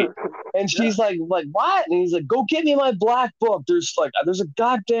movie. And she's like, what? And he's like, go get me my black book. There's a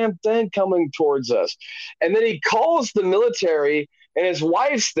goddamn thing coming towards us. And then he calls the military, and his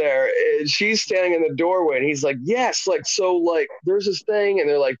wife's there, and she's standing in the doorway, and he's like, yes, there's this thing, and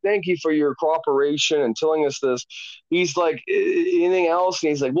they're like, thank you for your cooperation and telling us this. He's like, anything else? And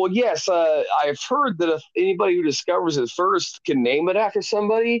he's like, well, yes, I've heard that if anybody who discovers it first can name it after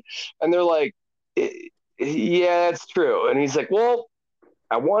somebody. And they're like, yeah, that's true. And he's like, well,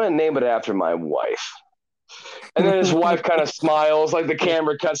 I want to name it after my wife. And then his wife kind of smiles, like the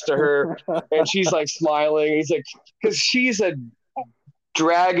camera cuts to her, and she's like smiling. He's like, because she's a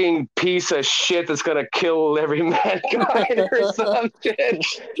dragging piece of shit that's gonna kill every mankind or some shit.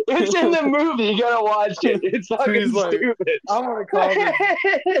 It's in the movie. You gotta watch it. It's fucking stupid. I want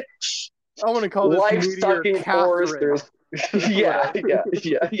to call this life-sucking foresters. Yeah.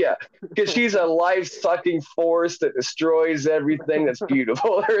 Because she's a life-sucking force that destroys everything that's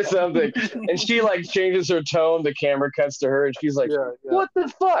beautiful or something. And she like changes her tone. The camera cuts to her, and she's like, "What the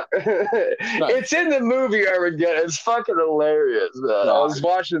fuck?" It's in the movie Armageddon. It's fucking hilarious. Man. I was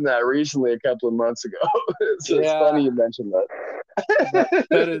watching that recently a couple of months ago. It's funny you mentioned that.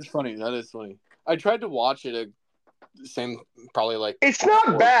 That is funny. I tried to watch it. Probably like it's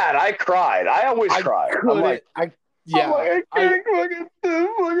not bad. I cried. I always cry. I'm like, I can't fucking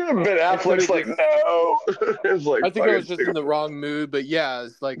Ben Affleck's like, no. It's like I think I fucking was just in the stupid. wrong mood, but yeah,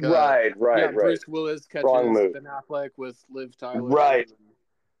 it's like Right. Bruce Willis Wrong catches move. Ben Affleck with Liv Tyler, Right.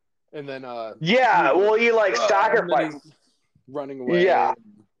 and then Yeah. Well, he like and then sacrificed. he's running away. Yeah.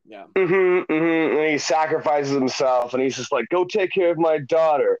 Yeah. And he sacrifices himself, and he's just like, "Go take care of my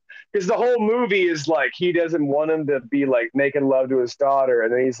daughter," because the whole movie is like he doesn't want him to be like making love to his daughter,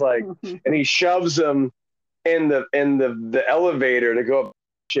 and then he's like, and he shoves him in the elevator to go up the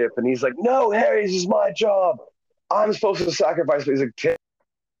ship, and he's like, "No, Harry, this is my job. I'm supposed to sacrifice." But he's like,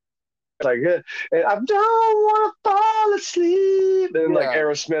 and I don't want to fall asleep, and like Yeah.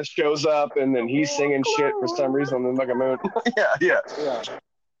 Aerosmith shows up, and then he's singing shit for some reason on the fucking moon. Yeah.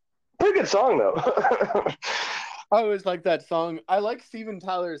 Pretty good song though. I always like that song. I like Steven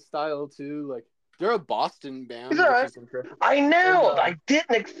Tyler's style too. Like they're a Boston band, He's all right. which is interesting. I know. I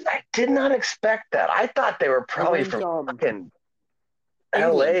did not expect that. I thought they were probably from fucking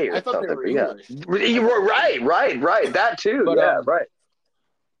L.A. or I thought something. they were Yeah, English. you were right. That too. But yeah, right.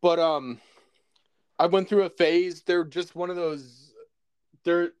 But I went through a phase. They're just one of those.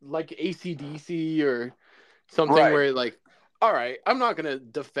 They're like AC/DC or something Right. where like, all right, I'm not gonna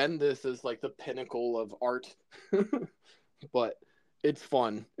defend this as like the pinnacle of art, but it's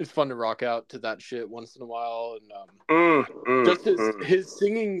fun. It's fun to rock out to that shit once in a while, and just his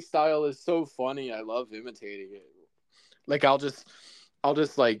singing style is so funny. I love imitating it. Like I'll just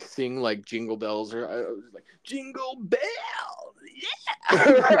like sing like Jingle Bells or like Jingle Bells, yeah.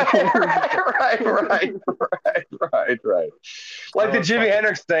 right. Like the Jimi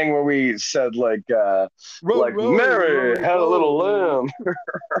Hendrix thing where we said like Mary had a little lamb.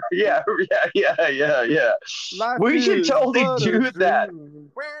 yeah. We should totally do that.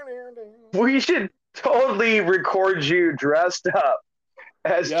 We should totally record you dressed up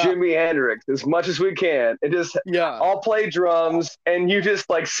as Jimi Hendrix as much as we can, and just I'll play drums and you just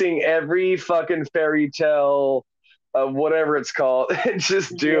like sing every fucking fairy tale, whatever it's called, and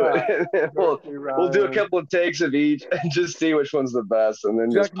just do it. And we'll do a couple of takes of each and just see which one's the best, and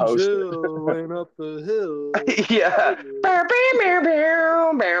then just post it. Up the hill. Yeah.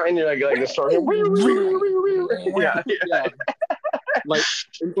 And you're like just starting. Yeah. Like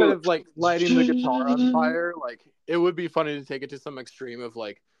instead of like lighting the guitar on fire, like it would be funny to take it to some extreme of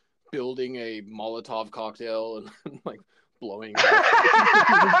like building a Molotov cocktail and like blowing it.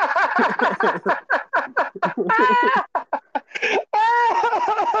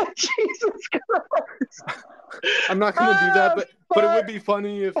 Jesus Christ. I'm not gonna do that, but it would be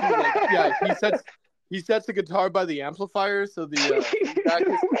funny if he sets the guitar by the amplifier, so the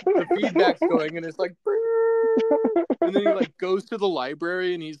feedback's going, and it's like, and then he like goes to the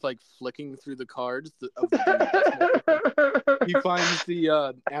library and he's like flicking through the cards he finds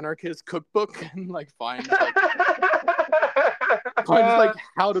the anarchist cookbook and like finds like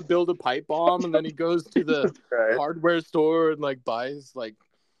how to build a pipe bomb, and then he goes to the hardware store and like buys like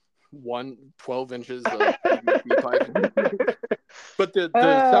 12 inches of PVC pipe. But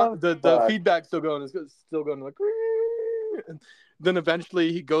the feedback's still going. It's still going like. And then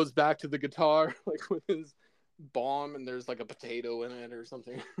eventually he goes back to the guitar like with his bomb, and there's like a potato in it or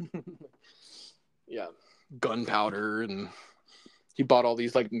something. Yeah, gunpowder, and he bought all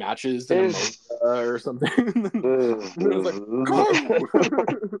these like matches and ammonia or something. And it was like, go!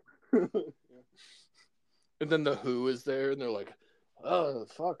 And then the Who is there, and they're like, oh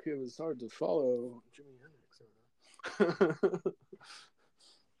fuck, it was hard to follow Jimi Hendrix.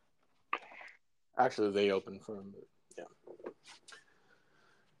 Actually, they opened for him, but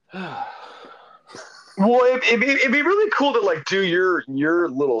yeah. Well, it'd be really cool to like do your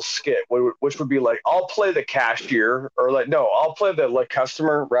little skit, which would be like, I'll play the cashier, or like, no, I'll play the like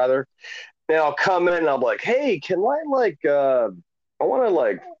customer rather. And I'll come in and I'm like, hey, can I like, I want to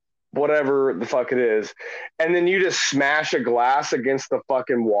like, whatever the fuck it is. And then you just smash a glass against the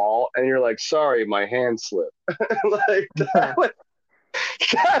fucking wall and you're like, sorry, my hand slipped. Like,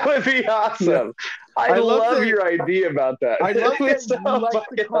 that would be awesome. I love your idea about that. I love that you like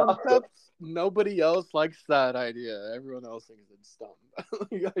the concept. Awesome. Nobody else likes that idea. Everyone else thinks it's dumb.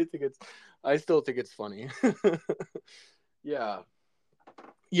 I still think it's funny. Yeah.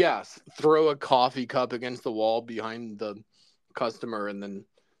 Yes. Throw a coffee cup against the wall behind the customer, and then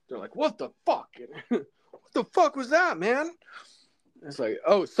they're like, what the fuck? What the fuck was that, man? It's like,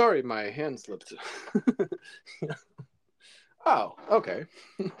 oh, sorry, my hand slipped. Yeah. Oh, okay.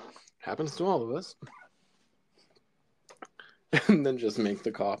 Happens to all of us. And then just make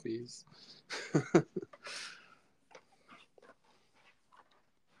the copies.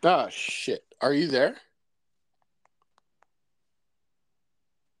 Oh, shit. Are you there?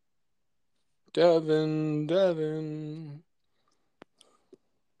 Devin.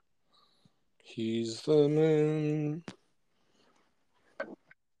 He's the man.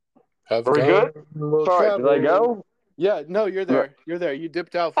 I've Are we done good? a little Sorry, did I travel. go? Yeah, no, you're No. there. You're there. You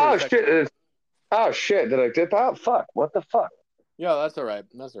dipped out for a Oh second. shit! Oh shit! Did I dip out? Fuck! What the fuck? Yeah, that's all right.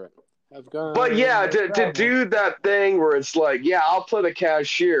 That's all right. I've But gone a yeah, little to travel. do that thing where it's like, yeah, I'll play the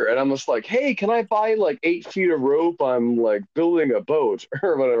cashier, and I'm just like, hey, can I buy like 8 feet of rope? I'm like building a boat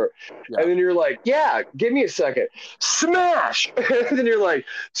or whatever. Yeah. And then you're like, yeah, give me a second. Smash! And then you're like,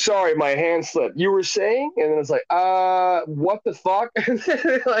 sorry, my hand slipped. You were saying? And then it's like, what the fuck? And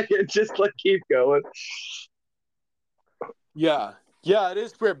then like it just like keep going. Yeah. Yeah, it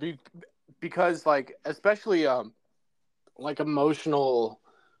is weird because like especially like emotional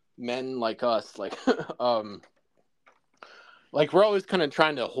men like us um like we're always kind of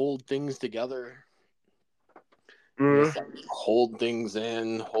trying to hold things together. Mm. Just like, hold things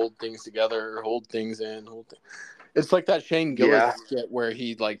in, hold things together, hold things in, It's like that Shane Gillis Yeah. skit where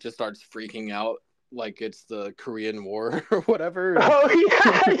he like just starts freaking out like it's the Korean War or whatever. And Oh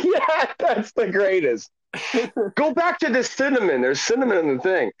yeah, yeah, that's the greatest. Go back to the cinnamon. There's cinnamon in the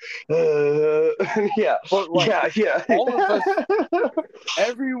thing. Yeah, but like yeah, yeah. all of us,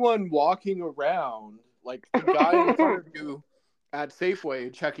 everyone walking around, like the guy in front of you at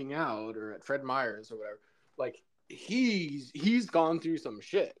Safeway checking out or at Fred Meyer's or whatever, like he's gone through some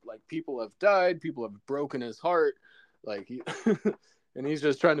shit. Like people have died, people have broken his heart, like he, and he's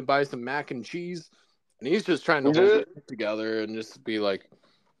just trying to buy some mac and cheese, and he's just trying to hold it together and just be like,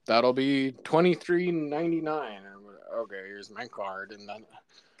 that'll be $23.99. Okay, here's my card, and then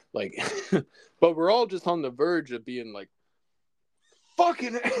like, but we're all just on the verge of being like,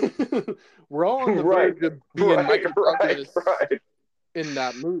 fucking. We're all on the Right, verge of being right, Michael right, Douglas right. in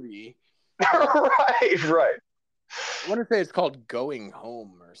that movie. Right, right. I want to say it's called Going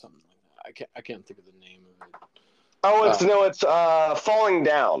Home or something like that. I can't think of the name of it. Oh, it's falling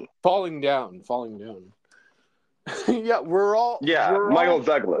down. Falling Down, Falling Down. Yeah, Yeah, Michael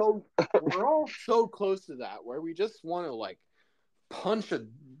Douglas. we're all so close to that where we just want to like punch a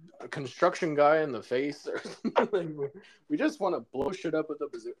construction guy in the face or something. We just want to blow shit up with a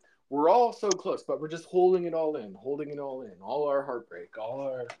bazooka. We're all so close, but we're just holding it all in, all our heartbreak, all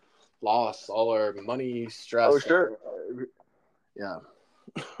our loss, all our money stress. Oh, sure. Yeah.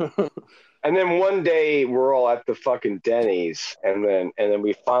 And then one day we're all at the fucking Denny's, and then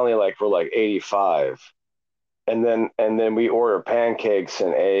we finally like we're like 85, and then we order pancakes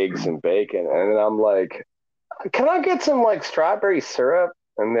and eggs and bacon, and then I'm like, can I get some like strawberry syrup?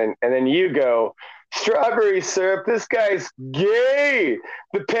 And then you go, strawberry syrup, this guy's gay.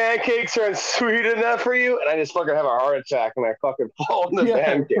 The pancakes aren't sweet enough for you. And I just fucking have a heart attack and I fucking fall in the Yeah.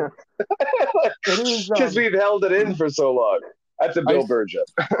 pancake. It is. Because we've held it in for so long. That's a Bill Burr joke.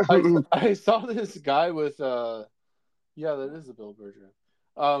 I saw this guy with yeah, that is a Bill Burr joke.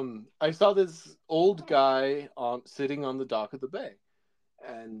 I saw this old guy sitting on the dock of the bay,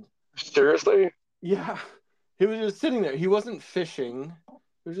 and Seriously? yeah, he was just sitting there. He wasn't fishing.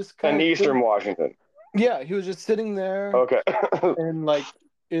 He was just In kind of Eastern Washington. yeah. He was just sitting there Okay. and like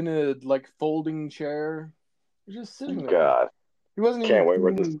in a like folding chair. He was just sitting there. God. He wasn't even Can't wait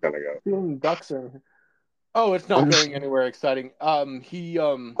where this is gonna feeding ducks or anything. Oh, it's not going anywhere exciting. He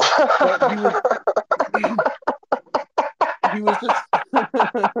go. he was just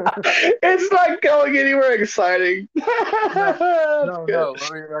It's not going anywhere exciting. no, lower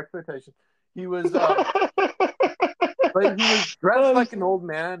your expectations. He was but he was dressed like an old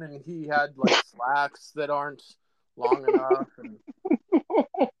man, and he had like slacks that aren't long enough, and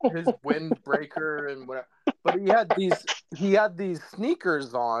his windbreaker and whatever. But he had these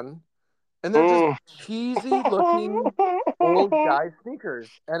sneakers on, and they're just cheesy looking old guy sneakers.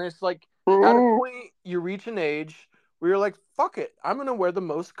 And it's like at a point you reach an age where you're like, fuck it, I'm gonna wear the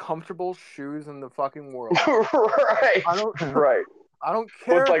most comfortable shoes in the fucking world. Right. I don't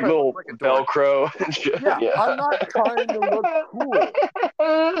care with like little like Velcro and shit. Yeah, I'm not trying to look cool.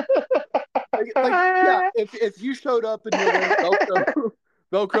 Yeah, if you showed up and you're wearing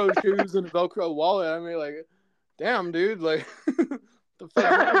Velcro shoes and a Velcro wallet, I mean, like, damn, dude, like, the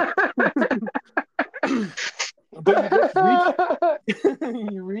fuck. But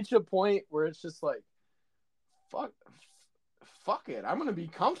you reach a point where it's just like, fuck it, I'm gonna be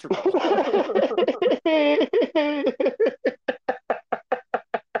comfortable.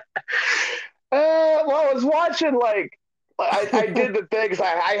 Well, I was watching like I did the thing because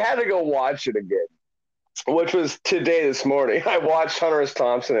I had to go watch it again. which was today, this morning. I watched Hunter S.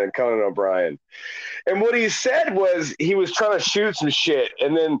 Thompson and Conan O'Brien. And what he said was he was trying to shoot some shit,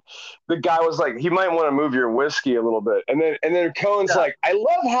 and then the guy was like, "He might want to move your whiskey a little bit." And then Cohen's like, "I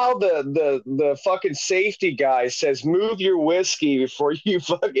love how the fucking safety guy says move your whiskey before you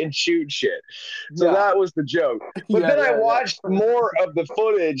fucking shoot shit." So that was the joke. But then I watched more of the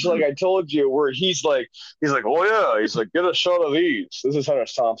footage, like I told you, where he's like, "Oh yeah," he's like, "Get a shot of these." This is Hunter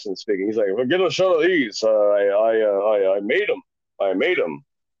Thompson speaking. He's like, "Well, get a shot of these. I made them. I made them."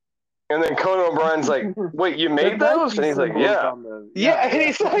 And then Conan O'Brien's like, "Wait, you made those?" And he's like, "Yeah." Yeah, and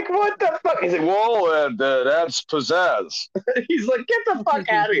he's like, "What the fuck?" He's like, "Well, that's pizzazz." He's like, "Get the fuck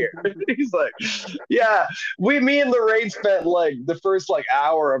out of here." He's like, "Yeah, me and Lorraine spent like the first like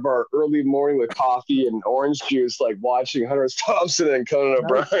hour of our early morning with coffee and orange juice, like watching Hunter S. Thompson and Conan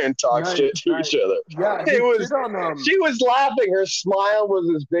O'Brien talk shit to each other." Yeah, it was. She was laughing. Her smile was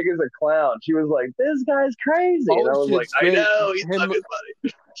as big as a clown. She was like, "This guy's crazy," and I was like, "I know, he's fucking funny."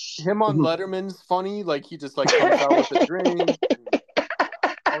 Him on Letterman's funny, like he just like comes out with a drink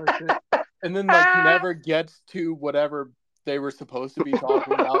and then like never gets to whatever they were supposed to be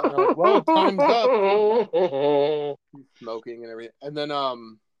talking about. And they're like, "Well, time's up." He's smoking and everything. And then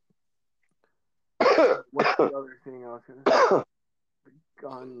what's the other thing I was gonna say?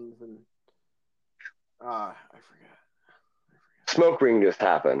 Guns and I forget. Smoke ring just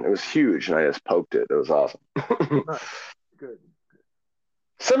happened. It was huge, and I just poked it. It was awesome. Good.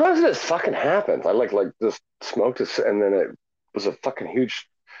 Sometimes it just fucking happens. I like just smoked it, and then it was a fucking huge,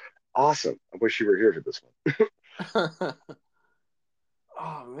 awesome. I wish you were here for this one.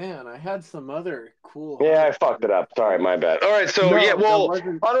 Oh man, I had some other cool. Yeah, I fucked it up. Sorry, my bad. All right, so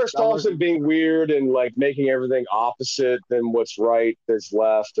Hunter Thompson being weird and like making everything opposite than what's right is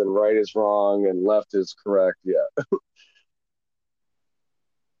left, and right is wrong, and left is correct. Yeah.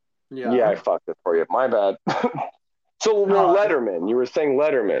 Yeah, I fucked it for you. My bad. So Letterman, you were saying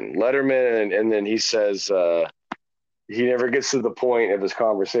Letterman, and then he says he never gets to the point of his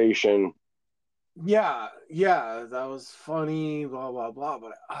conversation. Yeah, that was funny, blah blah blah.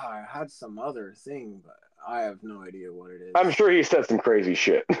 But I had some other thing, but I have no idea what it is. I'm sure he said some crazy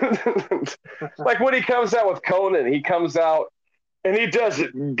shit. Like when he comes out with Conan, he comes out and he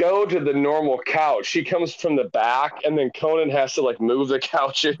doesn't go to the normal couch. He comes from the back, and then Conan has to like move the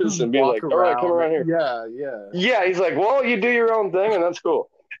couches and be like, "All right, come around here." Yeah, he's like, "Well, you do your own thing, and that's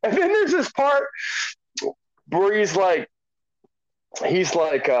cool." And then there's this part where he's like, "How did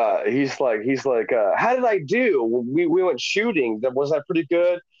I do? We went shooting. Was that pretty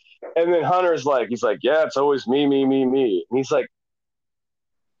good?" And then Hunter's like, "Yeah, it's always me. And he's like,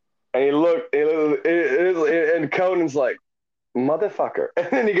 and he looked, and Conan's like, "Motherfucker." And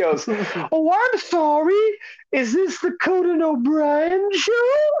then he goes, "Oh, I'm sorry. Is this the Conan O'Brien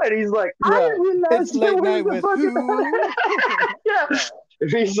show?" And he's like, "I didn't realize it's late night with who?" Yeah. And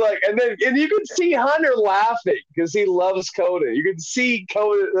he's like, and you can see Hunter laughing because he loves Conan. You can see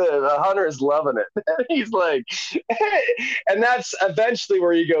Hunter is loving it. And he's like, and that's eventually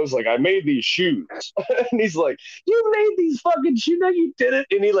where he goes like, "I made these shoes." And he's like, "You made these fucking shoes? No, you didn't."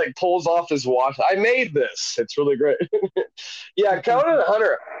 And he like pulls off his watch. "I made this. It's really great." Yeah, Conan and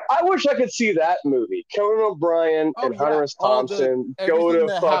Hunter. I wish I could see that movie. Conan O'Brien and Hunter S. Thompson go to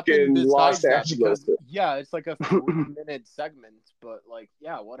fucking Los Angeles. It's like a 40-minute segment, but like,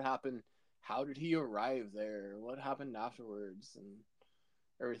 what happened? How did he arrive there? What happened afterwards and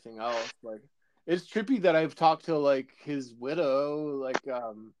everything else? Like, it's trippy that I've talked to like his widow, like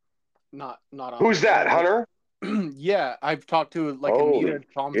not on Who's that, Hunter? Yeah, I've talked to like Anita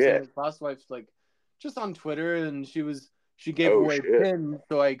Thompson, his last wife, like just on Twitter, and she gave away a pin,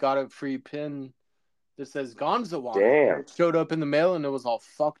 so I got a free pin that says Gonzo on it. Damn. It showed up in the mail, and it was all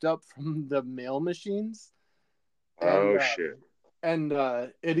fucked up from the mail machines. And, shit. And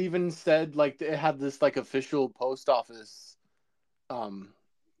it even said like it had this like official post office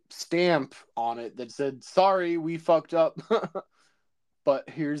stamp on it that said, "Sorry, we fucked up, but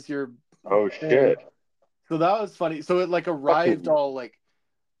here's your." Oh shit! So that was funny. So it like arrived all like,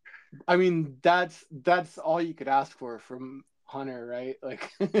 I mean, that's all you could ask for from Hunter, right?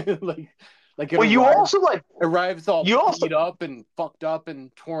 Like, like. Well, you also like arrives all beat up and fucked up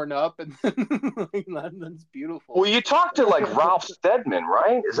and torn up, and like, that's beautiful. Well, you talked to like Ralph Steadman,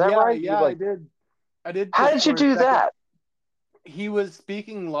 right? Is that right? Yeah, like... I did. How did you do that? He was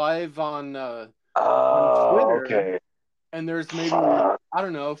speaking live on Twitter. Okay. And there's maybe, I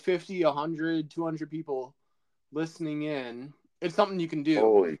don't know, 50, 100, 200 people listening in. It's something you can do.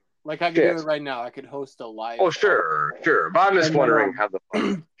 Holy like, I could do it right now. I could host a live. Oh, sure. But I'm just wondering how the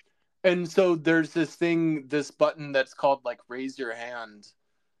fuck. And so there's this button that's called, like, raise your hand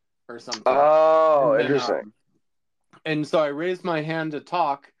or something. Oh, And then, interesting. and so I raised my hand to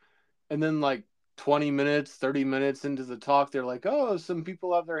talk, and then like 20 minutes, 30 minutes into the talk, they're like, "Oh, some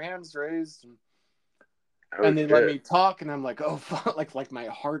people have their hands raised," Oh and they let shit. me talk, and I'm like, "Oh, fuck," like my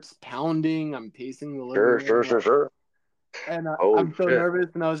heart's pounding. I'm pacing the living Sure, sure, room, sure, sure. and Holy I'm so shit. nervous,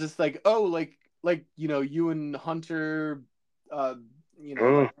 and I was just like, "Oh, like you and Hunter, uh,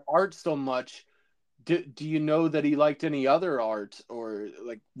 Mm. like art so much. Do you know that he liked any other art, or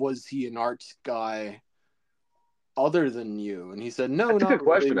like was he an art guy other than you?" And he said, "No, That's a not good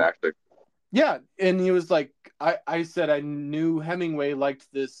question, really." actually. Yeah, and he was like, I said I knew Hemingway liked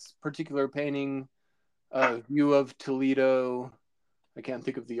this particular painting, View of Toledo. I can't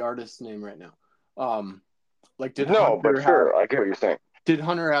think of the artist's name right now. Like No, but sure, I get what you're saying. Did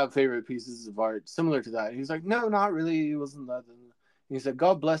Hunter have favorite pieces of art similar to that? He's like, no, not really. He wasn't that. And he said,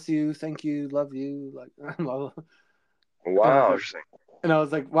 God bless you, thank you, love you, like, and I was Wow, like, interesting.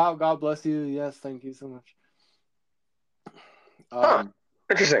 wow, God bless you, yes, thank you so much. Huh. Um,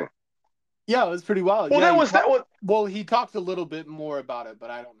 Interesting. yeah, it was pretty wild. Well, Yeah, that was that was well, he talked a little bit more about it, but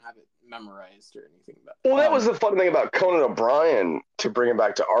I don't have it memorized or anything about well, it. that was the fun thing about Conan O'Brien, to bring it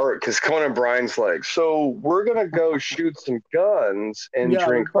back to art, because Conan O'Brien's like, so we're gonna go shoot some guns and Yeah, it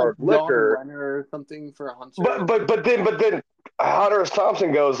drink was like hard John liquor, Wenner or something for but Hunter. but then Hunter S.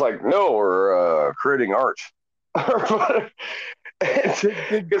 Thompson goes like, no, we're creating art,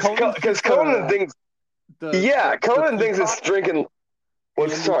 Did Conan shoot because Conan thinks, yeah, the Conan thinks it's Peacock? drinking. The Well,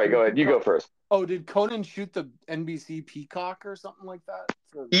 sorry, NBC go ahead, you go Peacock? first. Oh, did Conan shoot the NBC Peacock or something like that?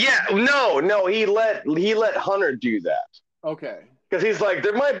 Yeah, no, he let Hunter do that. Okay. Because he's like,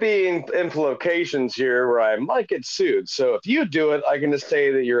 there might be implications here where I might get sued. So if you do it, I can just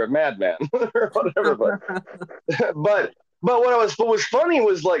say that you're a madman or whatever. But what was funny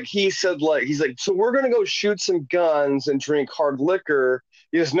was like he said like he's like, so we're gonna go shoot some guns and drink hard liquor.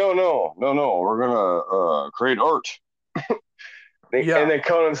 He goes, no, we're gonna create art. And Yeah. then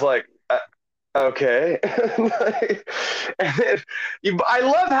Conan's like, okay. And then, I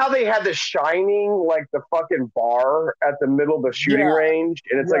love how they had the Shining, like the fucking bar at the middle of the shooting Yeah. range,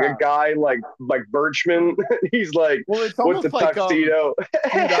 and it's like a Yeah. guy like Birchman. He's like Well, it's with the almost like tuxedo.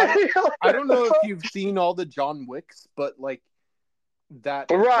 dude, I don't know if you've seen all the John Wicks, but like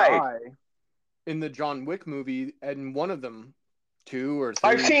that Right. guy in the John Wick movie, and one of them, two or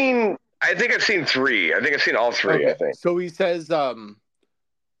I've three. seen. I think I've seen three. I think I've seen all three. I Okay. think. So he says,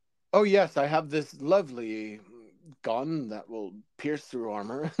 oh yes, I have this lovely gun that will pierce through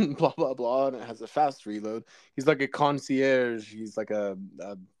armor and blah blah blah, and it has a fast reload. He's like a concierge. He's like a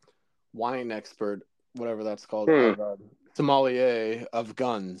wine expert, whatever that's called, Hmm. of sommelier of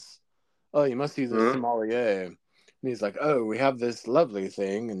guns. Oh, you must be the Hmm. sommelier. And he's like, oh, we have this lovely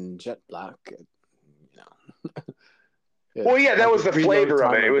thing in jet black. You know, it Well, yeah, that has was a the reload flavor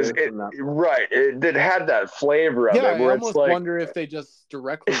of time it. It of was this it and that. right. It had that flavor of Yeah, it I where it's almost like wonder if they just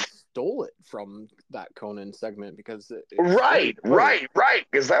directly stole it from that Conan segment because it's very right, close. right, right.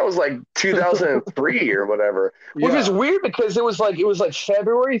 Because that was like 2003 or whatever, which was Yeah. weird because it was like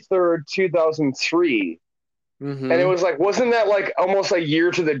February 3rd, 2003, and it Mm-hmm. was like wasn't that like almost a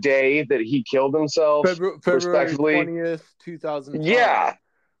year to the day that he killed himself, February respectively? 20th, 2005. Yeah,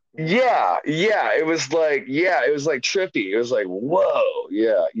 Yeah. yeah. It was like trippy. It was like whoa,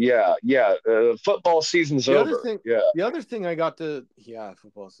 yeah. Football season's The other over. thing, Yeah.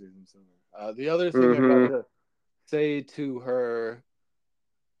 football season's over. The other thing I got Mm-hmm. to say to her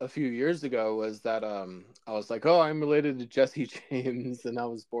a few years ago was that I was like, oh, I'm related to Jesse James, and I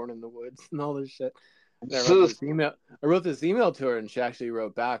was born in the woods and all this shit. And I wrote this email to her, and she actually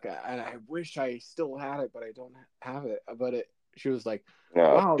wrote back, and I wish I still had it, but I don't have it. But she was like,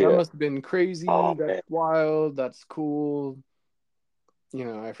 Oh wow, that shit. must have been crazy. Oh That's man. wild. That's cool.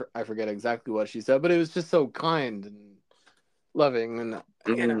 I forget exactly what she said, but it was just so kind and loving, and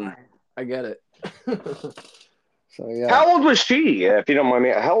Mm. I get it. So yeah, How old was she, if you don't mind me?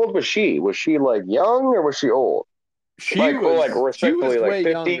 How old was she? Was she like young or was she old? Like she was respectfully, like way 50,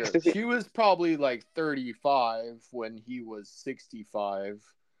 younger. 60? She was probably like 35 when he was 65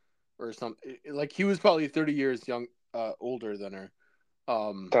 or something. Like he was probably 30 years older than her.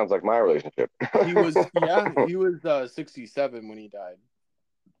 Um, Sounds like my relationship. he was 67 when he died.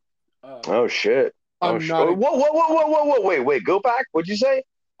 Oh shit. Oh I'm shit. not. Whoa. Wait. Go back. What'd you say?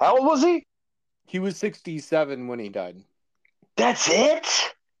 How old was he? He was 67 when he died. That's it?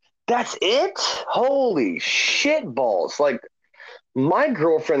 That's it? Holy shit balls. Like my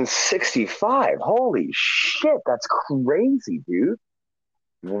girlfriend's 65. Holy shit. That's crazy, dude.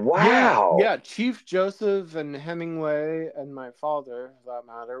 Yeah, Wow. yeah. Chief Joseph and Hemingway and my father, for that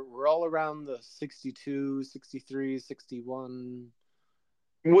matter, were all around the 62, 63, 61.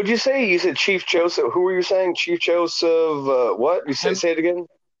 Would you say you said Chief Joseph? Who were you saying? Chief Joseph? What? You Hem- say it again?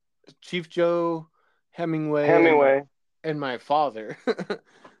 Chief Joe, Hemingway, Hemingway. and my father.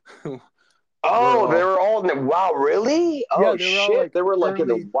 Were Oh, they all were all in the, wow, really? yeah, Oh they were all shit. like They were like in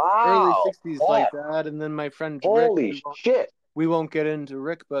the early wow. 60s like That that. And then my friend Rick, holy shit. we won't get into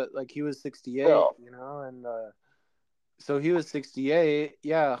Rick, but like he was 68, No. you know, and so he was 68.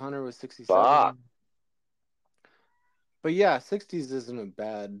 Yeah, Hunter was Fuck. 67. But yeah, 60s isn't a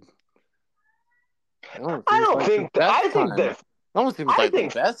bad. Honestly, I it's don't like the think that best I think time. that Almost seems I like the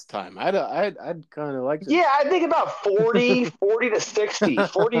think best time. I'd kind of like to. yeah, I think about 40, 40 to 60.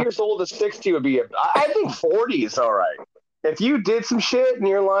 40 years old to 60 would be I think 40 is all right. If you did some shit in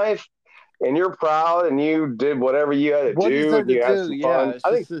your life and you're proud and you did whatever you had to What is do there and to you had do? some Yeah, fun, it's I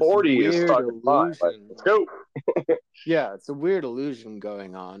just think this 40 is weird fucking fine. Like, illusion. let's go. Yeah, it's a weird illusion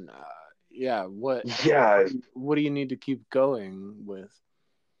going on. Yeah, Yeah, what do you need to keep going with?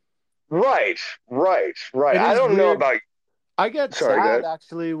 right, right, right. It I is don't know weird. about I get sorry, sad guys.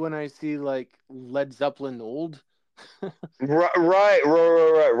 actually when I see like Led Zeppelin old, Right, right, right,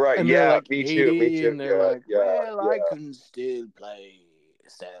 right, right, right. and they're Yeah, like me too, me 80, too. and they're Yeah, like, yeah, "Well, yeah, I can still play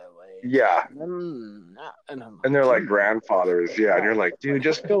Stairway to yeah. Heaven," and I'm And like, they're like "Dude, grandfathers. Yeah, and yeah." you're like, dude,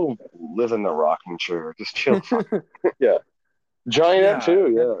 just go live in the rocking chair. Just chill the fuck. Yeah. Johnny Depp Yeah,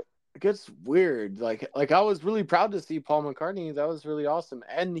 too. Yeah. it gets weird. Like I was really proud to see Paul McCartney. That was really awesome,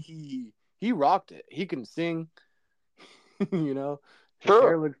 and he rocked it. He can sing, you know. His hair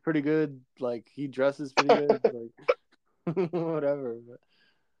Sure. looks pretty good. Like he dresses pretty good. Like whatever.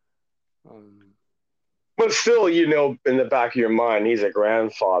 But But still, you know, in the back of your mind, he's a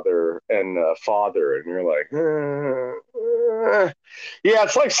grandfather and a father, and you're like, yeah,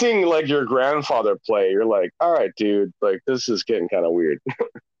 it's like seeing like your grandfather play. You're like, all right, dude, like this is getting kind of weird.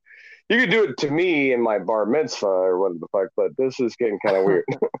 You could do it to me in my bar mitzvah or what the fuck, but this is getting kind of weird.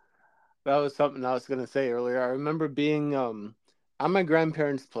 that was something I was gonna say earlier. I remember being at my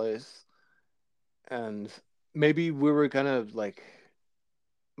grandparents' place, and maybe we were gonna like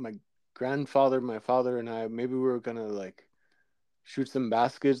my grandfather, my father, and I. Maybe we were gonna like shoot some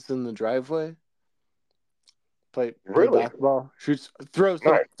baskets in the driveway, play Really? basketball, Nice.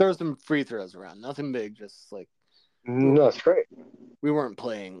 throw some free throws around. Nothing big, just like No, that's great. we weren't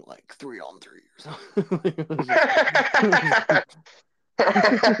playing like 3-on-3 or something.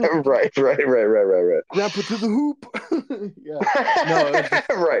 It Right, right, right, right, right, right. Grandpa to the hoop. Yeah. No, it was just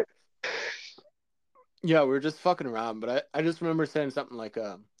Right. yeah, we were just fucking around. But I just remember saying something like,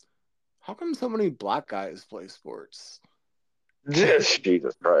 how come so many black guys play sports? Just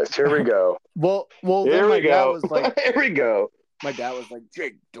Jesus Christ. Here we go. Well, then Here we go. Here we go. my dad was like,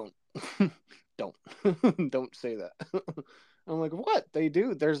 Jake, don't, don't, don't say that. I'm like, what? They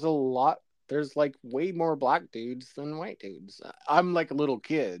do. There's a lot. There's like way more black dudes than white dudes. I'm like a little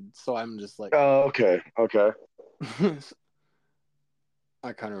kid, so I'm just like, Oh, okay. Okay.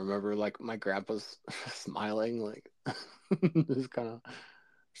 I kind of remember like my grandpa's smiling, like, this kind of.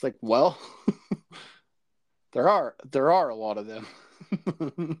 It's like, well, there are a lot of them.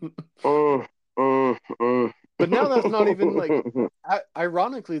 Mm, mm, mm. But now that's not even like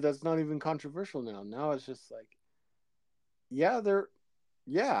ironically that's not even controversial now. Now it's just like yeah,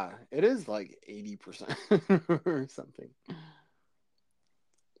 it is like 80% or something.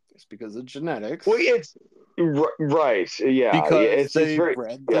 It's because of Well, genetics. it's right. Yeah. Because It's they very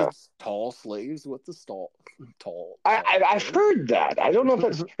bred yeah. the tall slaves with the tall I've slaves. heard that. I don't know if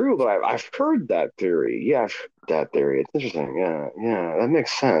that's true, but I've heard that theory. Yeah, I've heard that theory. It's interesting. Yeah, yeah, that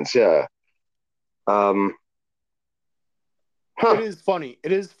makes sense. Yeah. Um. It Huh. is funny.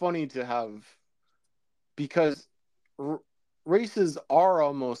 It is funny to have because races are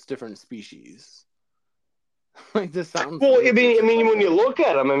almost different species. Like this sounds Well, weird to say. when you look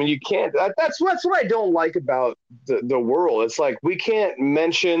at them, I mean, you can't. That's what I don't like about the world. It's like we can't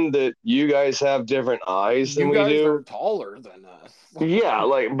mention that you guys have different eyes than You we guys do. are taller than us. Yeah,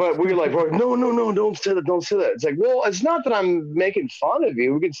 like, but we're like, no, no, no, don't say that, don't say that. It's like, well, it's not that I'm making fun of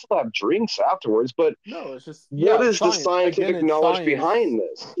you. We can still have drinks afterwards, but No, it's just what yeah, it's is the science. Again, scientific it's knowledge science. behind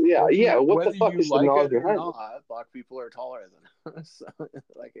this? Yeah, yeah. What the Whether fuck you is the like knowledge it or behind it? not, black people are taller than us.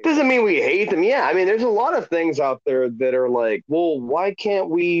 Like Doesn't mean we hate them. Yeah, I mean, there's a lot of things out there that are like, well, why can't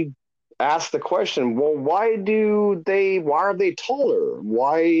we ask the question? Well, why are they taller?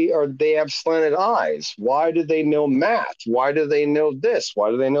 Why are they have slanted eyes? Why do they know math? Why do they know this?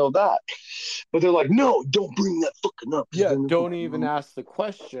 Why do they know that? But they're like, no, don't bring that fucking up. yeah, don't even ask the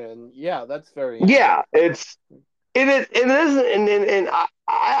question. Yeah, that's very Yeah, interesting. it is, and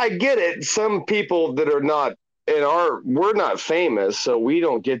I get it. Some people that are not we're not famous, so we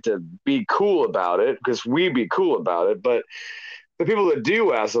don't get to be cool about it because we be cool about it. But the people that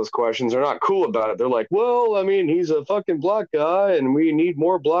do ask those questions are not cool about it. They're like, well, I mean, he's a fucking black guy and we need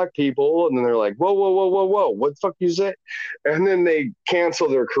more black people. And then they're like, whoa, whoa, whoa, whoa, whoa, what the fuck you say? And then they cancel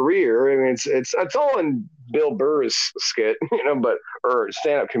their career. I mean, it's all in Bill Burr's skit, but or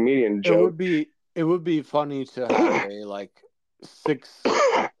stand-up comedian It joke. would be funny to have a like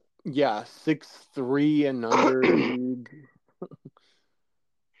 6'3" and under league.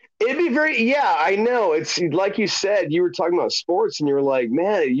 It'd be I know. It's like you said, you were talking about sports and you were like,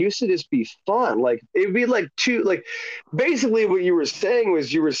 man, it used to just be fun. Like, it'd be like basically what you were saying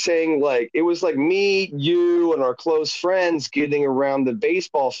was like, it was like me, you, and our close friends getting around the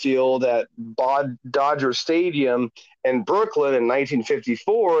baseball field at Dodger Stadium in Brooklyn in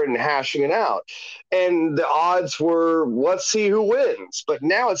 1954 and hashing it out. And the odds were, let's see who wins. But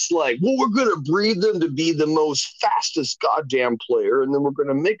now it's like, well, we're going to breed them to be the most fastest goddamn player. And then we're going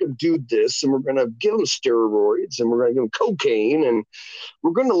to make them do this. And we're going to give them steroids. And we're going to give them cocaine. And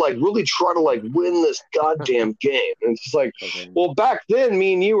we're going to like really try to like win this goddamn game. And it's just like, well, back then,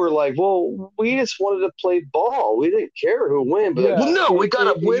 me and you were like, well, we just wanted to play ball. We didn't care who won. But like, well, no, we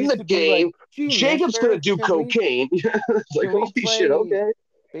got to win the game. Like, Jacob's going to do cocaine. It's like, holy shit, okay.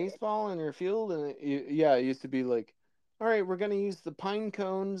 Baseball in your field, and it used to be like, all right, we're gonna use the pine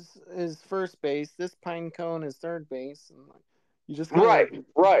cones as first base. This pine cone is third base, and like, you just right,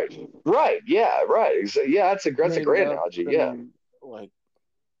 yeah, that's a great analogy, yeah. Like,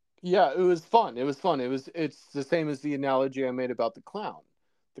 yeah, it was fun. It's the same as the analogy I made about the clown.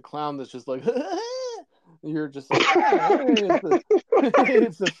 The clown that's just like, you're just like,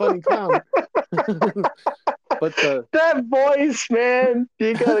 it's a funny clown. But that voice, man,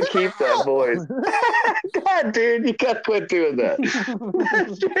 you gotta keep that voice. God, dude, you gotta quit doing that.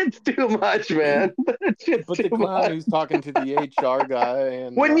 It's too much, man. But the clown who's talking to the HR guy,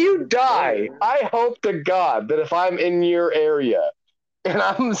 and when you die, I hope to God that if I'm in your area and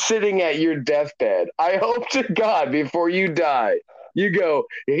I'm sitting at your deathbed, I hope to God before you die, you go,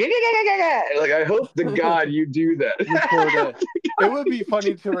 like, I hope to God you do that. It would be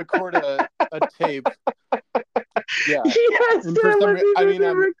funny to record a tape. Yeah. Yes, I'm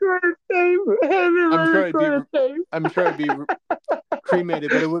sure it'd be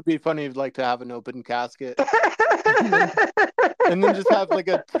cremated, but it would be funny like to have an open casket. And then just have like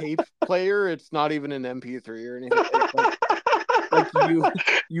a tape player. It's not even an MP3 or anything. Like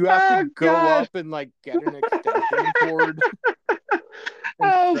you have to go up and like get an extension cord.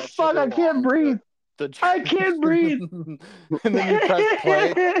 Oh fuck! I can't breathe. I can't breathe. And then you press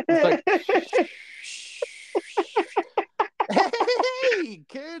play. It's like, hey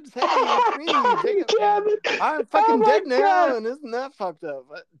kids, hey, it's me, Jacob. I'm fucking dead now, and isn't that fucked up?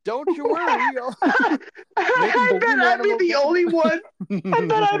 Don't you worry. I bet I'd be the only one. I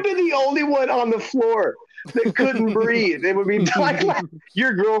bet I'd be the only one on the floor that couldn't breathe. It would be like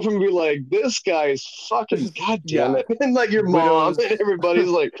your girlfriend would be like, "This guy's fucking goddamn it," and like your mom and everybody's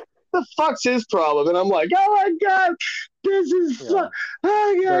like, "The fuck's his problem?" And I'm like, "Oh my god, this is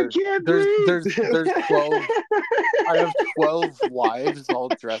I can't breathe." There's 12. I have 12 wives all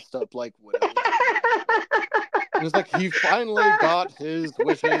dressed up like widows. It's like he finally got his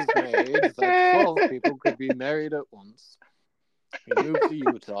wishes made. That 12 people could be married at once. He moved to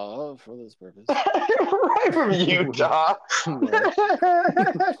Utah for this purpose. Right from Utah.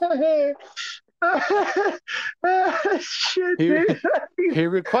 Shit, he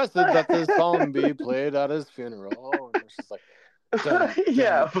requested that this song be played at his funeral. And it's just like, What's the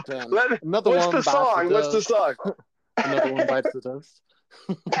song? Another one bites the dust.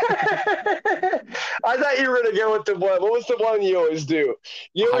 I thought you were gonna go with the one. What was the one you always do?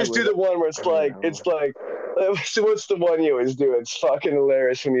 You always do the one where it's like, what's the one you always do? It's fucking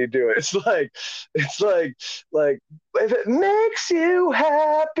hilarious when you do it. It's like if it makes you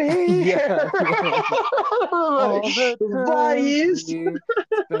happy. I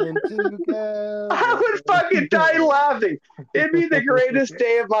would fucking die laughing. It'd be the greatest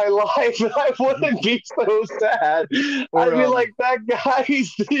day of my life, and I wouldn't be so sad. I'd be like, that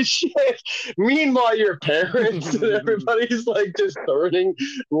guy's this shit. Meanwhile, your parents and everybody's like just turning,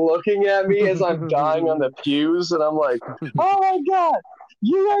 looking at me as I'm dying on the pews, and I'm like, oh my god.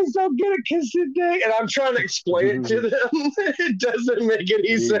 You guys don't get it because today, and I'm trying to explain it to them. It doesn't make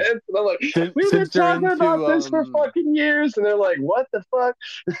any sense. And I'm like, we've been talking about this for fucking years, and they're like, what the fuck?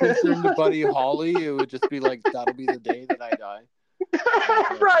 Since you're into Buddy Holly, it would just be like, that'll be the day that I die.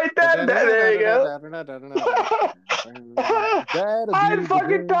 Right, there you go. I'd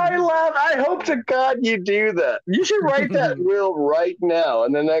fucking die laugh. I hope to God you do that. You should write that will right now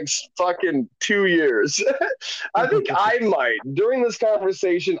in the next fucking 2 years. I think I might, during this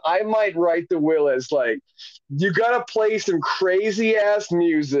conversation, I might write the will as like, you gotta play some crazy ass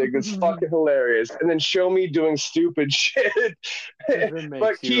music that's fucking hilarious, and then show me doing stupid shit, If it makes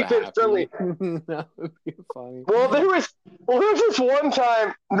but you keep it friendly. happy. That would be funny. Well, there's this one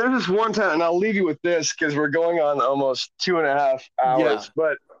time, and I'll leave you with this because we're going on almost 2.5 hours, Yeah.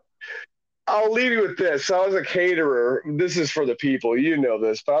 but I'll leave you with this. So I was a caterer. This is for the people, you know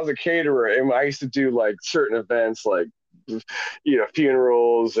this, but I was a caterer, and I used to do like certain events, like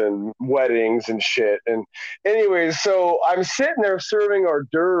funerals and weddings and shit. And anyways, so I'm sitting there serving hors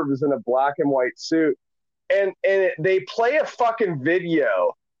d'oeuvres in a black and white suit, and they play a fucking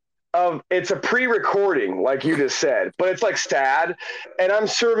video of, it's a pre-recording, like you just said, but it's like sad, and I'm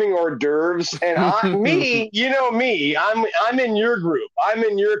serving hors d'oeuvres, and me, you know me, I'm in your group, I'm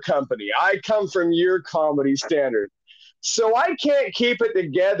in your company, I come from your comedy standard, so I can't keep it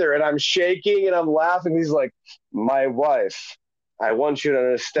together, and I'm shaking and I'm laughing. He's like, my wife, I want you to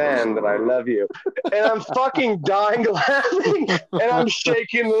understand that I love you. And I'm fucking dying laughing. And I'm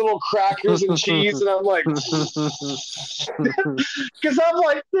shaking little crackers and cheese. And I'm like, because I'm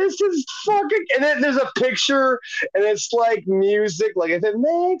like, this is fucking. And then there's a picture and it's like music, like if it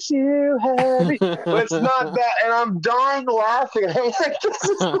makes you happy. But it's not that. And I'm dying laughing. I'm like, this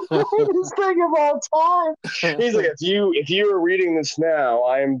is the greatest thing of all time. He's like, if you are reading this now,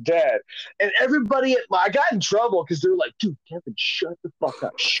 I am dead. And everybody I got in trouble because they were like, dude, Kevin, shut the fuck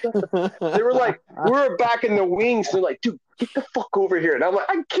up. Shut the fuck up. They were like, we were back in the wings. They're like, dude, get the fuck over here. And I'm like,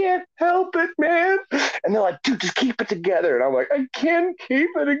 I can't help it, man. And they're like, dude, just keep it together. And I'm like, I can't keep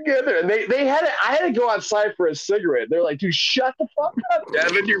it together. And they had it. I had to go outside for a cigarette. They're like, dude, shut the fuck up,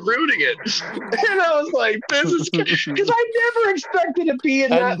 Devin. You're ruining it. And I was like, this is because I never expected to be in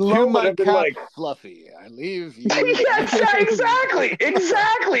that moment of being like, Fluffy, I leave you. Yeah, exactly.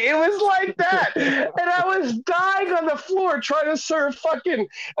 It was like that. And I was dying on the floor trying to serve fucking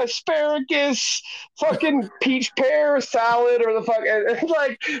asparagus, fucking peach pear salad, or the fuck. And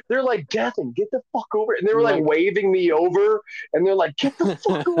like, they're like, Devin, get the fuck over. And they were like waving me over, and they're like, get the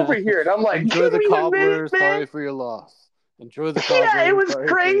fuck over here. And I'm like, enjoy the cobbler. Sorry man. For your loss. Enjoy the cobbler. Yeah, it was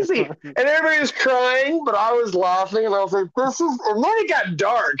crazy. And everybody was crying, but I was laughing, and I was like, this is. And then it got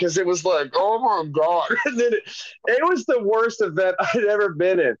dark because it was like, oh my God. And then it was the worst event I'd ever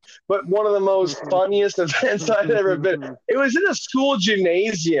been in, but one of the most funniest events I'd ever been. It was in a school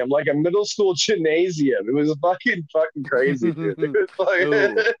gymnasium, like a middle school gymnasium. It was fucking crazy, dude. It was like,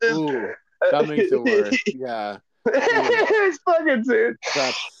 ooh, that makes it worse. Yeah. It was fucking, dude.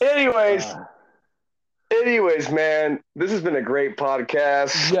 Anyways, man, this has been a great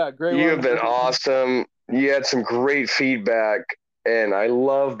podcast. Yeah, great. You have been awesome. You had some great feedback, and I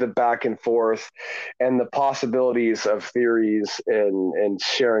love the back and forth and the possibilities of theories and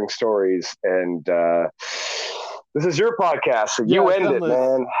sharing stories. And this is your podcast, so you end it,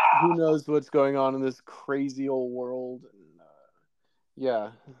 man. Who knows what's going on in this crazy old world? And, yeah,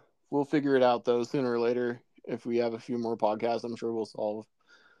 we'll figure it out, though, sooner or later. If we have a few more podcasts, I'm sure we'll solve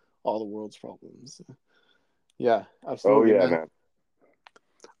all the world's problems. Yeah, absolutely. Oh, yeah, man.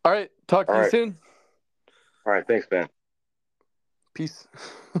 All right. Talk to you soon. All right. Thanks, man. Peace.